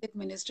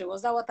Ministry.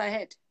 Was that what I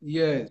heard?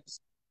 Yes.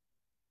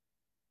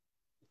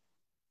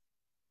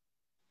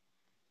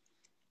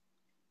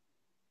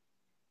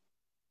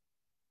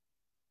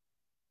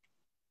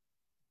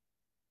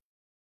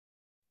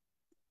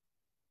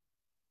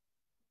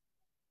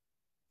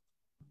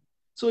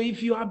 So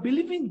if you are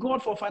believing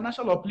God for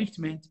financial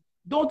upliftment,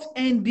 don't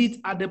end it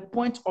at the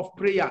point of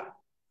prayer.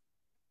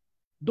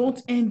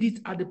 Don't end it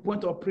at the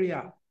point of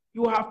prayer.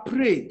 You have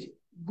prayed,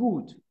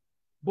 good,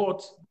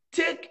 but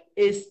take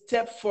a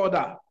step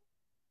further.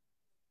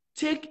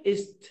 Take a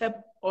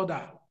step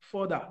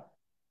further.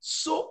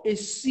 Sow a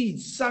seed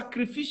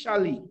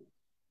sacrificially.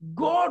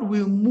 God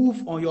will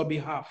move on your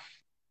behalf,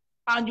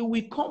 and you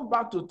will come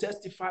back to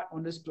testify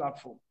on this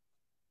platform.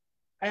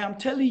 I am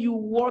telling you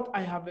what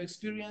I have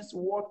experienced,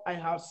 what I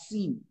have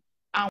seen.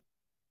 And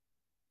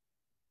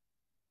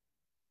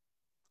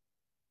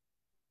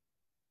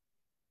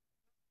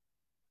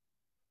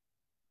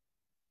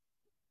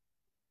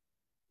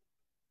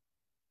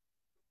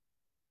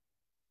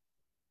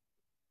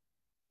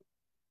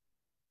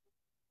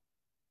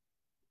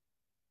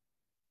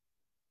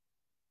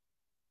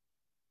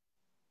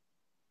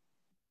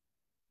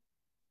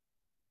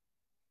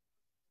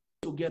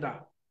together.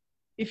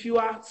 If you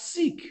are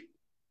sick,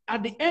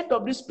 at the end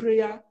of this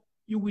prayer,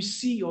 you will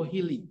see your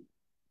healing.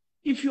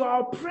 If you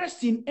are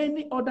oppressed in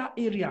any other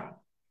area,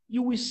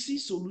 you will see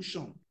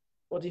solution.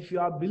 But if you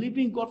are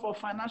believing God for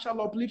financial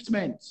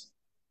upliftment,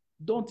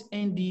 don't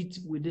end it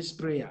with this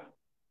prayer.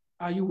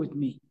 Are you with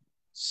me?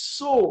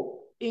 Sow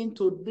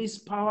into this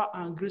Power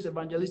and Grace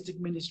evangelistic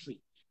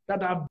ministry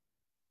that are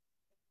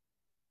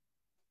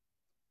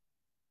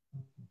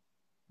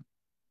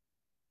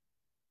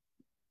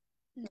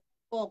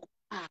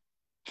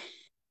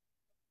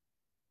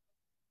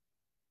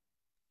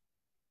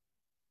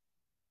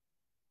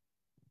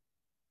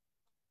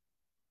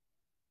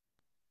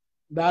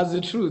That's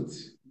the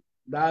truth.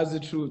 That's the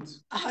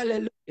truth.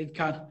 Hallelujah. It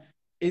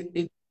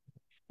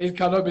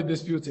cannot be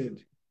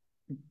disputed.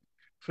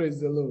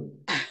 Praise the Lord.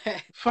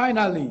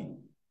 Finally,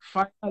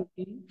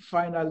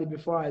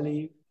 before I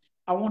leave,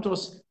 I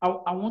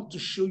want to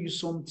show you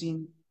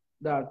something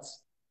that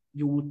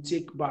you will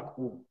take back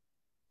home.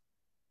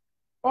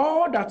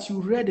 All that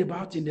you read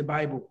about in the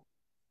Bible,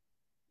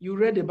 you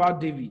read about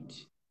David,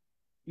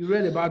 you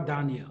read about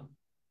Daniel,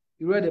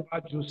 you read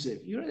about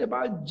Joseph, you read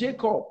about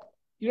Jacob,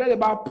 you read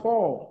about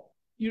Paul,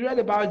 you read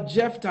about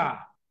Jephthah.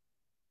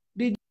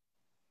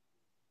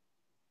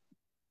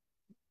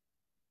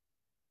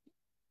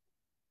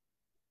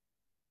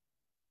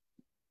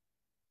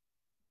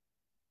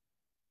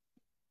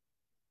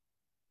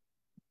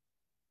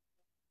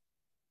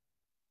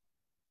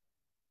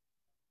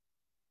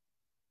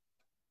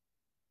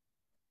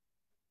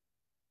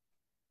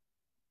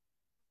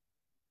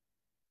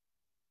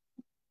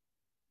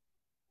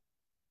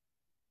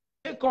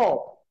 Jacob,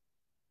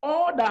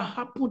 all that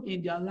happened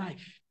in their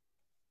life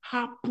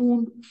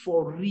happened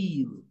for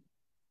real.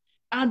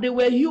 And they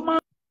were human.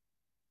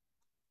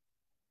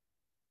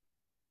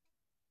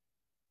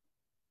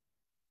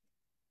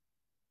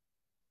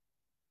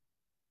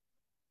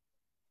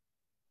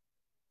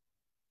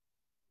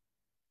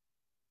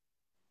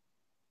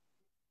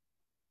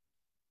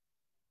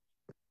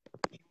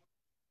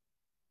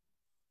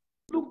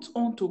 Looked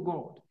unto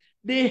God.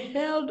 They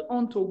held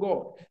unto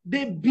God.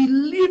 They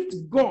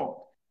believed God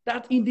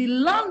that in the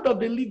land of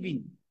the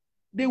living,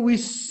 they will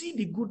see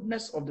the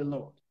goodness of the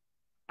Lord.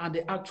 And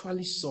they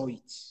actually saw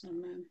it.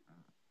 Amen.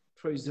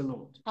 Praise the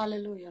Lord.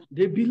 Hallelujah.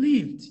 They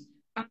believed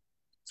and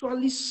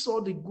actually saw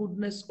the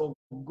goodness of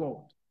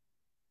God.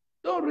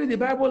 Don't read the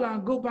Bible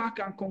and go back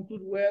and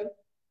conclude, well,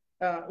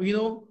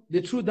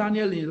 they threw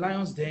Daniel in the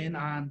lion's den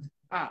and,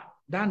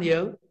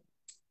 Daniel,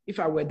 if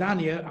I were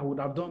Daniel, I would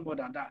have done more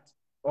than that.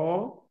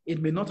 Or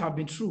it may not have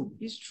been true.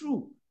 It's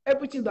true.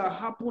 Everything that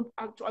happened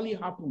actually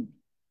happened.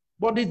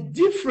 But the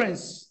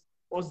difference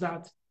was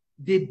that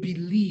they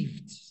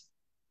believed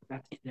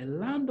that in the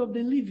land of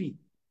the living,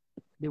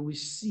 they will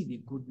see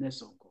the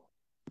goodness of God.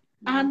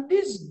 And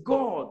this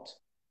God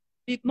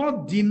did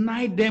not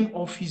deny them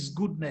of his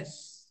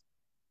goodness.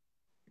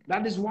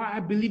 That is why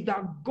I believe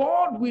that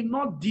God will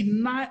not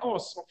deny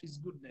us of his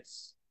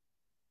goodness.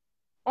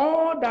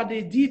 All that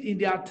they did in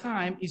their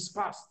time is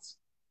past.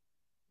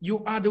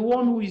 You are the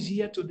one who is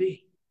here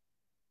today.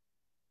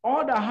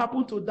 All that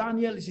happened to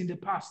Daniel is in the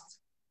past.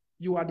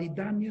 You are the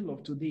Daniel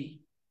of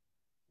today.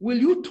 Will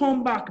you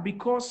turn back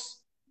because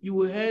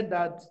you heard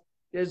that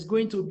there's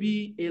going to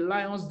be a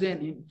lion's den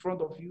in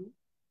front of you?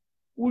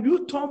 Will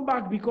you turn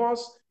back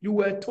because you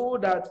were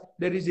told that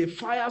there is a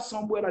fire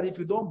somewhere that if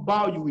you don't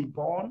bow, you will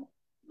burn?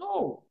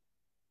 No.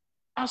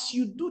 As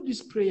you do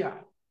this prayer,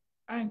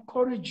 I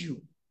encourage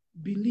you,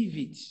 believe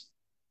it.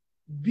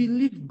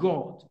 Believe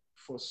God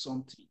for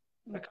something.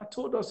 Like I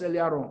told us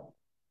earlier on,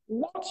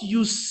 what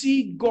you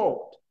see God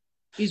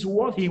is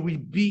what he will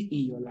be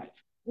in your life.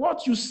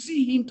 What you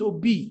see him to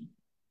be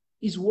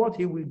is what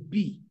he will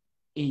be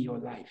in your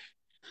life.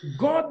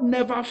 God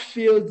never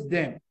failed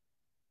them.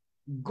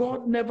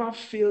 God never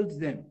failed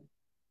them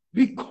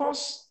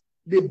because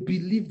they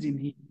believed in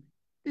him.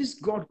 This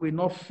God will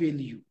not fail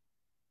you.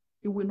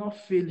 He will not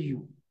fail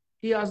you.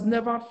 He has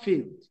never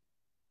failed.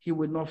 He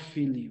will not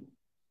fail you.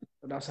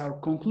 But as I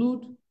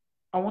conclude,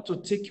 I want to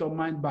take your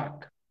mind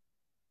back.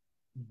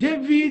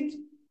 David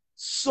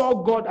saw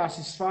God as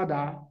his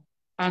father,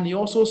 and he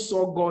also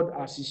saw God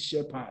as his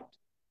shepherd.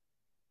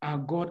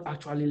 And God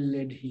actually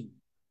led him.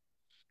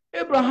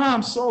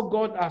 Abraham saw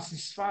God as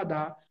his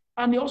father,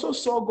 and he also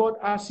saw God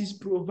as his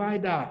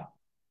provider.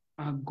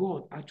 And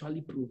God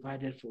actually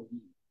provided for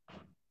him.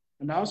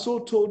 And I also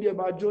told you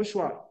about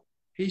Joshua.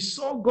 He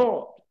saw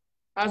God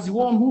as the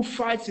one who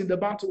fights in the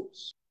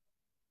battles.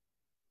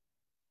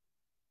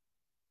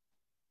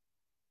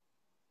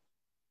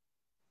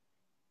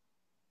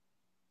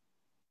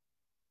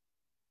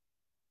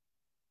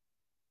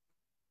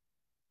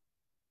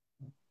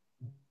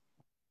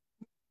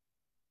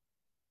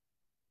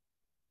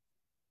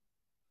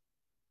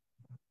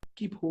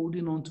 Keep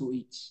holding on to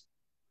it.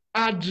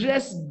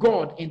 Address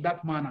God in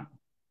that manner.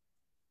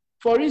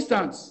 For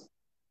instance,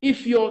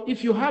 if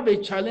you have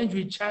a challenge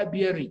with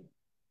childbearing,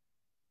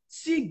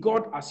 see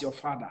God as your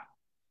father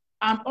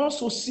and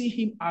also see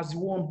him as the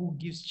one who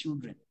gives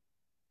children.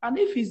 And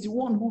if he's the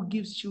one who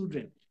gives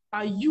children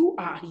and you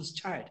are his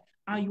child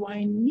and you are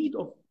in need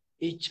of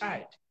a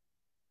child,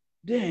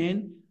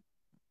 then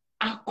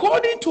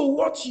according to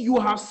what you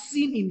have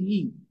seen in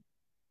him,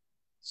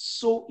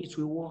 so it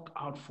will work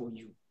out for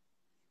you.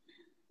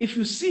 If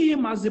you see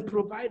him as a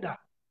provider,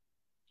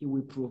 he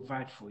will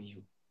provide for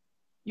you.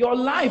 Your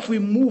life will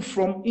move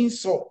from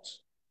insult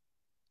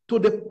to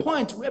the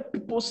point where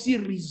people see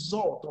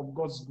result of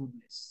God's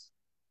goodness.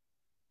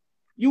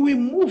 You will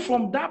move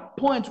from that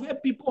point where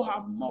people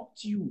have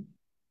mocked you.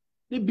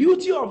 The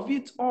beauty of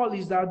it all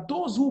is that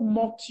those who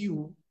mocked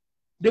you,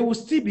 they will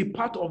still be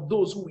part of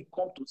those who will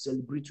come to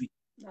celebrate with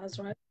you. That's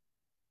right.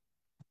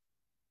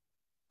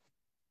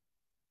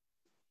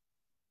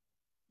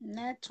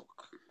 Network.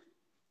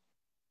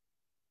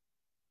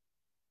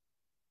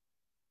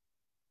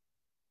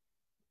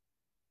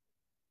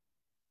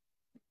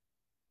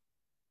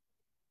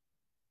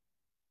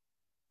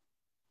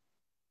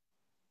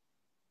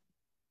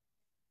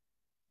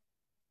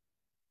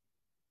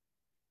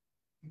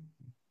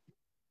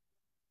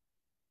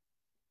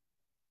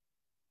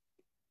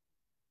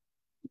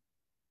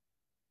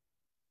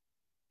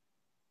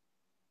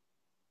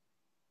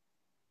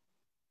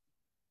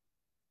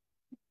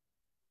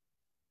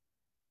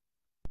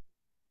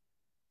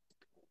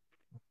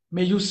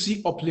 May you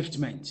see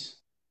upliftment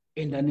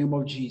in the name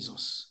of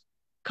Jesus.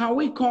 Can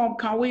we come?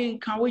 Can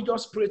we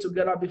just pray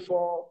together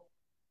before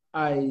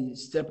I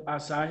step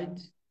aside?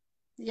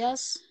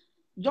 Yes.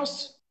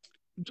 Just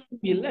join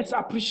me. Let's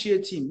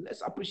appreciate him.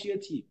 Let's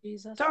appreciate him.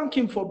 Jesus. Thank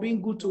him for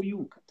being good to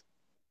you.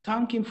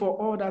 Thank him for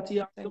all that he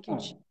has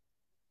done.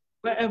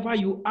 Wherever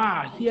you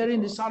are,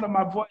 hearing the sound of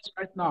my voice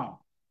right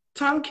now,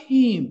 thank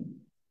him.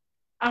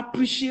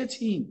 Appreciate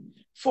him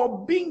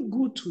for being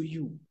good to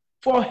you,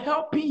 for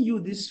helping you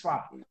this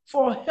far,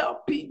 for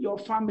helping your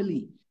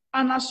family.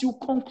 And as you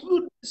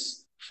conclude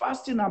this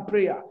fasting and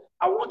prayer,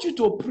 I want you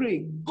to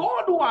pray,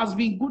 God who has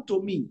been good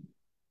to me,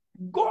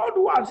 God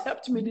who has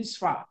helped me this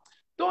far,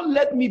 don't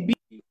let me be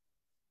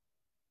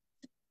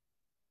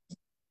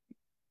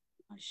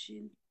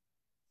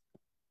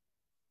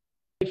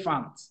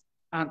elephant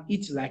and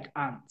eat like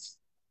ants.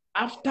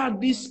 After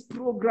this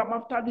program,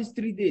 after these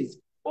 3 days,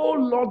 oh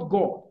Lord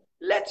God,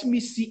 let me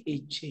see a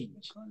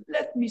change.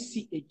 Let me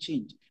see a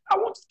change. I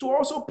want to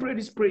also pray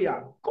this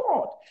prayer.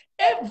 God,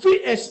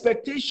 every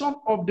expectation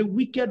of the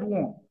wicked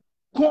one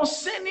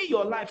concerning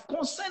your life,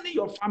 concerning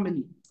your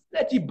family,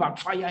 let it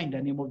backfire in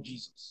the name of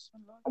Jesus.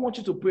 I want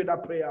you to pray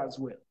that prayer as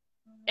well.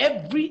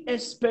 Every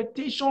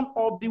expectation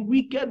of the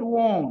wicked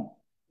one,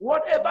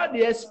 whatever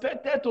they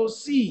expected to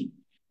see,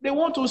 they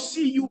want to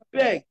see you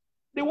beg.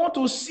 They want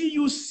to see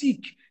you sick.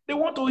 They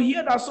want to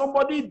hear that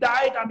somebody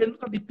died and they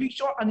look at the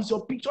picture and it's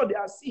your picture they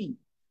are seeing.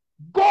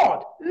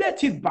 God,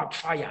 let it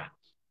backfire.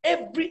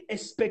 Every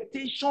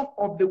expectation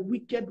of the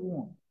wicked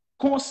one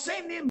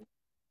concerning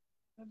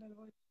oh my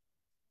God.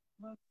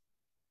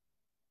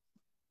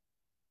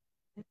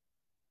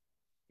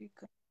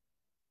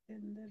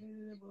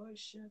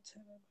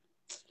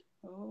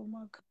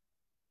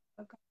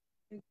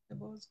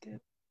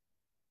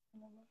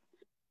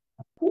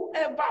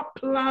 whoever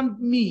planned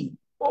me,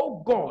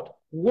 oh God,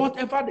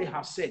 whatever they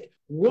have said,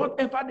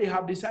 whatever they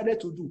have decided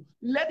to do,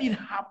 let it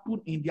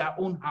happen in their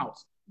own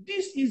house.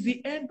 This is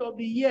the end of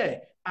the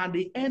year, and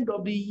the end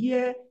of the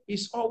year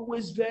is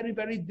always very,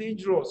 very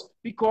dangerous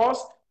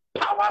because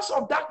powers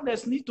of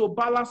darkness need to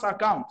balance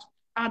account,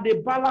 and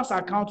they balance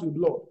account with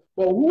blood.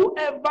 But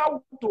whoever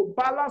wants to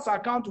balance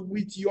account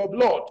with your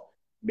blood,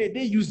 may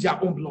they use their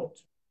own blood.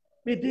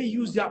 May they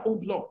use their own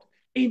blood.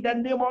 In the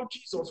name of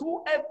Jesus,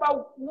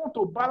 whoever wants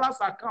to balance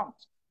account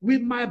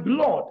with my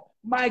blood,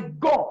 my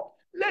God,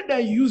 let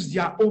them use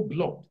their own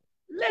blood.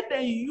 Let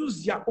them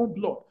use their own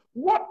blood.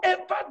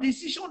 Whatever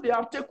decision they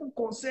have taken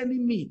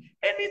concerning me,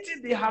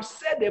 anything they have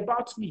said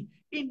about me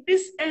in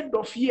this end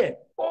of year,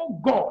 oh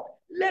God,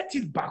 let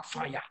it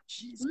backfire.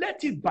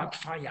 Let it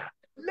backfire.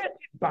 Let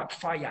it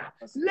backfire.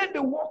 Let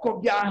the work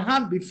of their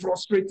hand be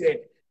frustrated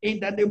in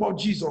the name of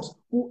Jesus.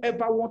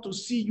 Whoever want to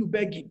see you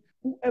begging,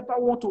 whoever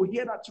want to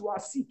hear that you are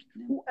sick,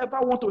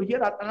 whoever want to hear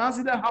that an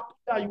accident happened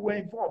that you were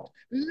involved,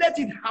 let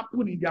it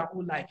happen in their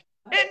own life.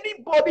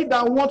 Anybody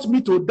that wants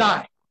me to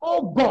die,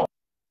 oh God,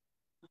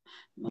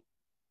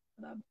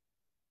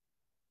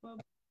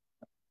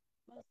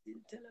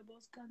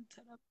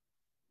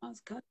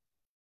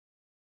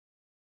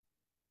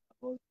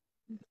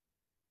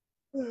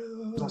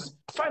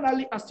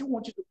 finally, I still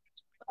want you to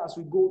pray as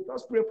we go.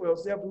 Just pray for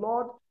yourself.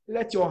 Lord,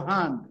 let your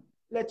hand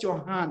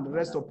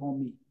rest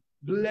upon me.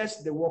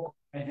 Bless the work of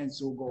my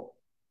hands, oh God.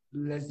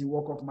 Bless the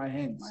work of my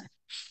hands.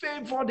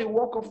 Favor the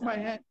work of my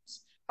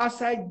hands.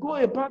 As I go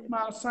about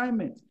my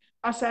assignment,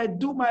 as I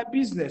do my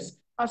business,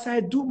 as I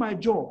do my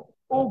job,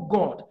 oh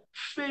God,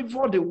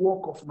 favor the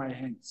work of my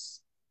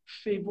hands.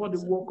 Favor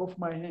the work of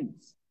my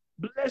hands.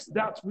 Bless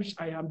that which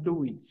I am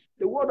doing.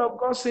 The word of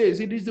God says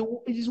it is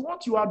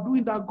what you are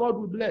doing that God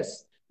will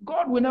bless.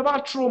 God will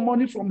never throw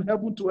money from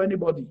heaven to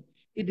anybody.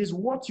 It is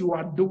what you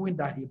are doing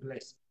that he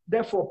bless.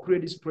 Therefore, pray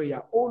this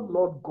prayer. Oh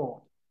Lord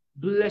God,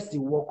 bless the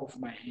work of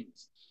my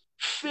hands.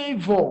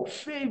 Favor,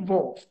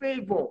 favor,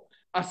 favor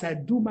as I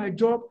do my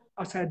job,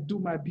 as I do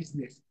my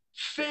business.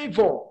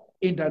 Favor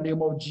in the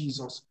name of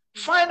Jesus.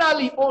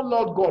 Finally, oh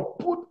Lord God,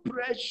 put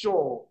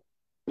pressure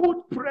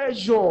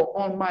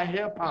on my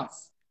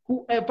helpers.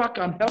 Whoever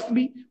can help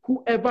me,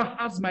 whoever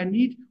has my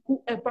need,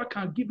 whoever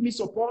can give me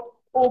support,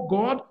 oh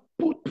God,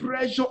 put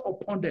pressure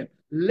upon them.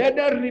 Let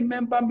them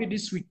remember me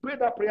this week. Pray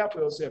that prayer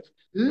for yourself.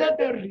 Let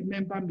them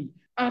remember me.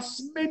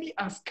 As many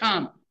as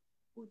can,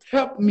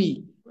 help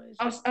me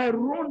as I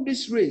run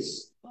this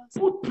race.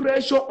 Put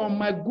pressure on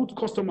my good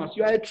customers.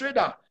 You are a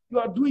trader. You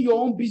are doing your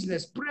own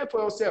business. Pray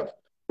for yourself.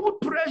 Put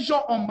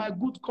pressure on my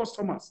good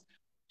customers.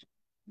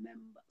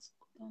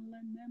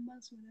 Online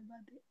members,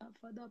 wherever they are,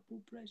 Father,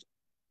 put pressure.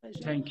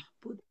 Thank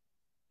you.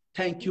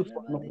 Thank you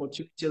for an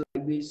opportunity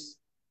like this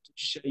to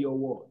share your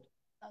word.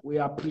 We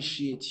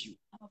appreciate you.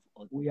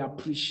 We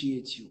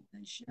appreciate you.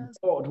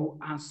 God who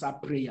answers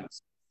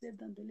prayers.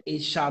 It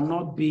shall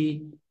not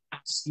be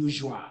as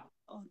usual.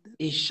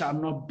 It shall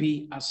not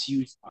be as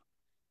usual.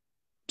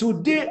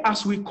 Today,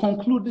 as we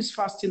conclude this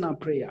fasting and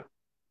prayer,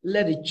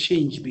 let a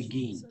change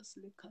begin.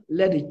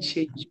 Let a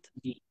change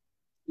begin.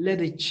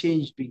 Let a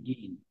change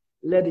begin.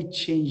 Let it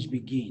change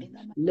begin.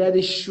 Let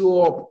it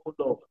show up, oh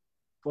Lord,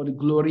 for the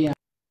glory and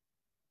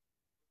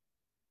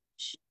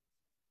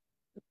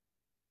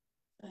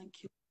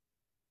thank you.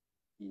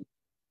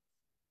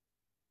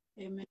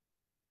 Amen.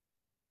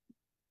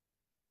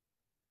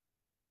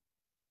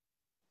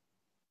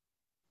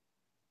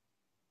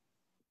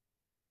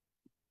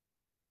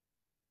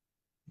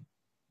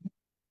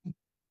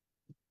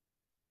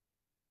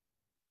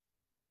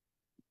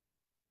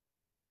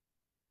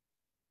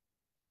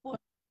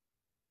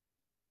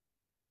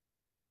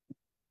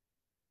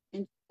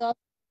 In Jesus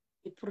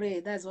we pray.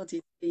 That's what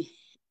it is.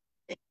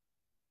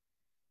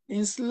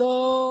 In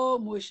slow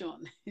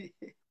motion.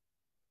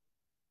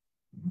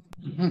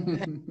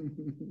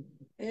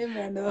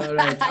 Amen. All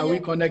right. Are we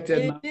connected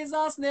in now? In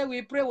Jesus' name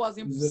we pray was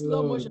in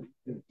slow motion.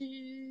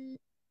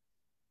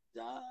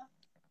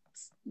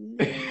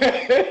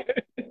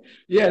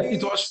 Yes,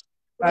 it was.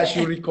 I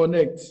should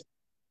reconnect.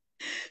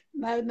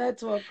 My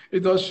network.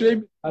 It was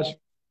shame.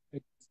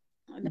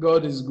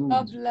 God is good.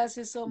 God bless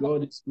you so much.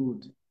 God is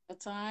good. The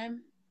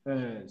time.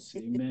 Yes.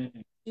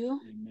 Amen. You.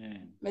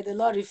 Amen. May the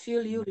Lord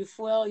refill you,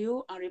 refuel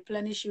you, and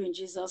replenish you in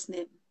Jesus'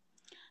 name.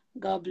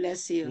 God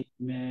bless you.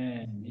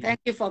 Amen. Thank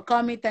you for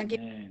coming. Thank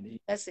Amen. you for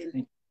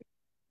blessing.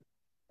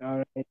 All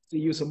right. See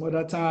you some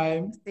other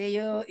time. See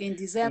you in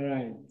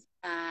December.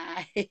 All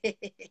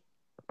right.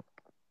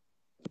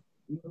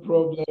 No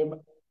problem.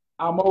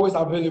 I'm always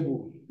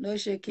available. No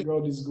shaking.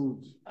 God is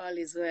good. All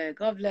is well.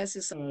 God bless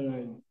you so much. All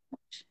right.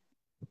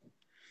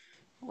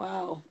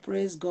 Wow.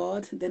 Praise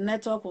God. The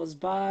network was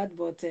bad,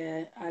 but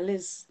at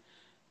least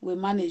we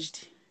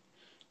managed.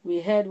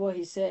 We heard what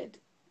he said.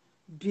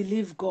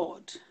 Believe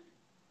God.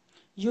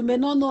 You may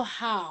not know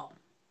how.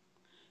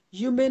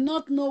 You may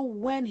not know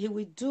when he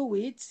will do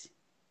it,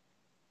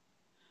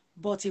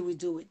 but he will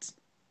do it.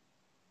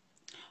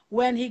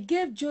 When he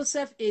gave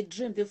Joseph a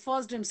dream, the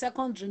first dream,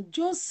 second dream,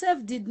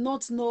 Joseph did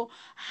not know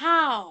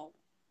how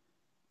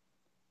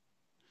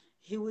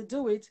he will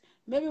do it.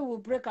 Maybe we'll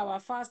break our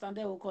fast and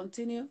then we'll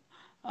continue.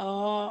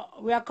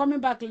 We are coming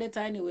back later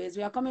anyways.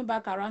 We are coming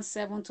back around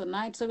 7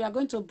 tonight. So we are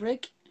going to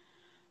break.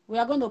 We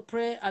are going to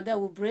pray and then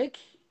we'll break.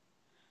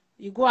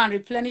 You go and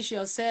replenish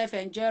yourself,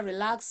 enjoy,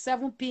 relax.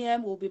 7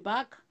 p.m. we'll be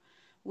back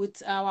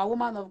with our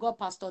woman of God,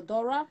 Pastor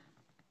Dora.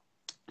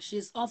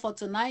 She's on for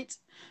tonight,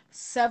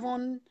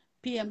 7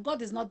 p.m.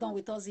 God is not done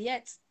with us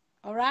yet.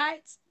 All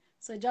right?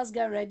 So just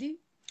get ready.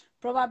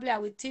 Probably I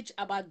will teach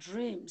about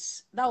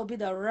dreams. That will be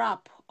the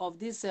wrap of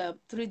this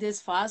 3 days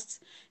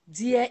fast.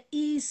 There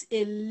is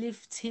a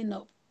lifting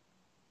up.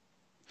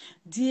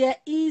 There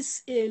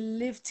is a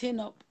lifting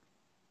up.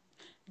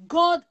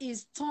 God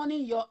is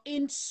turning your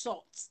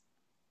insults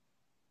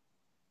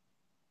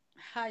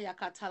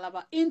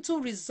into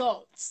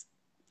results.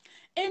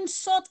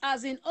 Insult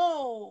as in,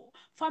 oh,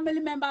 family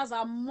members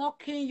are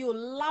mocking you,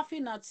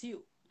 laughing at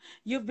you.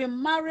 You've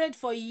been married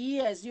for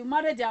years. You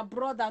married their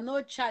brother,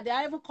 no child. They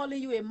are even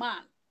calling you a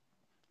man.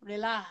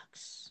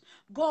 Relax.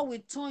 God will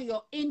turn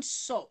your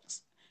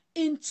insults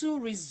into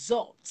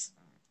results.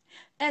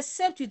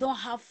 Except you don't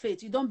have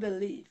faith, you don't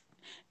believe.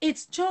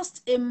 It's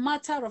just a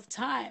matter of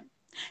time.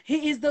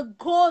 He is the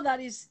God that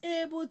is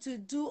able to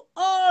do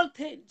all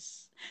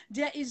things.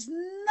 There is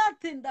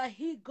nothing that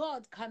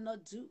God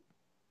cannot do.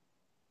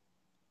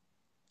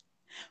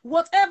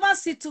 Whatever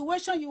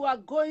situation you are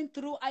going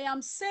through, I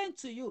am saying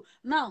to you,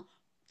 now,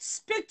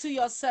 speak to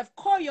yourself,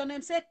 call your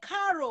name, say,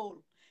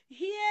 Carol,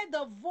 hear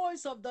the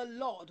voice of the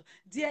Lord.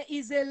 There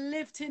is a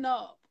lifting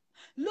up.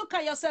 Look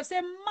at yourself, say,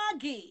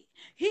 Maggie,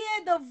 hear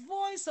the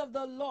voice of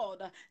the Lord.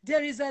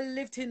 There is a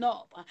lifting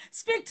up.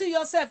 Speak to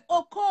yourself,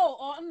 Oko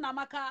or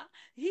Namaka,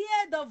 hear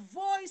the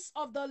voice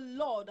of the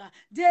Lord.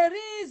 There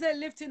is a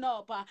lifting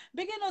up.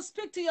 Begin to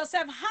speak to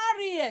yourself,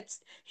 Harriet,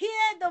 hear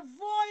the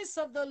voice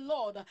of the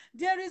Lord.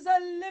 There is a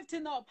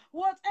lifting up.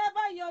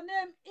 Whatever your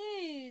name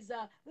is,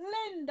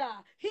 Linda,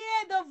 hear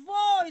the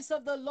voice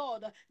of the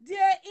Lord.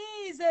 There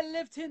is a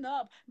lifting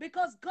up,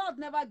 because God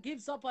never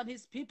gives up on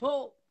his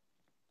people.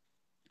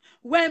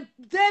 When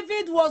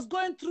David was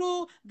going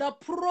through the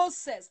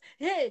process,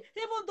 hey,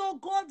 even though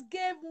God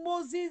gave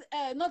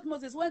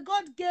when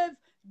God gave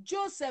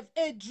Joseph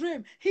a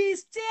dream, he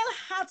still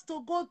had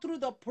to go through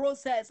the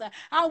process.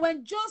 And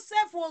when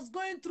Joseph was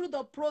going through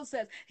the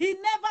process, he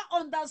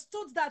never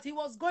understood that he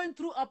was going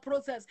through a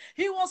process.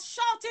 He was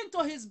shouting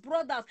to his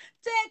brothers,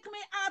 take me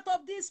out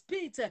of this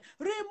pit,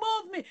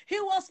 remove me. He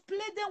was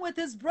pleading with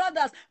his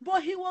brothers,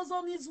 but he was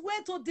on his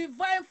way to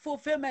divine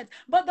fulfillment.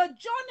 But the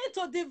journey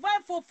to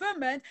divine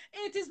fulfillment,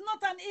 it is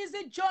not an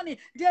easy journey.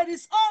 There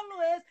is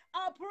always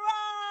a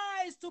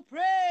price to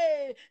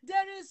pay.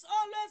 There is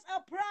always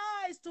a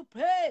price to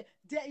pay.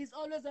 There is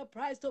always a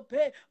price to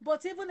pay.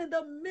 But even in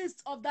the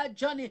midst of that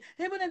journey,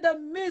 even in the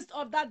midst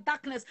of that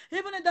darkness,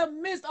 even in the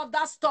midst of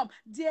that storm,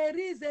 there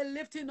is a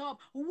lifting up.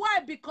 Why?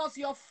 Because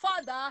your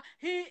Father,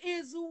 he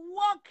is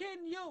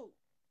walking you.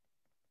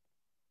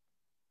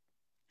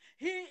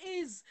 He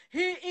is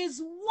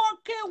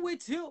walking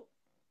with you.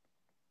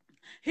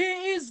 He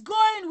is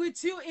going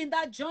with you in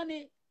that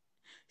journey.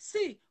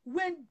 See,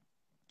 when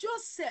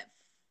Joseph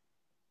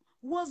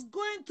was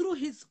going through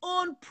his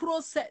own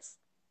process,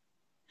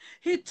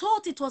 he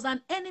thought it was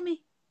an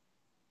enemy,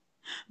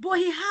 but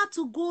he had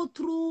to go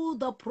through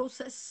the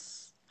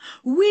process.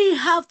 We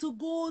have to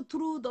go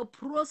through the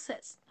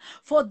process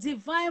for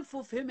divine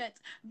fulfillment,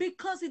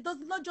 because it does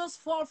not just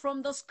fall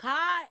from the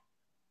sky.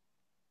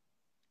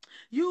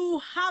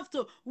 You have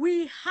to.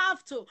 We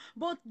have to.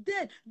 But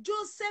then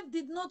Joseph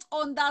did not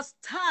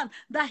understand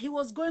that he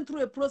was going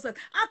through a process.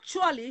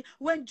 Actually,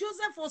 when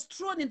Joseph was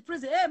thrown in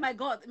prison, hey, my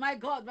God, my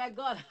God, my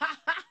God.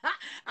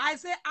 I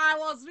say, I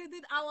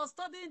was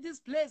studying this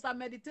place and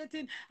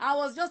meditating. I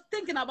was just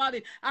thinking about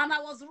it, and I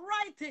was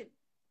writing.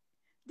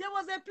 There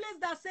was a place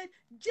that said,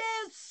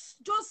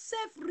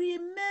 Joseph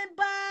remembered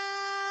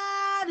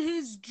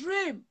his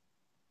dream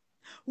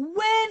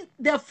when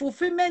the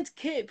fulfillment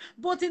came,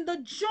 but in the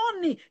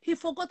journey, he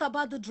forgot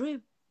about the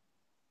dream.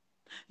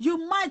 You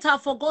might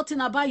have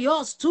forgotten about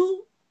yours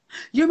too.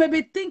 You may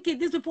be thinking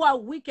these people are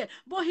wicked,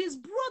 but his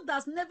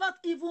brothers never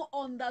even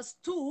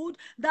understood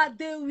that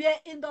they were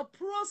in the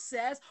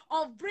process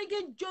of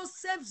bringing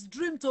Joseph's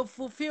dream to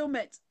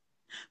fulfillment.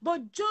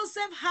 But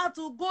Joseph had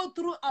to go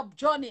through a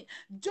journey.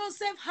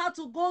 Joseph had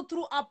to go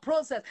through a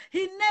process.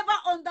 He never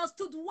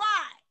understood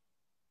why.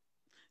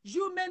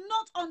 You may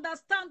not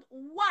understand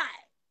why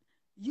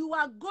you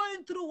are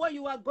going through what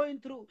you are going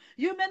through.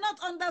 You may not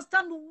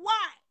understand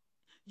why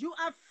you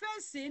are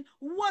facing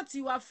what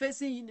you are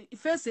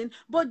facing,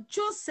 but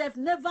Joseph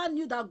never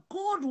knew that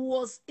God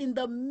was in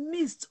the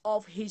midst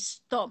of his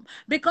storm,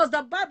 because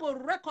the Bible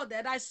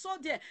recorded, I saw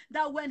there,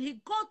 that when he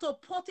got to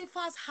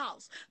Potiphar's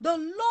house, the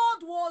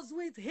Lord was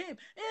with him,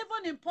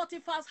 even in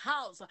Potiphar's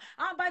house.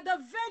 And by the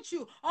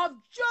virtue of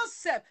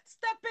Joseph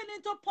stepping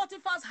into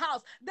Potiphar's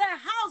house, the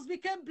house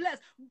became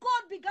blessed.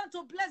 God began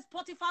to bless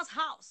Potiphar's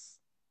house.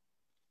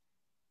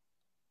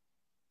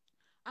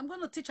 I'm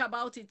going to teach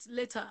about it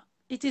later.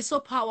 It is so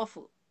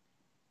powerful.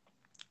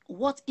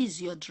 What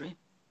is your dream?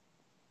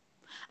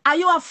 Are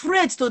you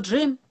afraid to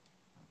dream?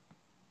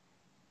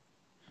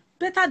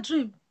 Better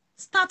dream.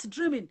 Start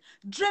dreaming.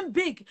 Dream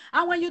big.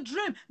 And when you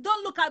dream,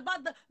 don't look at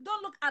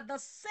the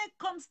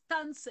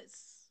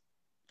circumstances.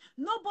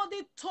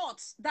 Nobody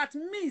thought that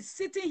me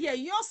sitting here,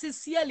 yours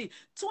sincerely,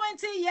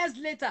 20 years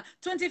later,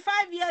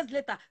 25 years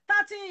later,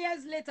 30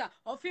 years later,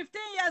 or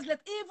 15 years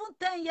later, even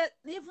 10 years,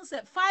 even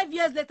 5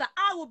 years later,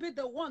 I will be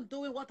the one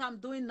doing what I'm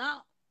doing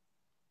now.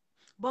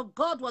 But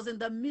God was in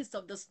the midst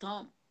of the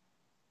storm.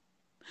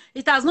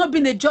 It has not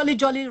been a jolly,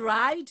 jolly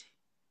ride.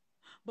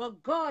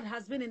 But God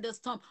has been in the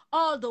storm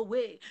all the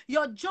way.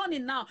 Your journey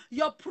now,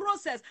 your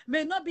process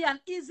may not be an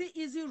easy,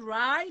 easy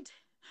ride,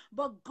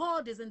 but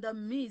God is in the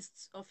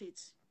midst of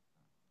it.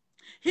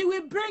 He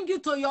will bring you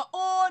to your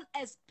own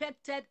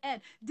expected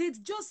end.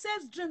 Did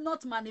Joseph's dream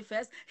not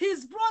manifest?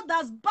 His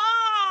brothers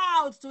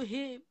bowed to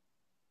him.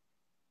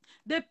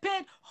 They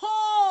paid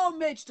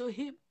homage to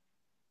him.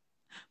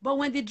 But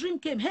when the dream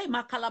came, hey,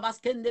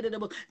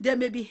 there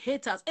may be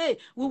haters. Hey,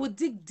 we will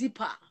dig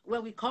deeper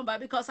when we come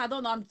back, because I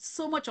don't know, I'm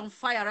so much on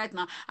fire right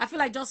now. I feel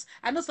like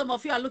I know some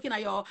of you are looking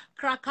at your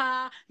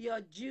cracker,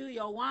 your Jew,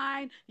 your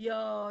wine, you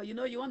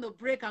want to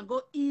break and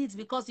go eat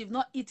because you've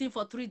not eaten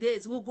for 3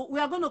 days. We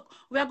are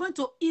going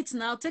to eat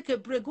now. Take a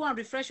break, go and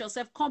refresh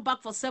yourself. Come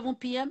back for 7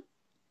 p.m.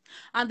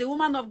 And the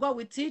woman of God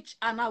will teach,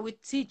 and I will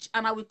teach,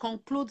 and I will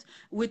conclude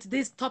with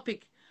this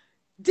topic.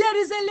 There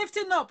is a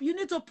lifting up. You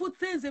need to put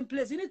things in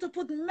place. You need to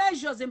put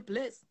measures in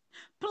place.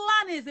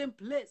 Plans in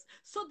place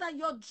so that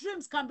your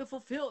dreams can be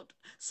fulfilled,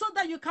 so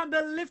that you can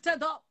be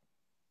lifted up.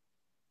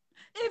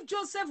 If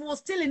Joseph was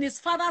still in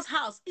his father's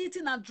house,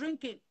 eating and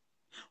drinking,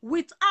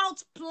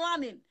 without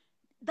planning,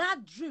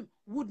 that dream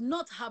would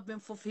not have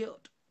been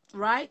fulfilled,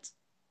 right?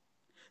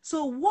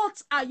 So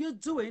what are you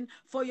doing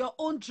for your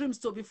own dreams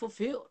to be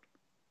fulfilled?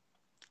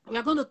 We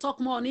are going to talk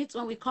more on it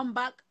when we come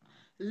back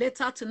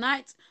later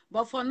tonight.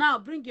 But for now,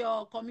 bring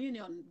your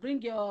communion.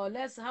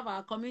 Let's have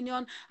our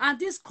communion. And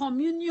this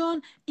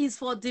communion is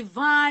for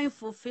divine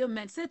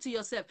fulfillment. Say to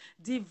yourself,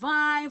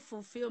 divine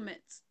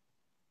fulfillment.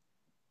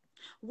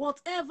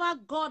 Whatever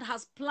God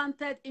has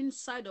planted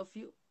inside of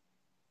you,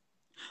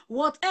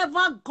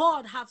 whatever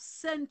God has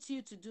sent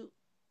you to do,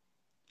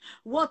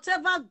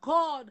 whatever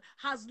God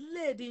has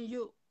laid in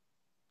you,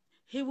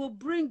 He will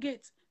bring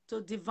it to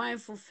divine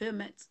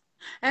fulfillment.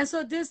 And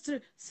so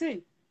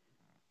see,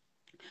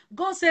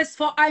 God says,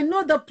 for I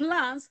know the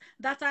plans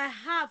that I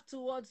have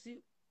towards you.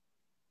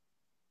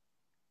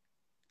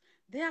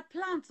 They are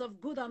plans of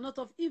good and not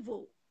of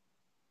evil.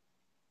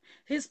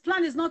 His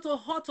plan is not to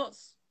hurt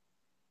us.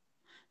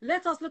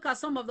 Let us look at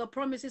some of the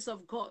promises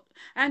of God.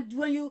 And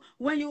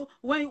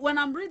when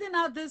I'm reading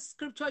out this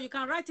scripture, you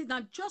can write it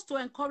down just to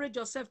encourage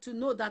yourself to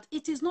know that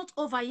it is not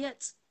over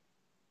yet.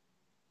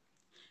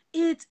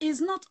 It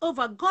is not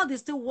over. God is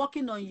still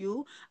working on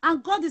you,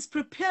 and God is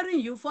preparing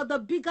you for the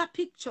bigger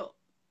picture.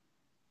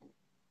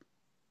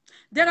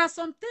 There are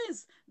some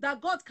things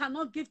that God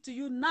cannot give to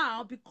you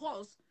now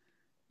because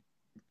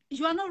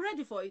you are not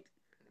ready for it.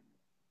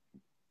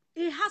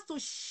 He has to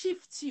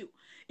shift you.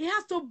 He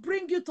has to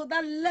bring you to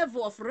that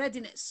level of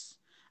readiness.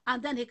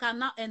 And then He can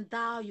now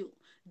endow you.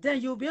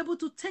 Then you'll be able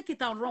to take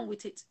it and run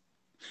with it.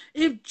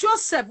 If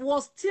Joseph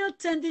was still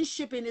tending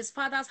sheep in his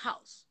father's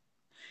house,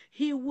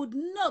 he would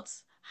not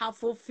have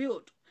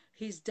fulfilled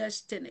his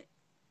destiny.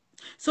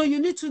 So you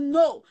need to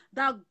know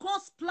that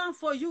God's plan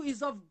for you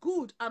is of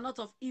good and not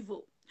of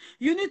evil.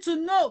 You need to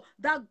know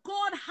that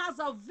God has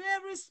a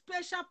very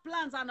special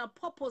plans and a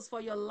purpose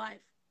for your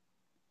life.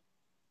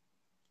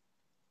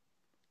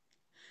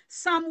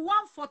 Psalm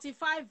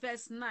 145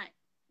 verse 9.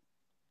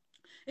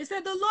 It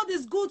said, the Lord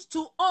is good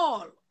to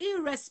all,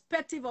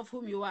 irrespective of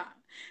whom you are.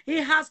 He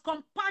has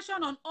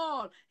compassion on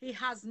all He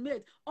has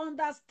made.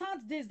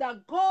 Understand this,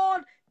 that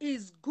God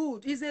is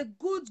good. He's a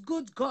good,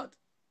 good God.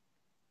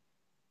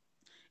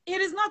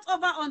 It is not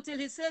over until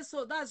He says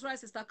so. That's right,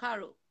 Sister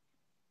Carol.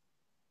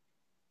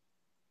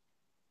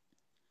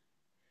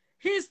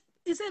 He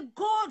said,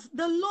 God,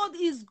 the Lord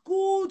is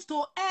good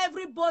to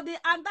everybody,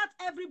 and that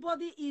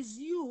everybody is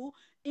you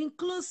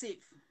inclusive.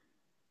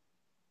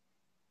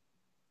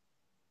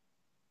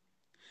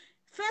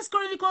 1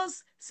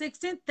 Chronicles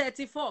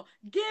 16:34.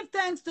 Give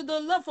thanks to the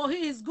Lord, for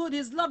He is good.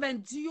 His love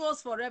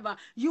endures forever.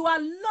 You are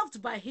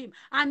loved by Him,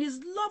 and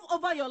His love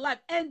over your life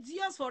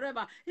endures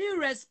forever,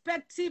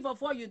 irrespective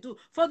of what you do.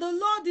 For the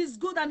Lord is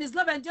good, and His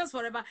love endures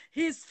forever.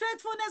 His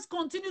faithfulness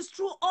continues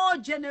through all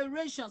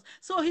generations.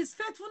 So His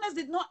faithfulness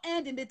did not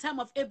end in the time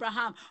of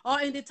Abraham,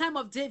 or in the time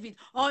of David,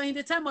 or in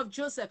the time of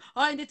Joseph,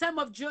 or in the time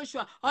of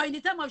Joshua, or in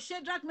the time of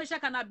Shadrach,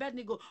 Meshach, and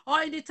Abednego,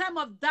 or in the time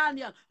of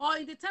Daniel, or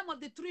in the time of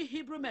the 3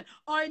 Hebrew men,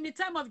 or in the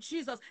time of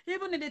Jesus,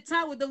 even in the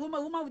time with the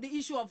woman with the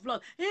issue of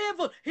blood.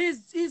 Even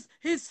his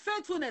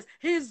faithfulness,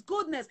 His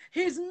goodness,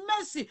 His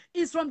mercy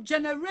is from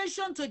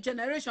generation to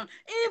generation,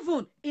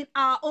 even in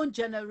our own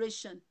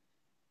generation.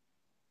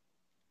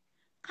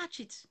 Catch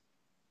it.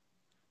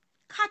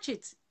 Catch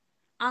it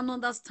and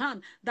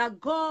understand that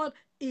God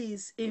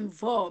is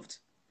involved.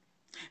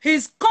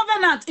 His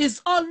covenant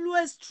is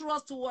always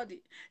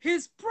trustworthy.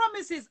 His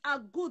promises are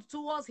good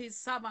towards His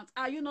servant.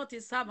 Are you not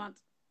His servant?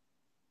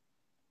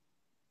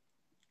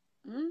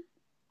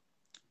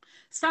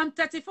 Psalm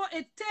 34,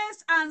 it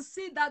taste and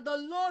see that the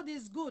Lord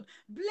is good.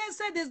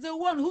 Blessed is the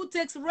one who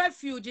takes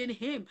refuge in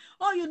him.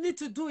 All you need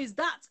to do is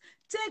that.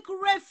 Take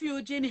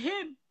refuge in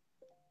him.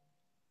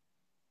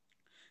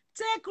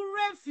 Take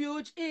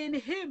refuge in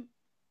him.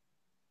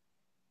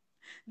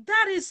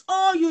 That is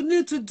all you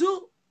need to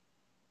do.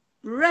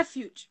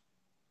 Refuge.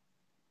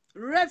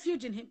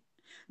 Refuge in him.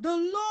 The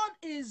Lord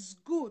is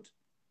good.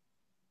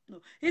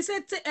 No. He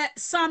said,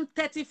 Psalm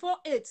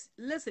 34:8.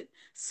 Listen.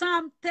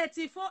 Psalm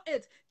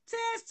 34:8.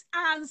 Taste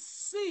and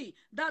see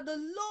that the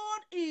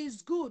Lord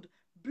is good.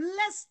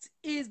 Blessed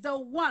is the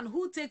one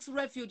who takes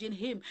refuge in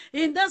him.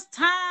 In this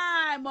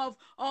time of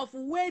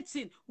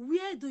waiting,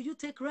 where do you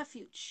take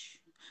refuge?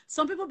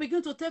 Some people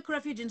begin to take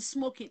refuge in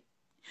smoking.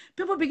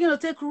 People begin to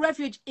take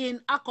refuge in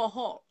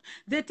alcohol.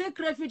 They take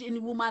refuge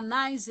in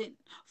womanizing,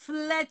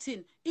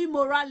 flirting,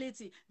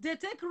 immorality. They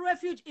take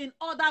refuge in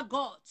other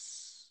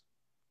gods.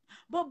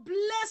 But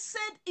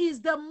blessed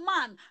is the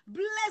man,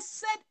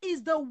 blessed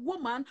is the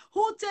woman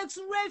who takes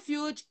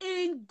refuge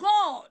in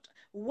God.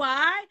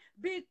 Why?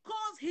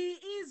 Because he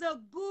is a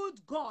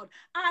good God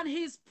and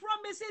his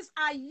promises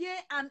are yea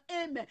and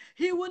amen.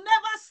 He will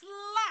never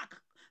slack.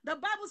 The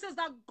Bible says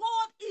that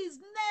God is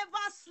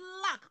never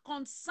slack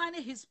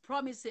concerning his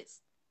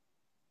promises.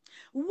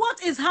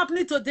 What is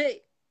happening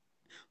today?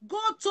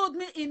 God told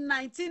me in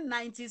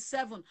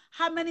 1997.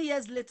 How many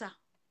years later?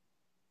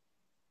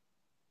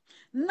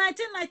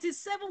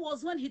 1997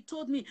 was when he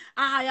told me,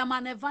 I am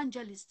an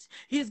evangelist.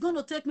 He's going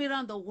to take me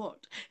around the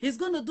world. He's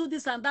going to do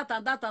this and that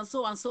and that and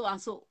so and so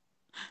and so.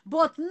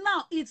 But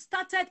now it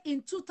started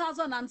in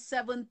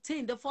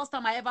 2017, the first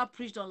time I ever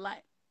preached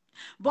online.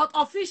 But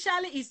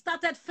officially it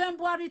started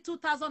February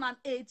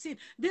 2018.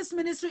 This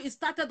ministry is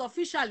started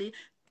officially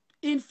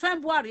in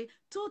February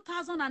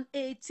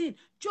 2018,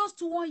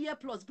 just 1 year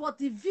plus. But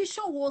the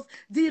vision was,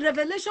 the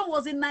revelation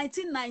was in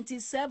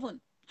 1997.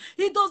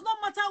 It does not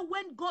matter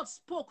when God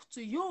spoke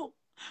to you,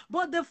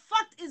 but the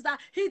fact is that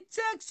he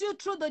takes you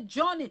through the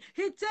journey.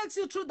 He takes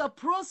you through the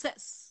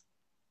process.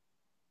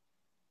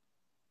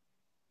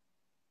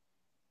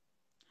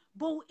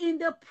 But in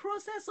the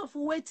process of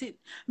waiting,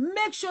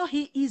 make sure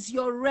he is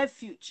your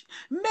refuge.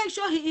 Make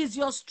sure he is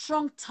your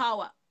strong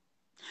tower.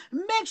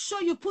 Make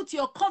sure you put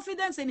your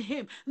confidence in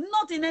him,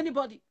 not in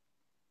anybody.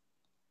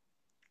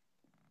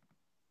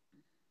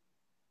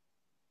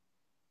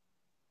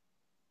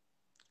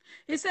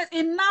 He said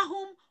in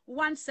Nahum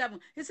 1:7,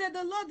 he said,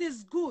 the Lord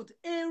is good,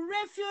 a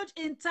refuge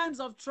in times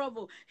of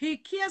trouble. He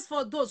cares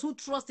for those who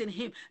trust in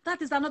him.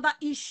 That is another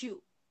issue.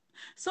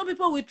 Some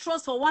people will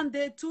trust for 1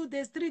 day, 2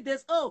 days, 3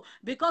 days. Oh,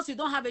 because you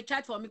don't have a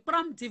child for me,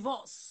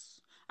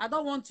 divorce. I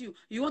don't want you.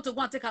 You want to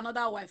go and take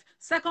another wife.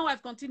 Second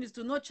wife continues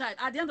to no child.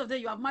 At the end of the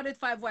day, you have married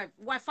 5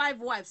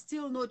 wives,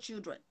 still no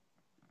children.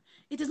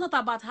 It is not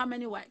about how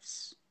many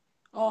wives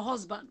or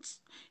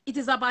husbands. It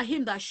is about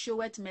him that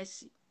showeth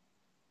mercy.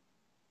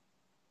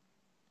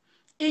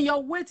 In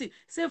your waiting,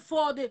 say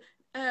for the,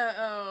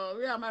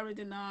 where am I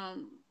reading now?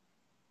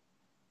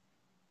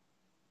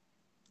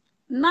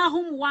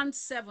 Nahum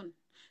 1:7.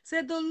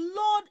 Say the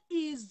Lord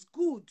is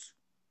good.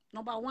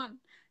 Number 1,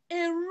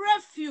 a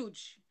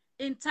refuge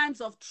in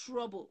times of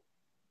trouble.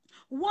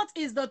 What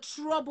is the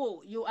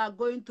trouble you are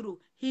going through?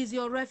 He is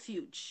your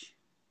refuge.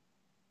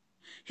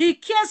 He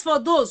cares for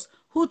those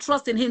who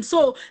trust in him.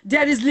 So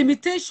there is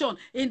limitation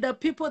in the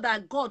people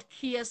that God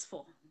cares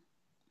for.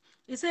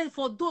 He said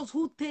for those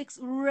who takes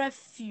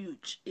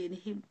refuge in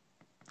him.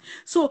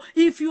 So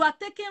if you are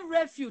taking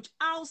refuge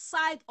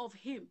outside of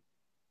him,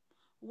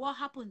 what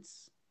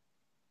happens?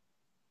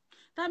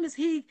 That means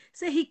he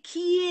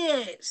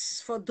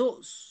cares for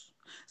those.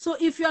 So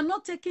if you are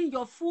not taking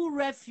your full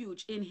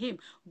refuge in him,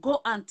 go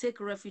and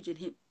take refuge in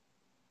him.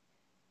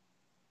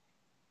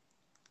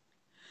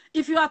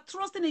 If you are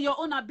trusting in your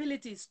own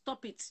ability,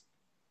 stop it.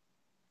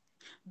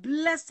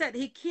 Blessed,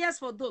 he cares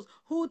for those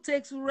who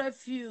takes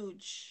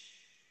refuge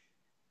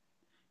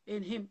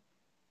in him.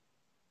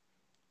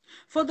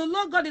 For the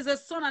Lord God is a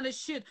sun and a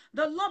shield.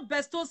 The Lord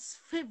bestows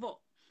favor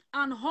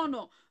and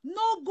honor.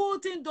 No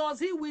good thing does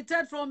he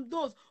withhold from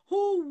those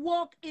who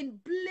walk in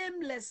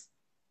blameless,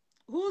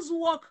 whose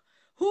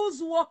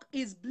work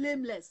is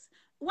blameless.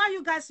 Why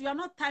you guys, you are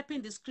not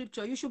typing the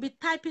scripture? You should be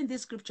typing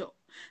this scripture.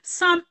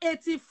 Psalm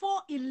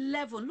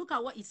 84:11. Look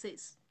at what it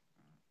says.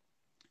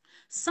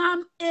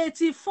 Psalm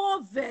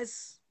 84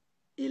 verse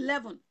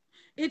 11.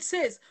 It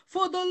says,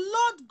 for the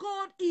Lord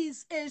God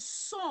is a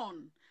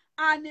sun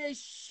and a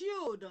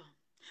shield.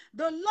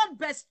 The Lord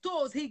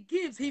bestows, he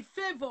gives, he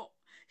favor.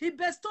 He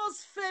bestows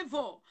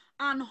favor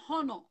and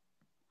honor.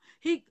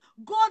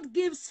 God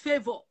gives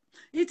favor.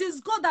 It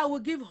is God that will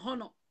give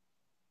honor.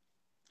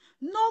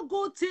 No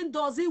good thing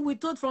does he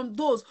withhold from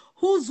those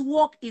whose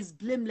work is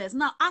blameless.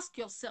 Now ask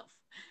yourself,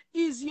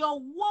 is your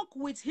work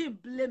with him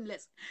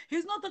blameless?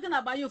 He's not talking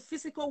about your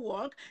physical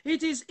work.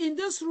 It is in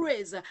this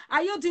race.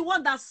 Are you the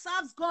one that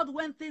serves God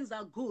when things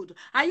are good?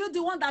 Are you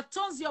the one that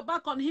turns your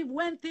back on him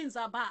when things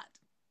are bad?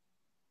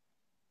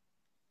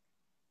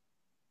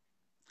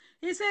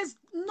 He says,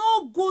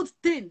 no good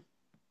thing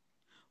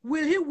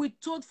will he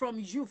withhold from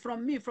you,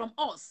 from me, from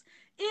us,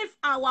 if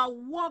our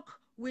walk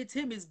with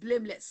him is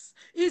blameless.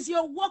 Is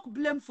your walk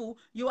blameful?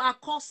 You are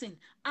cursing,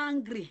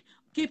 angry,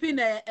 keeping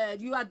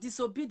you are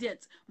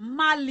disobedient,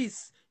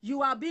 malice,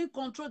 you are being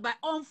controlled by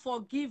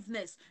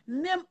unforgiveness.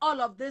 Name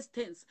all of these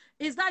things.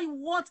 Is that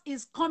what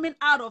is coming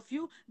out of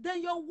you?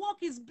 Then your walk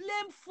is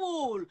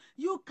blameful.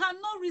 You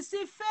cannot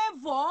receive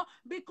favor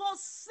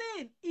because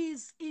sin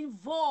is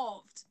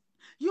involved.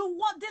 You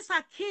want, these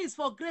are keys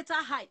for greater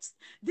heights.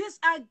 These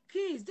are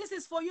keys. This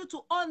is for you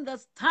to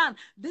understand.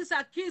 These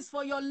are keys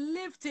for your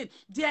lifting.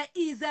 There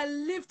is a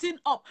lifting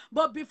up.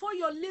 But before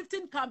your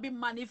lifting can be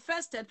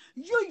manifested,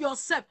 you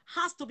yourself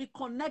has to be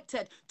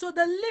connected to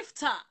the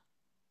lifter.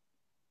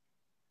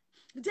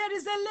 There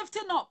is a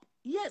lifting up.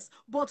 Yes,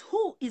 but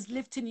who is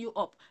lifting you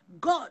up?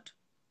 God.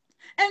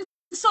 And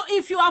so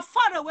if you are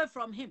far away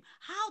from him,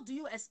 how do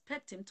you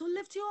expect him to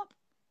lift you up?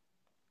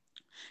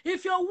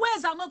 If your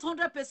ways are not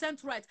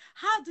 100% right,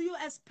 how do you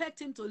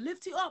expect him to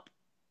lift you up?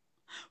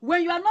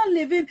 When you are not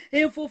living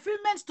in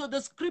fulfillment to the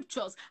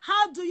scriptures,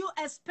 how do you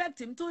expect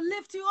him to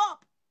lift you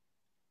up?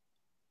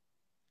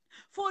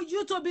 For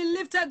you to be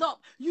lifted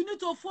up, you need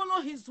to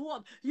follow his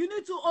word. You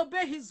need to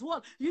obey his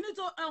word. You need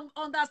to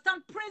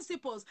understand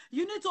principles.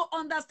 You need to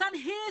understand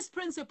his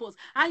principles.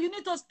 And you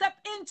need to step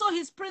into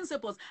his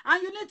principles.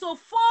 And you need to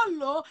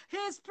follow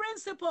his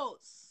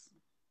principles.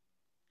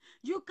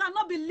 You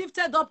cannot be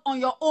lifted up on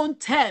your own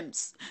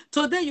terms.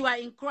 Today you are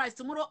in Christ,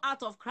 tomorrow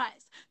out of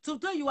Christ.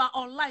 Today you are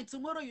online,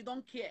 tomorrow you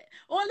don't care.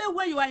 Only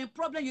when you are in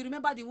problem, you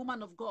remember the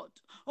woman of God.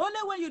 Only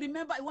when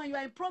you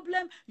are in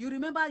problem, you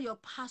remember your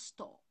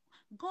pastor.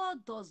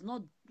 God does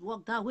not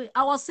work that way.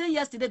 I was saying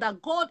yesterday that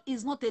God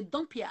is not a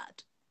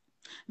dumpyard.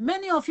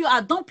 Many of you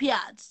are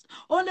dumpyards.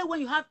 Only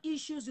when you have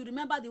issues, you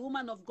remember the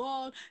woman of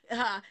God.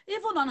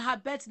 Even on her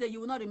birthday,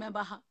 you will not remember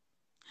her.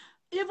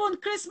 Even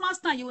Christmas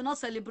time, you will not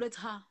celebrate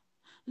her.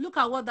 Look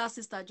at what that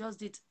sister just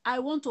did. I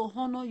want to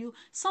honor you.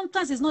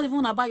 Sometimes it's not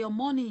even about your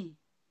money.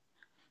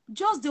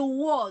 Just the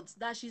words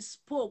that she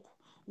spoke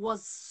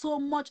was so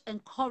much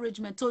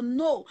encouragement to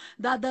know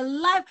that the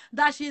life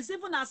that she's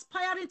even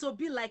aspiring to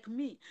be like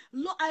me.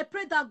 Lord, I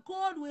pray that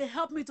God will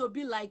help me to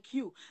be like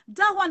you.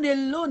 That one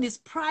alone is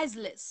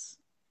priceless.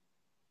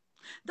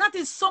 That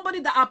is somebody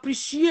that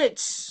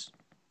appreciates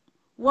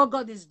what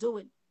God is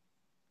doing.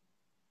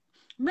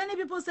 Many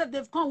people said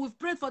they've come, we've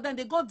prayed for them,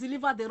 they got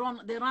delivered,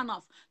 they ran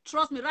off.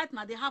 Trust me, right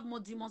now, they have more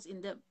demons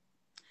in them.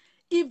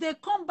 If they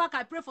come back,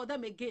 I pray for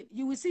them again,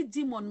 you will see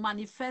demon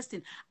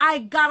manifesting. I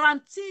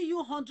guarantee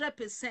you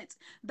 100%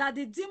 that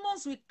the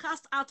demons we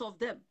cast out of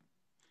them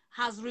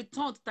has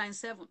returned times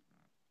 7.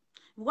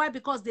 Why?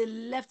 Because they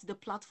left the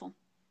platform.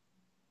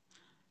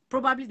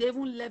 Probably they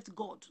even left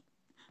God.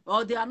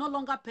 Or they are no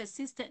longer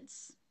persistent.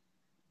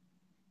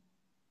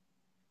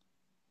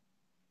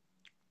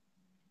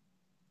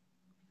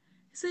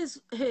 He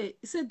says, hey,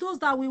 he said, those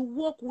that will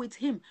walk with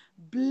him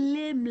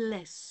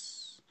blameless.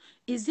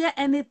 Is there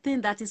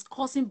anything that is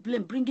causing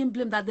blame, bringing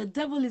blame, that the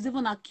devil is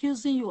even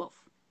accusing you of?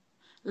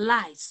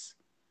 Lies,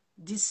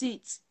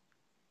 deceit,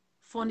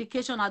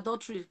 fornication,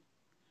 adultery,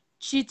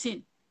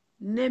 cheating,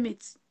 name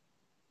it.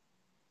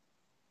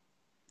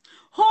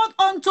 Hold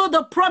on to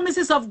the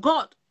promises of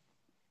God.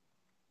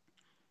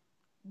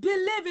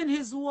 Believe in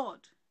his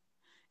word.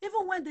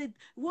 Even when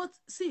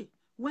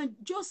when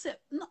Joseph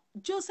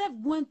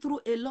went through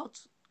a lot,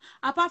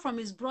 apart from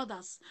his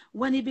brothers,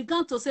 when he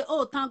began to say,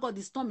 oh, thank God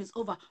the storm is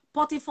over,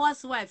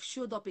 Potiphar's wife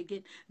showed up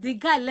again. The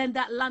guy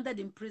landed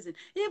in prison.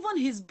 Even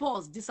his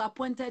boss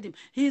disappointed him.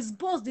 His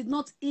boss did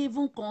not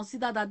even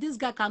consider that this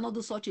guy cannot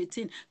do such a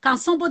thing. Can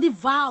somebody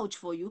vouch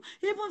for you?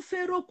 Even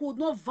Pharaoh could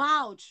not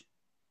vouch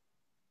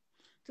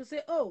to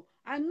say, oh,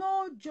 I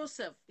know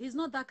Joseph, he's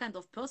not that kind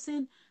of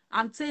person,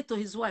 and say to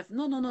his wife,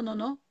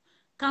 no.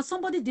 Can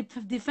somebody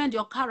defend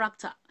your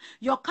character?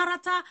 Your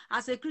character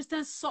as a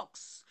Christian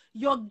sucks.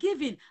 Your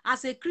giving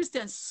as a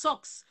Christian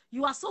sucks.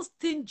 You are so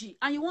stingy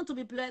and you want to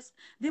be blessed.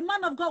 The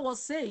man of God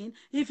was saying,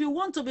 if you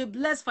want to be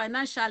blessed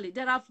financially,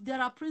 there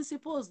are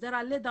principles, there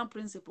are laid down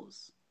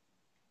principles.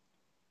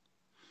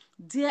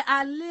 There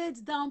are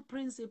laid down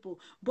principles,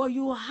 but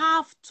you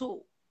have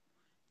to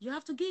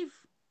give.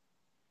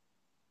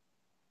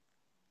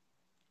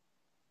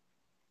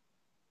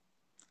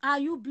 Are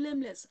you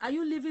blameless? Are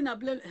you living a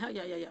blameless?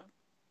 Yeah.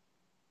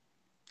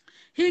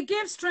 He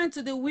gives strength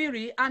to the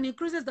weary and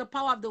increases the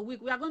power of the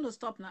weak. We are going to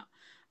stop now.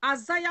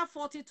 Isaiah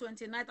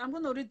 40:29. I'm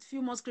going to read a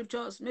few more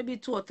scriptures, maybe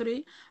 2 or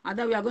 3, and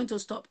then we are going to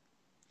stop.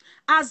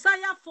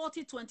 Isaiah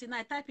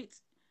 40:29. Type it.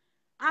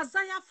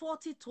 Isaiah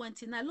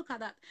 40:29. Look at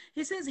that.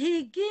 He says,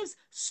 he gives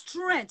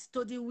strength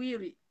to the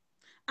weary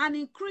and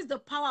increase the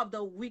power of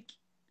the weak.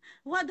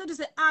 Why don't you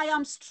say, I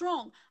am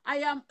strong? I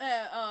am,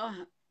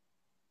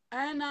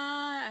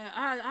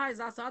 how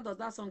does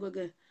that song go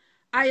again?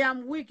 I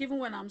am weak even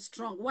when I'm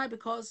strong. Why?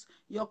 Because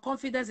your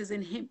confidence is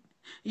in him.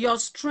 Your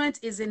strength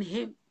is in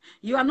him.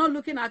 You are not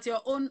looking at your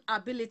own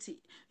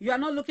ability. You are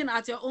not looking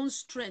at your own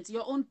strength,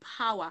 your own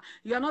power.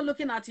 You are not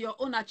looking at your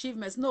own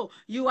achievements. No,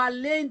 you are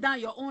laying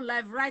down your own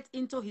life right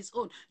into his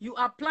own. You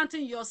are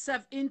planting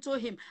yourself into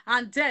him.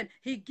 And then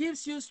he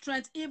gives you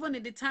strength even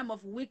in the time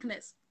of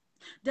weakness.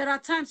 There are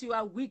times you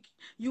are weak.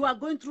 You are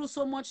going through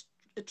so much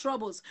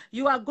troubles.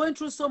 You are going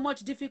through so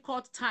much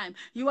difficult time.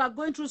 You are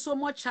going through so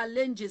much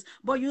challenges,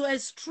 but you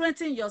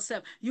strengthen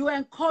yourself. You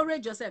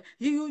encourage yourself.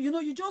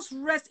 You just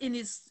rest in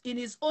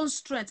his own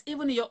strength,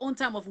 even in your own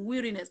time of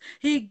weariness.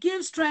 He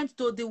gives strength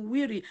to the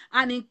weary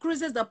and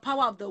increases the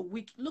power of the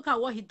weak. Look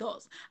at what he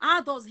does.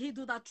 How does he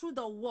do that? Through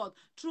the word,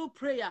 through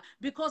prayer.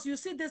 Because you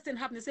see this thing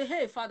happening. Say,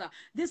 hey, Father,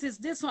 this is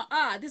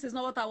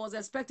not what I was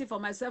expecting for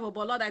myself.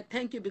 But Lord, I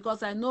thank you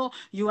because I know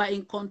you are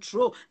in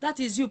control.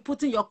 That is you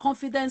putting your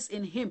confidence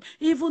in him.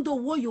 Even though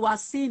what you are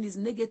seeing is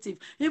negative,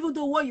 even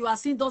though what you are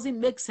seeing doesn't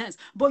make sense,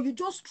 but you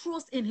just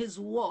trust in his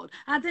word,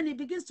 and then he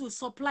begins to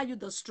supply you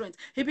the strength.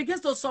 He begins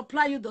to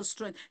supply you the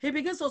strength. He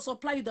begins to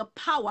supply you the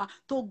power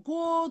to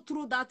go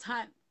through that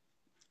time.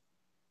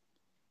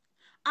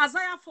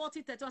 Isaiah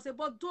 40:31 says,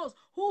 but those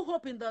who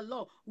hope in the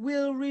Lord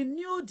will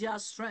renew their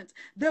strength.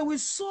 They will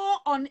soar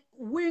on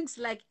wings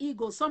like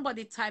eagles.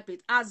 Somebody type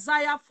it.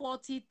 Isaiah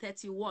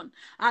 40:31.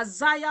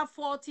 Isaiah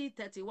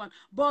 40:31.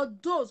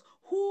 But those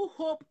who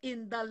hope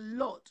in the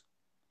Lord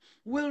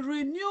will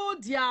renew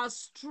their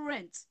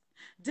strength.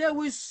 They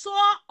will soar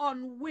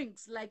on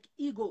wings like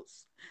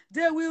eagles.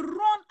 They will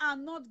run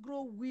and not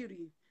grow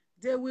weary.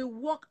 They will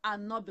walk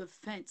and not be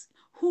faint.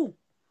 Who?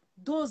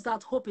 Those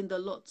that hope in the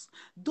Lord,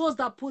 those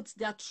that put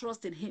their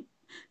trust in him.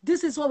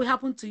 This is what will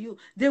happen to you.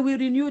 They will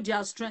renew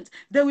their strength.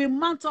 They will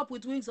mount up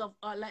with wings of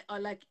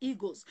like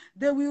eagles.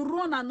 They will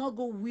run and not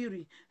go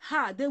weary.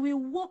 They will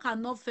walk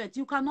and not faint.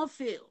 You cannot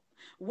fail.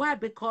 Why?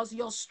 Because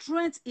your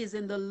strength is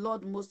in the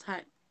Lord Most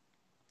High.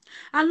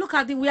 And look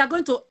at it. We are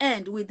going to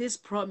end with this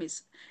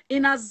promise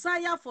in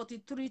Isaiah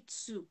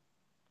 43:2.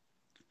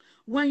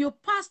 When you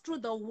pass through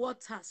the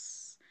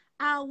waters,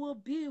 I will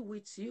be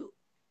with you.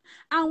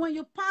 And when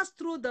you pass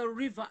through the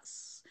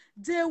rivers,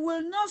 they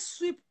will not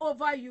sweep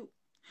over you.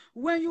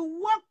 When you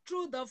walk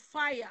through the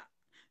fire,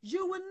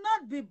 you will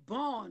not be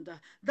burned.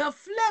 The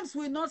flames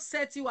will not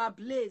set you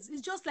ablaze.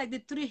 It's just like the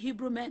 3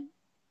 Hebrew men.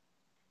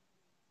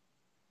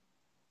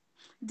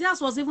 Theirs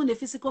was even a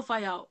physical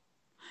fire.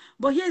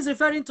 But here is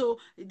referring to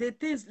the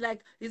things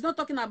like, he's not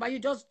talking about you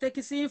just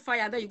seeing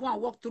fire, then you go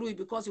and walk through it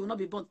because you will not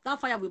be burnt. That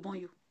fire will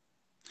burn you.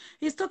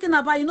 He's talking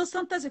about,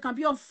 sometimes you can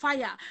be on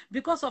fire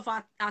because of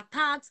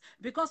attacks,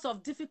 because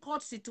of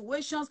difficult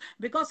situations,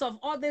 because of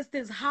all these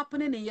things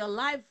happening in your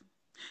life.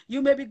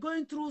 You may be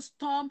going through a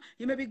storm.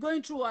 You may be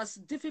going through a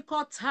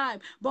difficult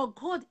time. But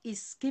God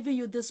is giving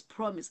you this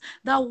promise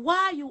that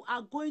while you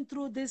are going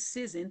through this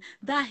season,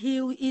 that he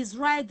is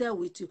right there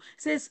with you.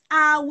 He says,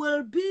 I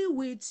will be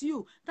with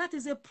you. That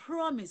is a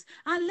promise.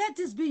 And let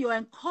this be your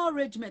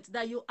encouragement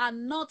that you are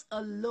not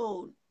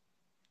alone.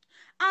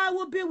 I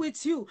will be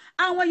with you.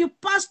 And when you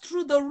pass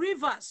through the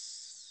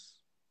rivers,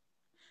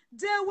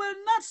 they will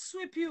not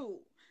sweep you.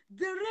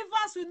 The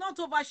rivers will not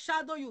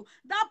overshadow you.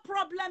 That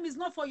problem is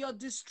not for your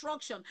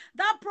destruction.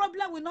 That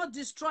problem will not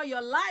destroy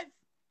your life.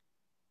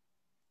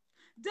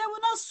 They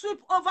will not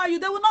sweep over you.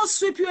 They will not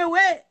sweep you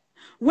away.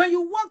 When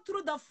you walk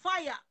through the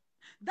fire,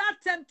 that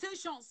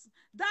temptations,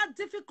 that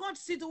difficult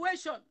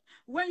situation,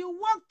 when you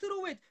walk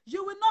through it,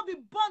 you will not be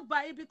burnt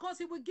by it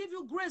because it will give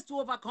you grace to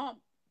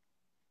overcome.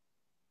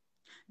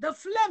 The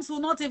flames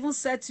will not even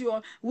set you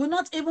or will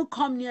not even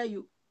come near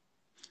you.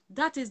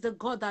 That is the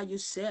God that you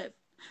serve.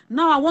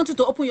 Now I want you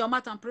to open your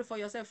mouth and pray for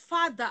yourself.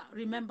 Father,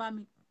 remember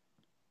me.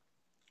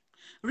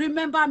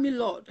 Remember me,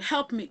 Lord.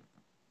 Help me.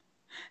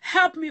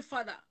 Help me,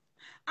 Father.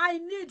 I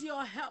need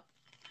your help.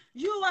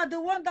 You are the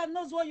one that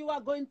knows what you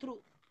are going through.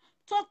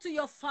 Talk to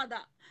your Father.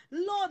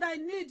 Lord, I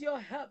need your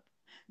help.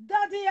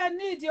 Daddy, I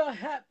need your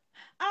help.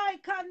 I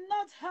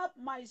cannot help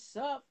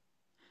myself.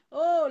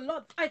 Oh,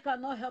 Lord, I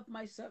cannot help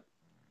myself.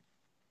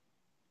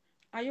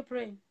 Are you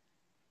praying?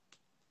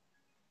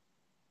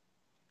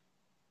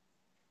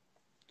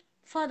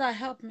 Father,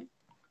 help me.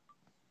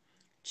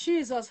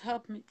 Jesus,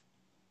 help me.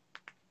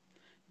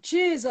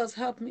 Jesus,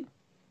 help me.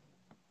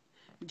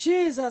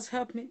 Jesus,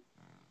 help me.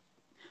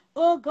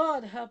 Oh,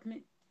 God, help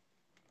me.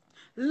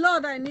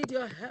 Lord, I need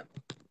your help.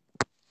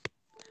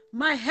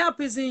 My help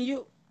is in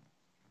you.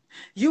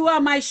 You are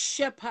my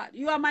shepherd.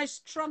 You are my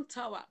strong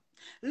tower.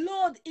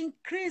 Lord,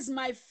 increase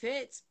my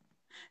faith.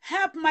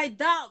 Help my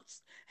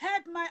doubts.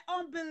 Help my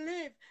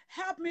unbelief.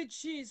 Help me,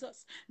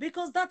 Jesus.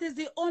 Because that is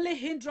the only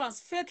hindrance,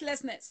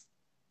 faithlessness.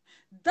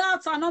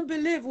 Doubt and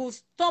unbelief will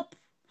stop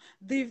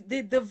the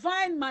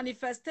divine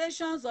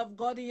manifestations of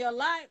God in your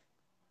life.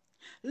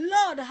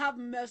 Lord, have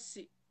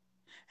mercy.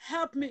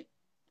 Help me.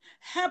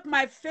 Help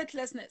my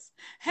faithlessness.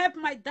 Help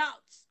my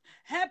doubts.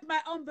 Help my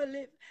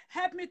unbelief.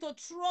 Help me to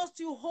trust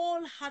you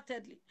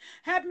wholeheartedly.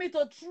 Help me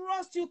to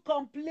trust you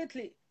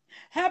completely.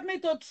 Help me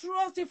to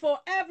trust you for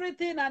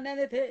everything and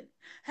anything.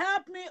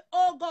 Help me,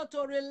 oh God,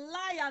 to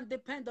rely and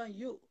depend on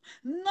you.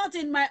 Not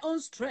in my own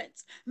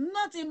strength,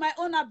 not in my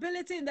own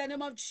ability, in the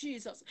name of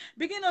Jesus.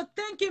 Begin to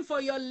thank him for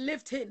your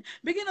lifting.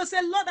 Begin to say,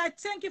 Lord, I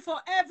thank you for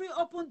every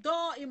open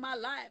door in my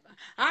life.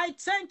 I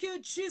thank you,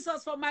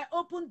 Jesus, for my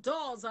open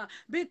doors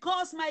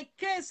because my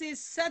case is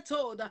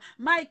settled.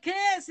 My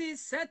case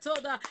is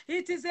settled.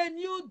 It is a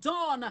new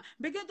dawn.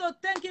 Begin to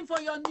thank him for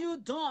your new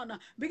dawn.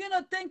 Begin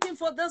to thank him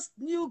for this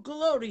new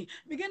glory.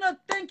 Begin to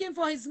thank him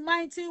for his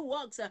mighty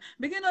works.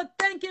 Begin to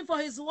thank him for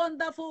his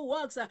wonderful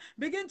works.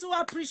 Begin to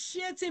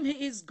appreciate him.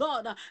 He is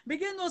God.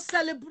 Begin to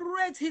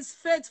celebrate his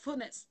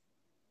faithfulness.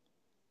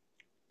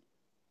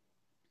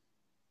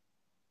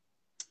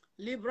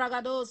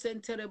 Libragados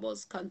and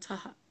Terebos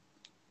Kantaha.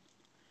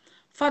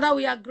 Father,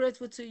 we are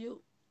grateful to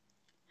you.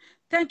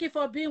 Thank you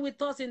for being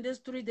with us in these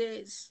 3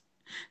 days.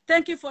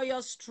 Thank you for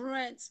your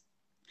strength.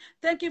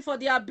 Thank you for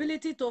the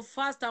ability to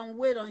fast and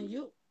wait on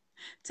you.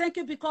 Thank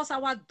you because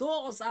our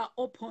doors are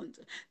opened.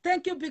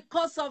 Thank you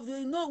because of,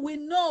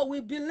 we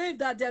believe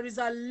that there is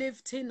a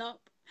lifting up.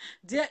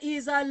 There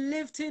is a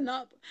lifting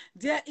up.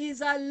 There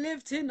is a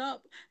lifting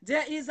up.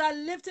 There is a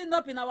lifting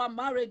up in our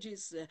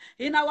marriages,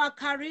 in our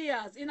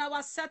careers, in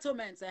our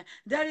settlements.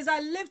 There is a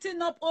lifting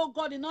up, oh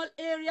God, in all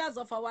areas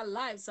of our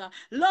lives.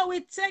 Lord, we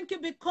thank you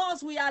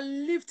because we are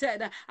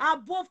lifted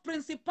above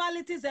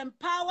principalities and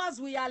powers.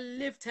 We are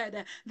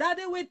lifted.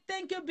 Daddy, we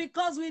thank you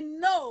because we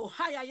know,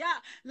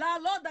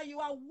 Lord, that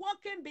you are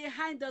walking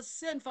behind the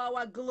scene for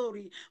our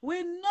glory.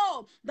 We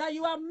know that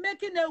you are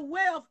making a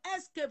way of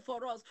escape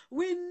for us.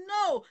 We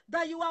know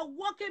that you are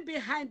walking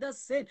behind the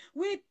scene.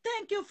 We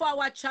thank you for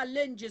our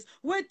challenges.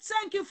 We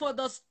thank you for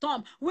the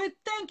storm. We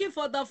thank you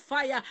for the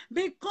fire,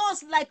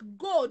 because like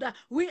gold,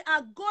 we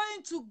are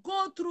going to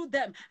go through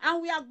them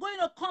and we are going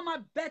to come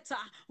out better.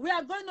 We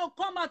are going to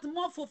come out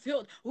more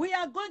fulfilled. We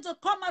are going to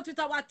come out with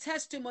our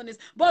testimonies.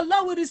 But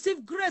Lord, we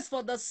receive grace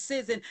for the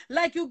season.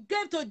 Like you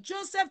gave to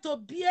Joseph to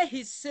bear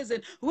his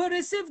season, we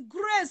receive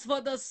grace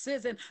for the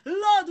season.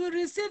 Lord,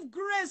 we receive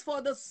grace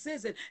for the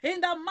season.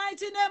 In the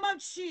mighty name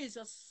of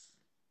Jesus.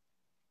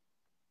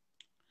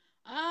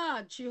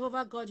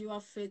 Jehovah God, you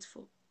are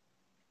faithful.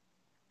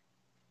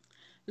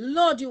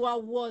 Lord, you are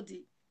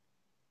worthy.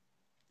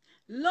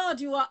 Lord,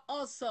 you are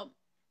awesome.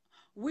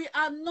 We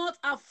are not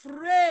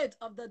afraid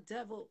of the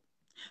devil.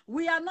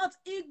 We are not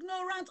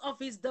ignorant of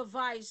his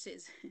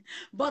devices,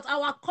 but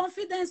our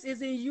confidence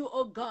is in you,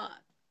 oh God.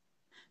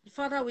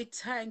 Father, we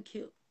thank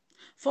you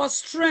for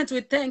strength.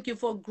 We thank you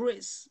for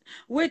grace.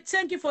 We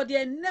thank you for the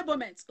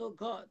enablement, oh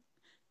God.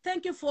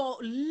 Thank you for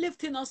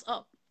lifting us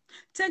up.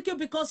 Thank you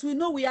because we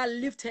know we are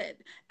lifted.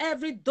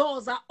 Every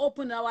doors are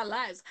open in our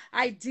lives.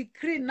 I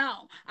decree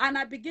now and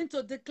I begin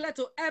to declare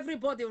to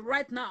everybody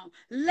right now,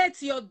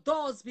 let your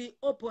doors be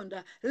opened.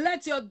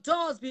 Let your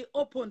doors be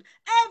opened.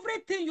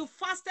 Everything you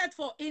fasted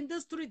for in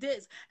these 3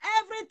 days,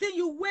 everything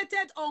you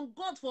waited on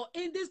God for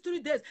in these 3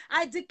 days,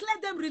 I declare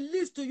them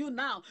released to you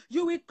now.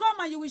 You will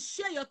come and you will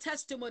share your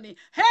testimony.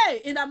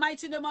 Hey, in the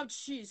mighty name of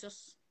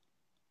Jesus.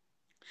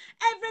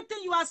 Everything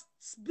you are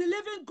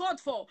believing God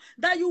for,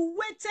 that you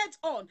waited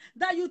on,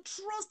 that you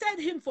trusted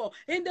him for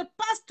in the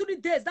past 3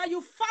 days, that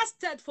you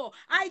fasted for,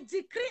 I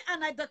decree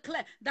and I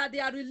declare that they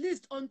are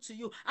released unto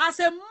you as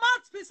a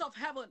mouthpiece of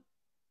heaven.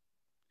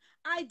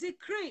 I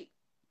decree,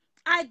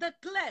 I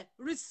declare,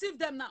 receive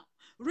them now.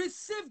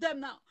 Receive them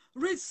now.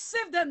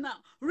 Receive them now.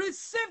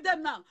 Receive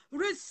them now.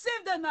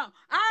 Receive them now.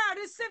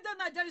 Receive them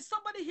now. There is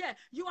somebody here.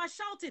 You are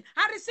shouting.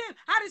 I receive.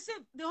 I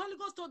receive. The Holy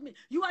Ghost told me.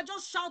 You are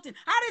just shouting.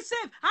 I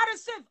receive. I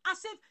receive.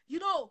 As if,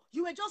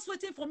 you were just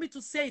waiting for me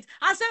to say it.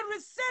 I said,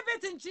 receive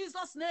it in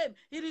Jesus' name.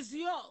 It is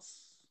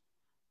yours.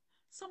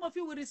 Some of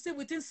you will receive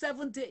within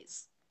 7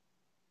 days.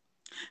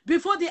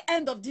 Before the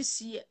end of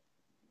this year,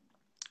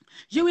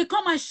 you will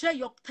come and share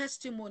your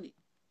testimony.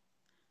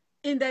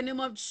 In the name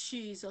of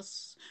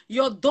Jesus,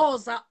 your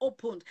doors are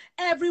opened.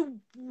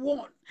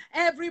 Everyone,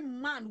 every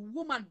man,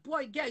 woman,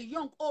 boy, girl,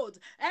 young, old,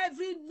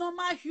 every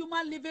normal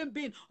human living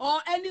being, or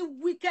any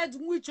wicked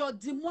witch or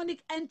demonic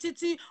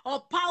entity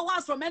or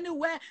powers from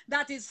anywhere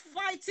that is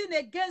fighting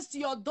against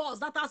your doors,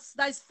 that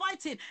is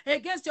fighting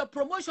against your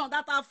promotion,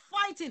 that are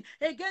fighting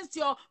against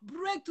your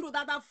breakthrough,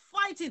 that are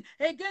fighting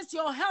against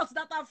your health,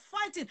 that are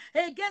fighting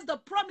against the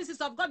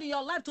promises of God in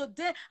your life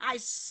today, I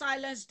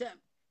silence them.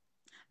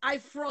 I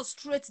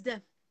frustrate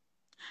them.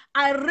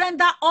 I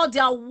render all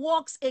their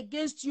works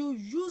against you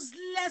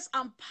useless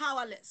and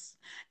powerless.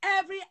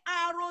 Every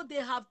arrow they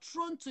have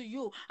thrown to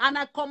you, and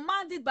I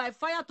command it by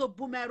fire to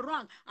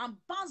boomerang and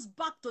bounce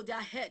back to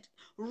their head.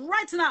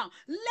 Right now,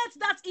 let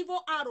that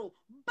evil arrow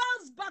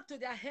bounce back to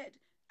their head.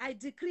 I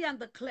decree and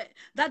declare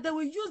that they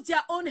will use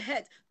their own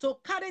head to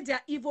carry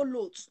their evil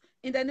loads.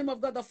 In the name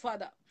of God the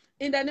Father,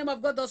 in the name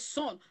of God the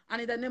Son,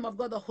 and in the name of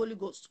God the Holy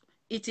Ghost.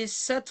 It is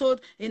settled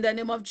in the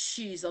name of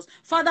Jesus.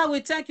 Father, we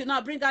thank you now.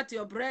 Bring out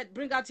your bread.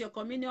 Bring out your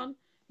communion,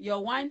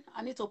 your wine.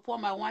 I need to pour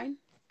my wine.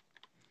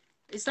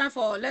 It's time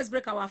for, let's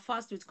break our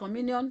fast with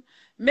communion.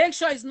 Make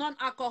sure it's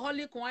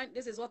non-alcoholic wine.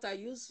 This is what I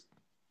use.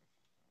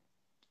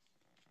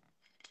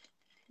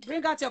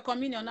 Bring out your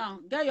communion now.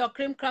 Get your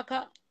cream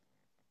cracker.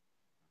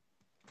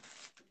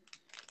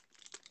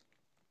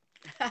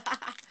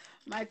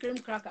 My cream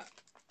cracker.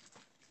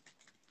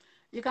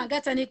 You can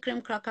get any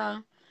cream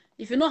cracker.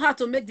 If you know how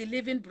to make the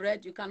living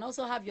bread, you can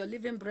also have your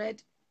living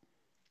bread.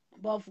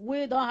 But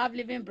we don't have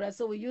living bread,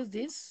 so we use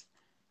this.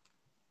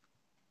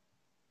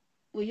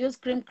 We use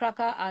cream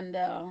cracker and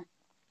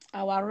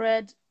our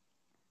red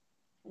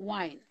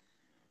wine.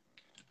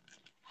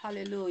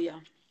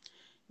 Hallelujah.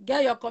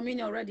 Get your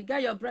communion ready.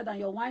 Get your bread and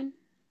your wine.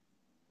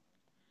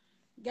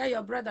 Get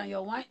your bread and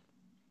your wine.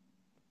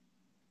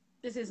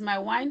 This is my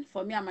wine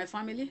for me and my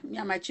family, me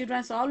and my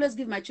children. So I always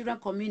give my children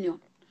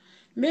communion.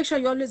 Make sure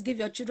you always give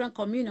your children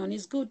communion.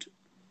 It's good.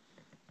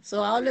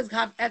 So I always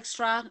have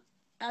extra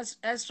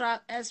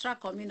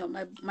communion.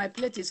 My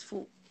plate is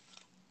full.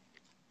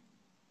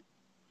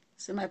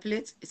 See, my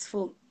plate is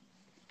full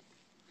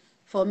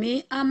for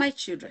me and my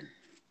children.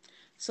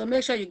 So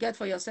make sure you get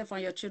for yourself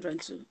and your children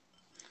too.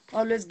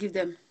 Always give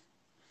them.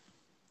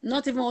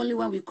 Not even only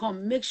when we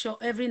come. Make sure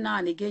every now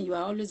and again you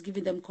are always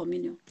giving them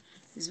communion.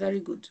 It's very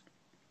good.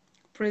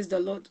 Praise the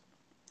Lord.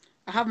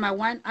 I have my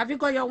wine. Have you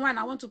got your wine?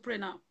 I want to pray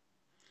now.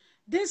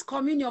 This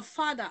communion,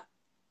 Father,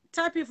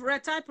 type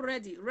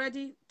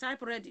ready,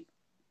 type ready.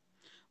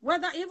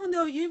 Whether even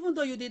though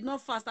you did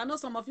not fast, I know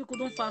some of you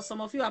couldn't fast.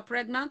 Some of you are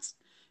pregnant.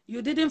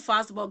 You didn't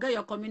fast, but get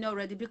your communion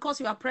ready. Because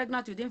you are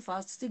pregnant, you didn't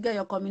fast. Still get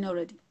your communion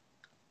ready.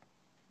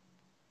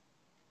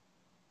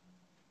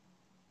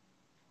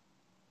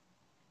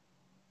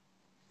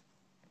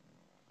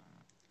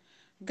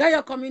 Get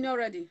your communion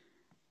ready.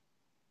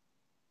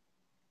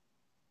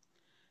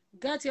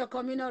 Get your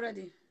communion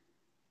ready.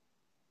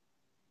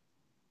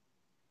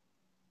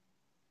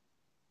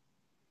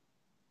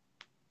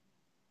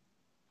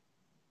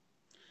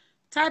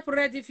 Type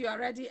ready if you are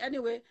ready.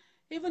 Anyway,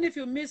 even if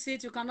you miss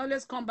it, you can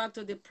always come back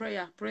to the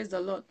prayer. Praise the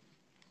Lord.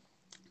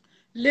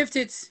 Lift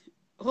it.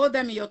 Hold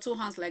them in your two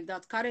hands like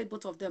that. Carry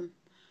both of them.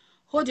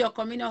 Hold your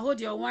communion, hold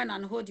your wine,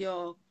 and hold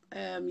your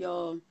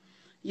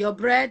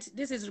bread.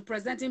 This is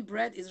representing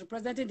bread. It's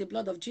representing the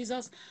blood of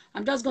Jesus.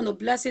 I'm just going to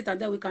bless it, and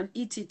then we can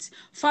eat it.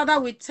 Father,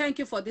 we thank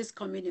you for this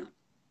communion.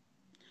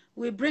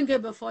 We bring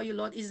it before you,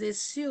 Lord. It's a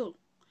seal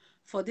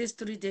for these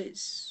 3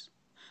 days.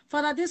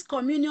 Father, this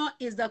communion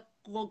is the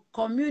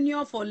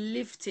communion for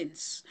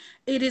liftings.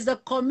 It is the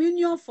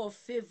communion for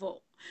favor.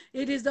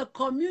 It is the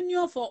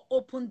communion for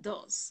open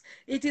doors.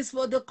 It is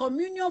for the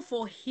communion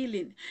for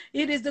healing.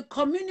 It is the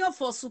communion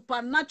for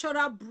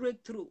supernatural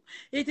breakthrough.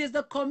 It is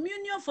the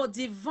communion for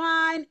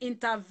divine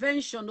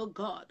intervention, oh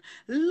God.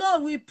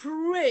 Lord, we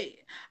pray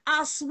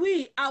as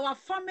our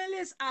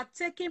families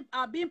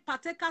are being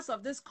partakers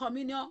of this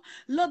communion.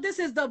 Lord, this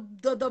is the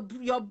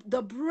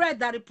bread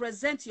that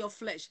represents your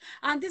flesh.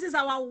 And this is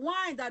our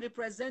wine that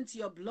represents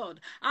your blood.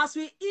 As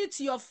we eat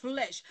your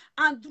flesh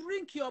and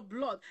drink your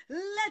blood,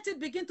 let it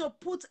begin to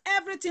put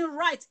everything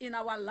right in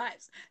our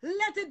lives.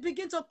 Let it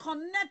begin to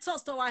connect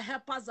us to our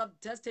helpers of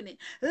destiny.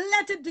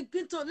 Let us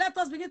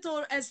begin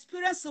to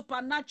experience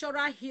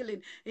supernatural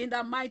healing in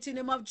the mighty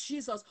name of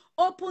Jesus.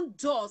 Open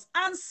doors,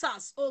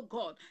 answers, oh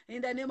God,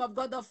 in the name of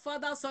God, the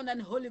Father, Son,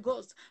 and Holy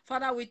Ghost.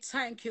 Father, we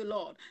thank you,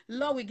 Lord.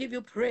 Lord, we give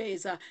you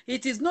praise.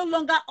 It is no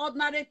longer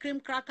ordinary cream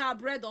cracker,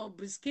 bread, or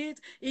biscuit.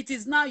 It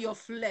is now your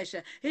flesh.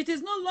 It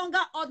is no longer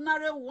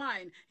ordinary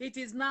wine. It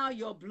is now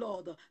your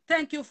blood.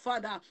 Thank you,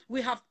 Father.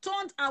 We have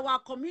turned our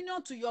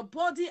communion to your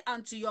body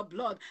and to your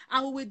blood,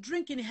 and we will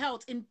drink in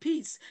health, in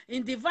peace,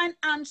 in divine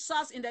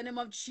answers in the name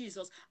of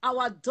Jesus.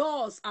 Our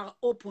doors are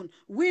open.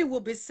 We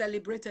will be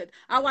celebrated.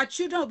 Our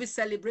children will be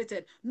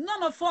celebrated.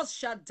 None of us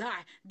shall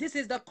die. This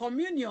is the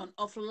communion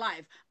of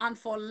life and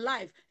for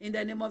life in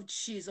the name of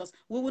Jesus.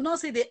 We will not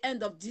see the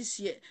end of this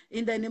year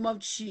in the name of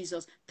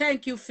Jesus.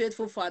 Thank you,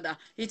 faithful Father.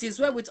 It is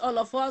well with all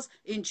of us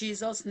in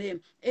Jesus'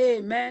 name.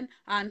 Amen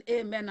and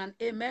amen and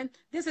amen.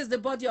 This is the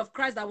body of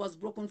Christ that was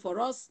broken for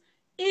us.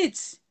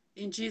 Eat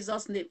in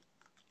Jesus' name.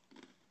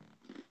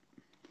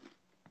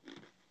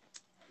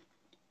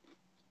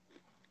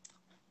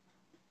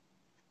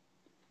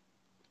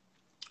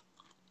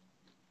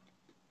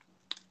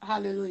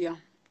 Hallelujah.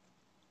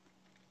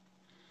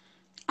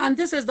 And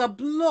this is the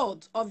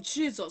blood of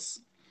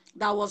Jesus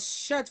that was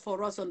shed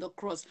for us on the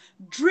cross.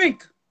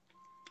 Drink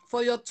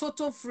for your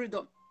total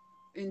freedom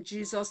in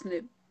Jesus'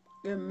 name.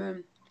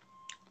 Amen.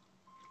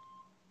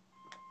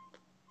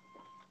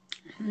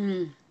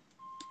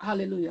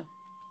 Hallelujah.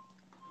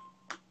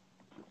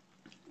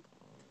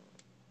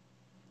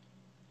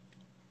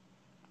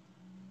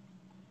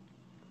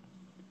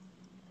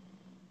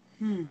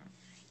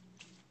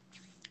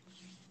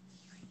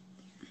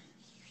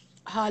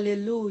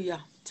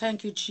 Hallelujah.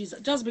 Thank you,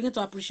 Jesus. Just begin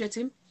to appreciate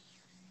him.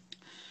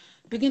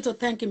 Begin to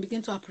thank him.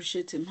 Begin to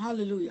appreciate him.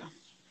 Hallelujah.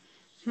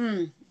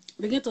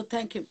 Begin to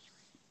thank him.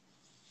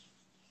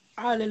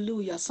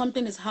 Hallelujah.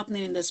 Something is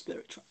happening in the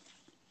spiritual.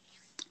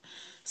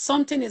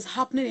 Something is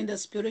happening in the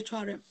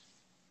spiritual realm.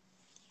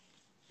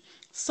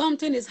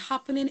 Something is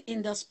happening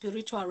in the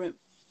spiritual realm.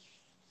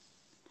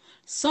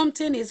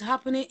 Something is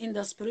happening in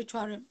the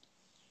spiritual realm.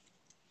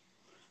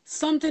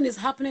 Something is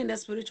happening in the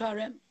spiritual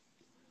realm.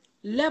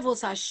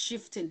 Levels are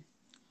shifting.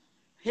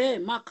 Hey,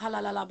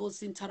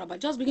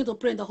 just begin to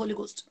pray in the Holy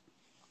Ghost.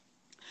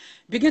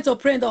 Begin to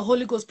pray in the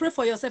Holy Ghost. Pray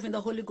for yourself in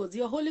the Holy Ghost.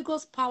 Your Holy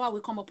Ghost power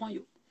will come upon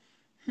you.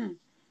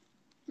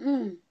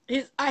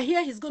 I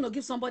hear he's going to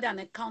give somebody an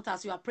encounter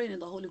as you are praying in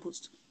the Holy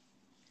Ghost.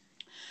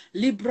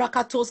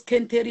 Librakatos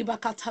kenteri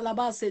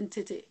bakatalaba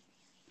sentete.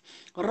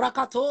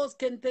 Rakatos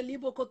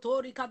kentelibo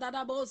kotori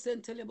kadadabo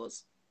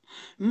sentelebos.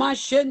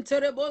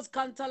 Mashenterebos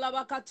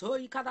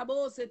kantalabakatoi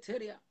kadabos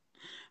eteria.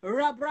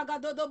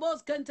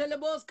 Rabragadodobos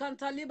kentelebos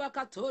kantaliba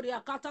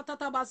katoria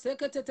katatataba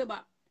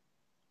seketeteba.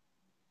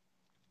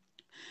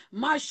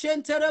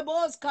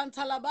 Mashenterebos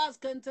kantalabas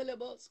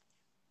kentelebos.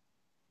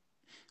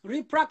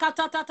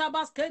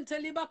 Riprakatatabas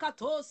kenteliba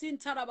katos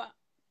intaraba.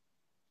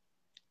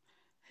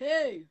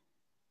 Hey,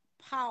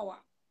 power.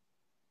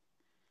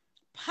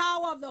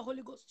 Power of the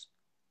Holy Ghost.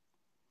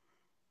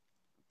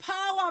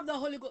 Power of the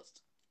Holy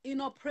Ghost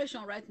in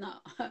operation right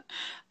now.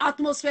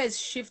 Atmosphere is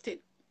shifting.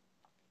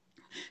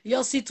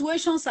 Your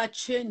situations are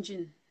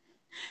changing.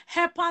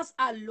 Helpers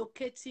are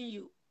locating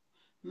you.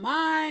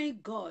 My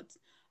God,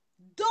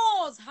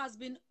 doors has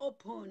been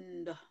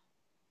opened.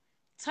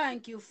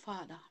 Thank you,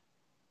 Father.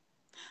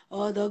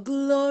 All the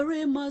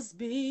glory must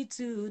be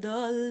to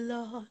the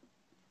Lord,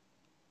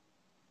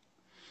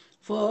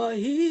 for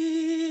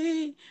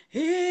he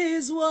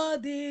is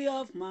worthy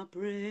of my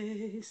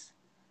praise.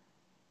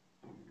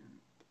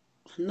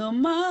 No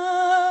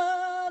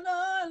man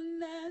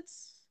on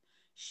earth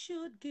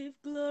should give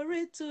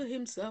glory to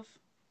himself.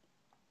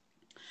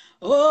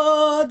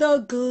 Oh, the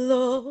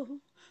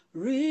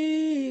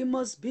glory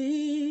must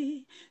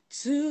be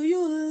to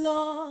you,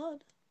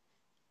 Lord.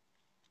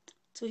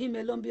 To him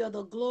alone be all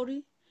the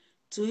glory.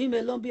 To him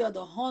alone be all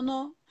the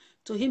honor.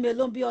 To him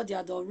alone be all the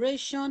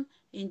adoration.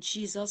 In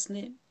Jesus'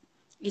 name.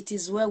 It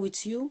is well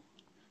with you.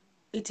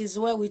 It is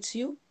well with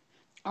you.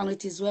 And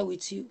it is well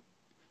with you.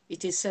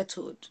 It is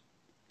settled.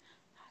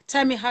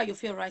 Tell me how you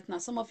feel right now.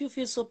 Some of you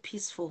feel so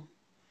peaceful.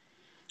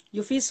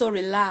 You feel so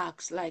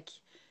relaxed. Like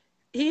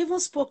he even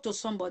spoke to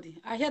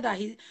somebody. I heard that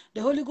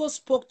the Holy Ghost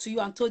spoke to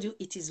you and told you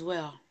it is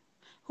well.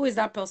 Who is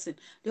that person?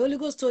 The Holy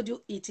Ghost told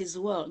you it is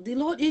well. The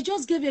Lord, he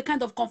just gave you a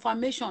kind of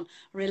confirmation.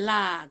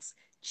 Relax,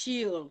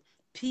 chill,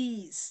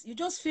 peace. You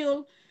just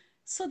feel,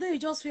 so then you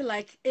just feel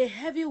like a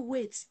heavy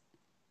weight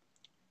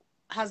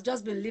has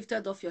just been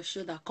lifted off your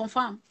shoulder.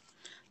 Confirm.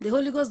 The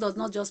Holy Ghost does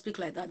not just speak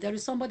like that. There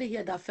is somebody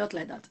here that felt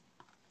like that.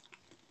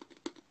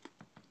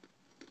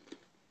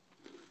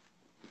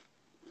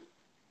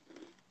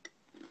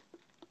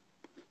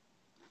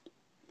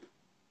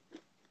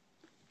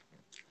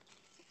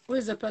 Who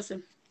is the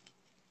person?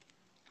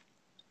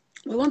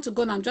 We want to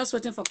go now. I'm just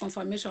waiting for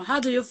confirmation. How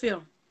do you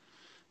feel?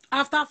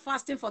 After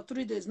fasting for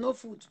 3 days, no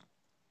food.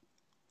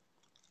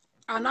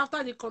 And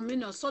after the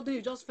communion, suddenly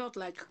you just felt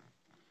like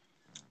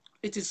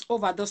it is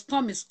over. The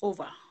storm is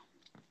over.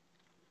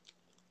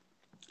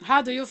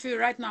 How do you feel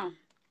right now?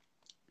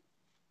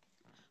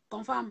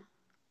 Confirm.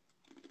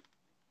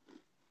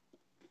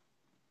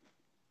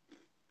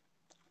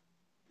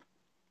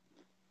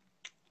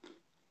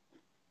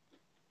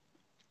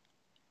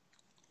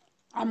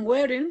 I'm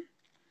waiting.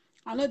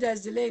 I know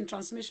there's delay in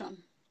transmission.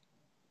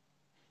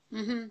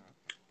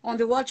 On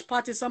the watch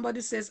party,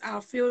 somebody says, I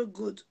feel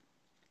good.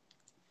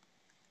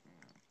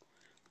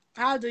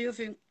 How do you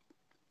feel?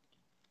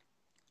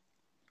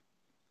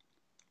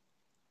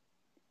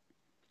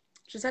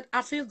 She said,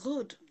 I feel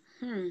good.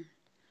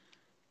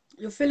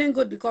 You're feeling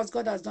good because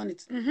God has done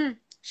it.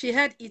 She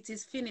heard it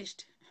is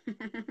finished.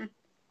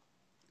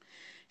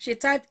 She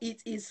typed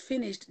it is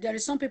finished. There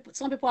is some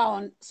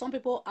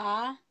people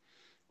are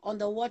on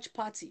the watch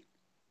party.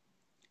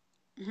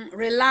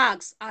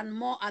 Relax and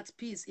more at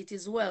peace. It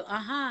is well.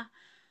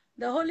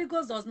 The Holy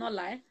Ghost does not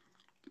lie.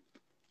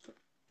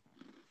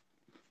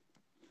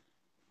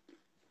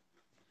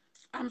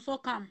 I'm so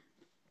calm.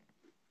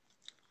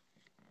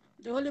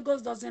 The Holy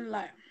Ghost doesn't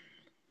lie.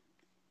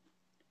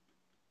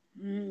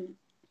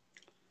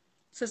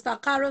 Sister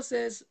Carol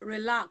says,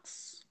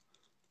 relax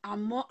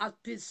and more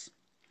at peace.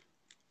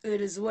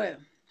 It is well.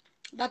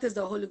 That is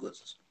the Holy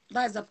Ghost.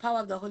 That is the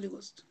power of the Holy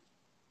Ghost.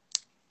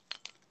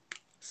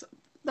 So,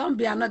 don't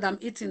be annoyed I'm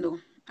eating though.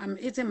 I'm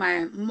eating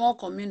my more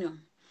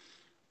communion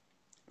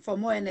for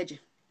more energy.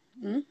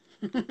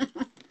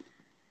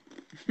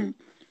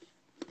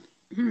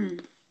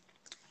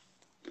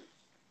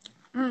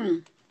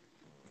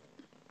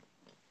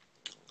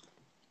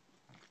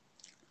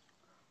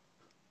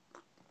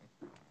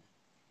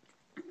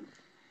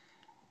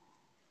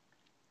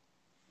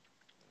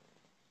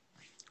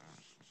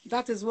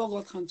 That is what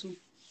God can do.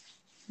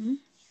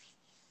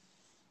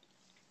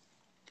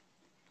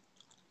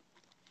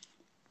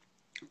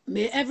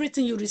 May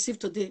everything you receive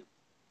today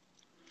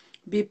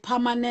be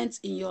permanent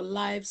in your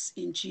lives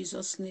in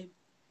Jesus' name.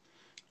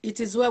 It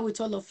is well with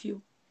all of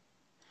you.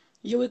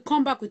 You will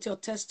come back with your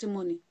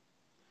testimony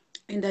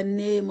in the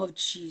name of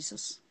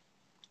Jesus.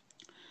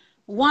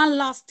 One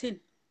last thing.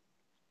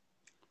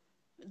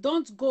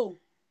 Don't go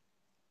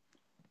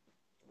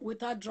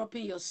without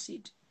dropping your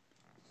seed.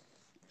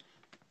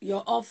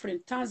 Your offering,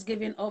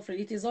 Thanksgiving offering.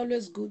 It is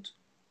always good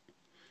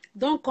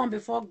Don't come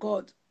before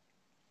God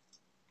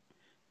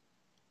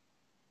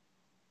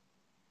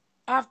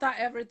after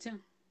everything.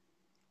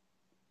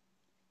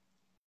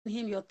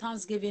 Him your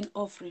thanksgiving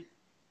offering.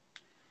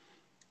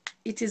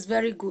 It is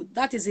very good.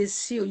 That is a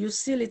seal. You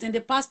seal it. In the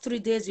past 3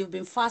 days, you've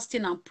been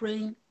fasting and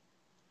praying.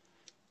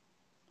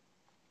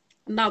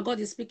 Now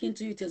God is speaking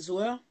to you as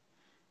well.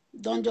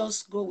 Don't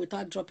just go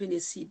without dropping a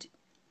seed.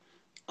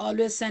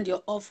 Always send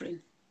your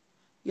offering,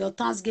 your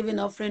thanksgiving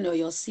offering or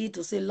your seed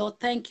to say, Lord,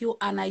 thank you.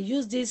 And I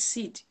use this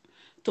seed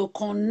to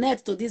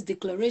connect to these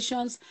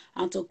declarations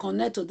and to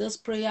connect to this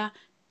prayer.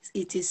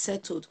 It is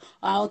settled.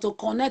 Or to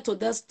connect to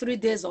those 3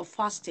 days of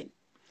fasting.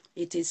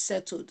 It is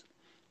settled.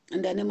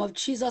 In the name of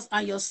Jesus,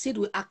 and your seed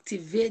will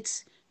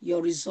activate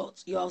your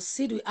results. Your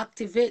seed will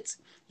activate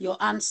your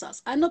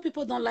answers. I know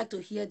people don't like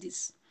to hear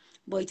this,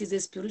 but it is a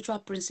spiritual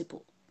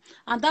principle.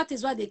 And that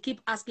is why they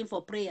keep asking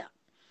for prayer,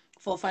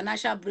 for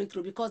financial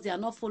breakthrough, because they are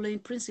not following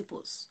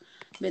principles.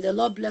 May the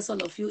Lord bless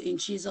all of you in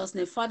Jesus'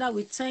 name. Father,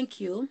 we thank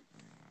you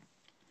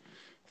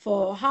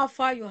for how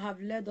far you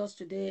have led us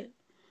today.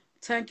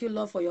 Thank you,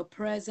 Lord, for your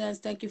presence.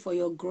 Thank you for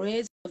your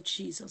grace of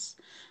Jesus.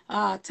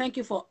 Thank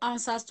you for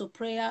answers to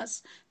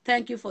prayers.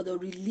 Thank you for the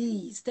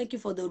release. Thank you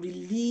for the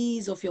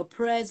release of your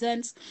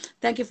presence.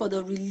 Thank you for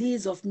the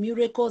release of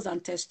miracles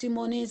and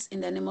testimonies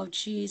in the name of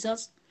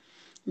Jesus.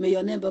 May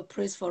your name be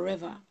praised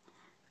forever.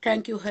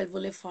 Thank you,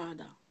 Heavenly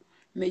Father.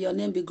 May your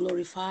name be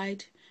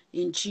glorified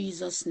in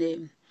Jesus'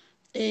 name.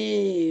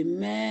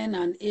 Amen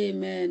and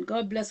amen.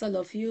 God bless all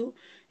of you.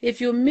 If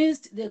you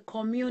missed the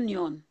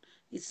communion,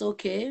 it's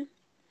okay.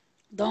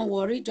 Don't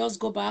worry, just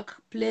go back,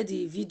 play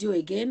the video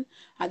again,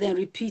 and then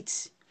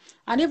repeat.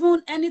 And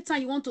even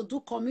anytime you want to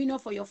do communion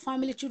for your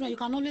family, children, you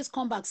can always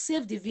come back,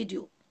 save the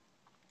video.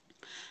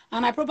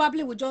 And I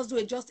probably will just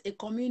do just a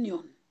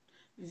communion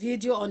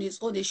video on its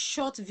own, a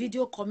short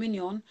video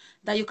communion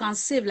that you can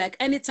save. Like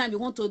anytime you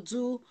want to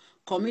do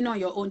communion on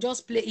your own,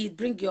 just play it,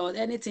 bring your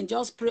anything,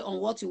 just pray on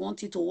what you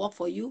want it to work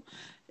for you.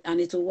 And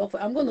it will work.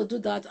 I'm going to do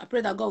that. I pray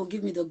that God will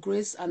give me the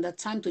grace and the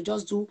time to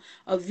just do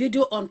a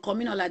video on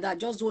communion like that.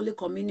 Just do only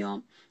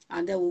communion,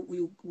 and then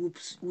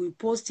we'll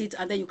post it,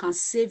 and then you can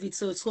save it.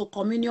 So it's called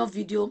communion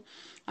video.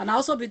 And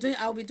I'll be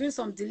doing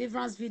some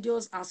deliverance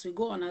videos as we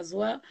go on as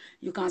well.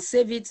 You can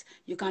save it.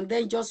 You can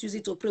then just use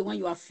it to pray when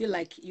you feel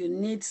like you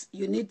need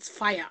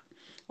fire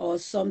or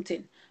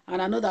something.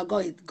 And I know that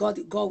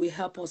God will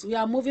help us. We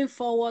are moving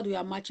forward. We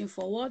are marching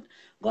forward.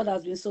 God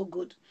has been so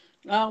good.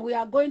 We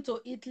are going to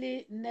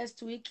Italy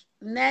next week.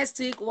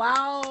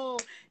 Wow.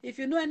 If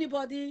you know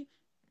anybody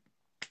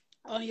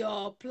on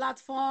your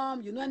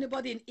platform, you know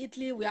anybody in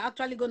Italy, we are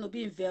actually going to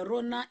be in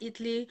Verona,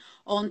 Italy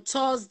on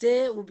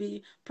Thursday.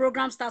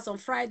 Program starts on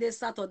Friday,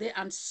 Saturday,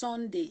 and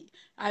Sunday.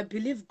 I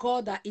believe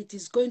God that it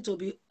is going to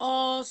be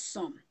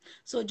awesome.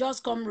 So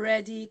just come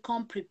ready,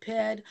 come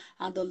prepared,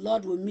 and the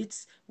Lord will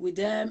meet with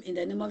them in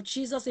the name of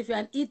Jesus. If you're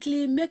in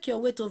Italy, make your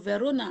way to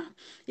Verona.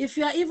 If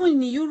you are even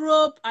in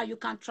Europe and you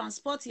can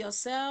transport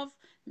yourself,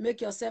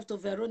 make yourself to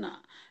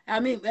Verona. I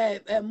mean,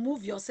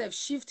 move yourself,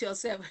 shift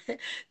yourself,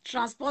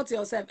 transport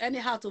yourself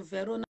anyhow to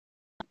Verona,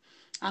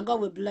 and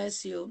God will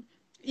bless you.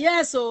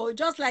 Yeah, so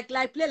just like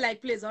play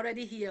is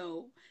already here.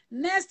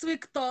 Next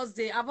week,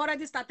 Thursday, I've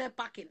already started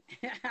packing.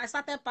 I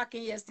started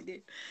packing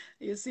yesterday.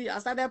 You see, I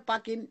started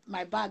packing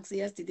my bags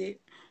yesterday.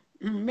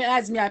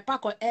 As me, I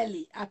pack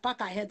early. I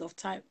pack ahead of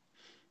time.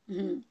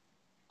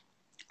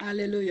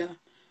 Hallelujah.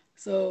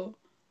 So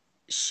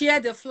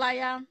share the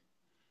flyer.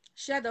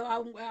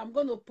 I'm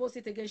going to post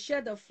it again.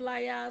 Share the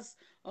flyers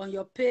on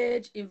your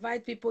page.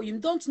 Invite people. You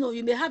don't know,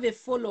 you may have a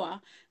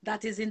follower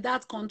that is in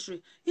that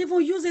country.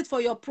 Even use it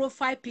for your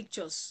profile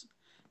pictures.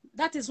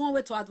 That is one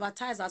way to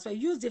advertise as well.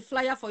 Use the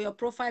flyer for your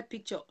profile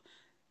picture.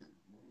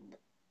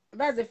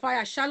 That's the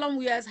flyer. Shalom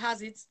Wears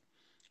has it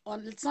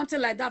on something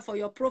like that for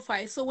your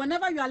profile. So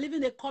whenever you are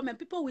leaving a comment,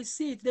 people will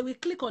see it. They will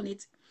click on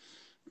it.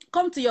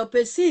 Come to your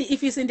page. See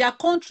if it's in their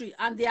country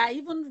and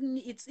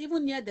it's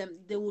even near them.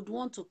 They would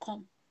want to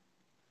come.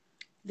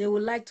 They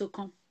would like to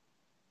come.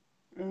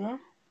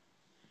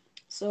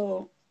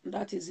 So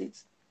that is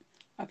it.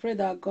 I pray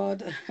that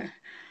God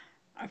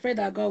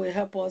will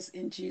help us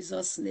in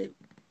Jesus' name.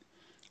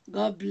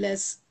 God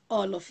bless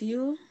all of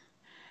you.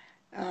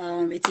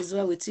 It is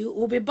well with you.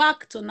 We'll be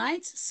back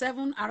tonight,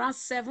 around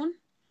 7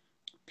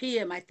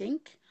 p.m. I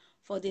think,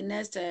 for the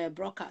next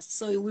broadcast.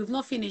 So we've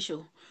not finished.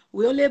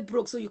 We only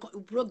broke, so you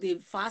broke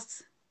the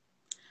fast.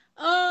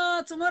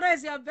 Oh, tomorrow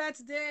is your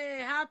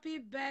birthday. Happy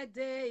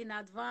birthday in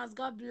advance.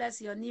 God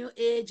bless your new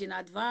age in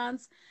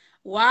advance.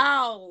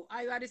 Wow.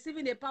 You are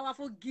receiving a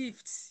powerful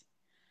gift.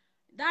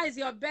 That is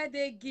your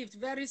birthday gift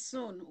very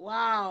soon.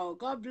 Wow.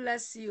 God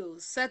bless you.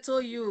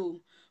 Settle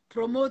you.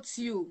 Promote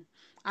you.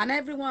 And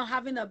everyone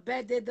having a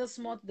birthday this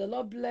month, the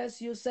Lord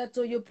bless you,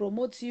 settle you,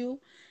 promote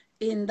you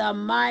in the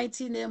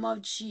mighty name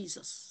of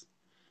Jesus.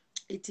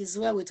 It is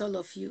well with all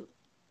of you.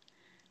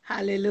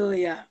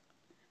 Hallelujah.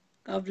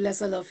 God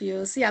bless all of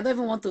you. See, I don't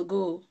even want to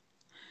go.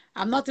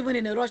 I'm not even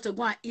in a rush to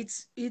go and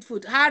eat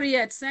food.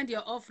 Harriet, send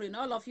your offering.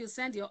 All of you,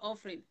 send your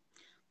offering.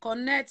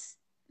 Connect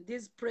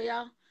this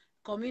prayer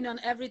communion,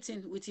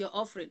 everything with your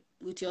offering,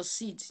 with your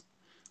seed.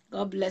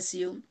 God bless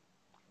you.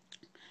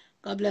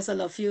 God bless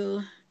all of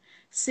you.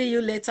 See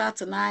you later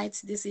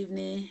tonight, this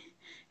evening,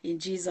 in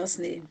Jesus'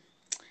 name.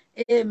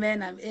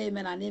 Amen and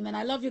amen and amen.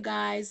 I love you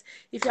guys.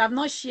 If you have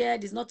not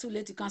shared, it's not too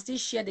late. You can still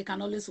share. They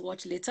can always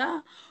watch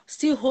later.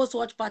 Still host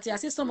watch party. I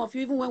see some of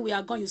you, even when we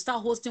are gone, you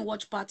start hosting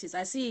watch parties.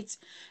 I see it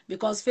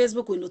because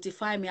Facebook will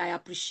notify me. I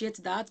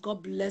appreciate that.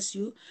 God bless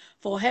you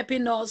for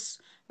helping us,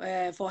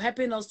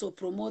 to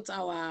promote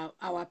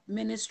our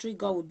ministry.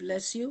 God will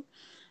bless you.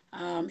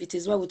 It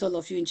is well with all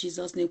of you in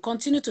Jesus' name.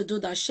 Continue to do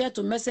that. Share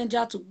to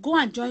Messenger, to go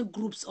and join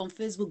groups on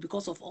Facebook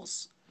because of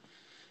us.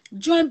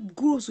 Join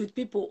groups with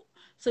people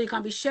so you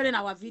can be sharing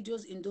our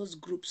videos in those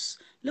groups.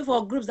 Look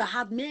for groups that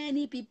have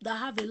many people, that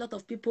have a lot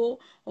of people,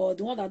 or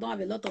the one that don't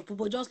have a lot of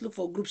people. Just look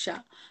for group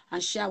share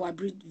and share our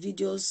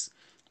videos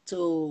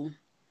to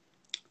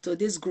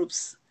these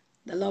groups.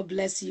 The Lord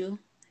bless you,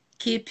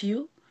 keep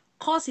you,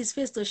 cause his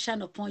face to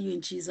shine upon you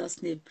in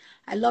Jesus' name.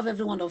 I love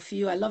every one of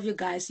you. I love you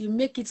guys. You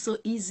make it so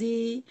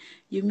easy.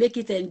 You make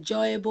it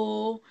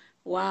enjoyable.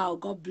 Wow,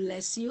 God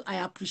bless you. I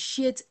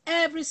appreciate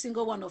every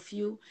single one of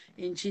you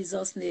in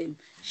Jesus' name.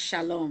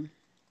 Shalom.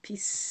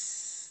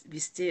 Peace. Be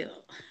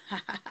still.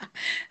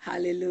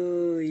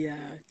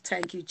 Hallelujah.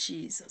 Thank you,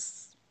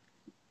 Jesus.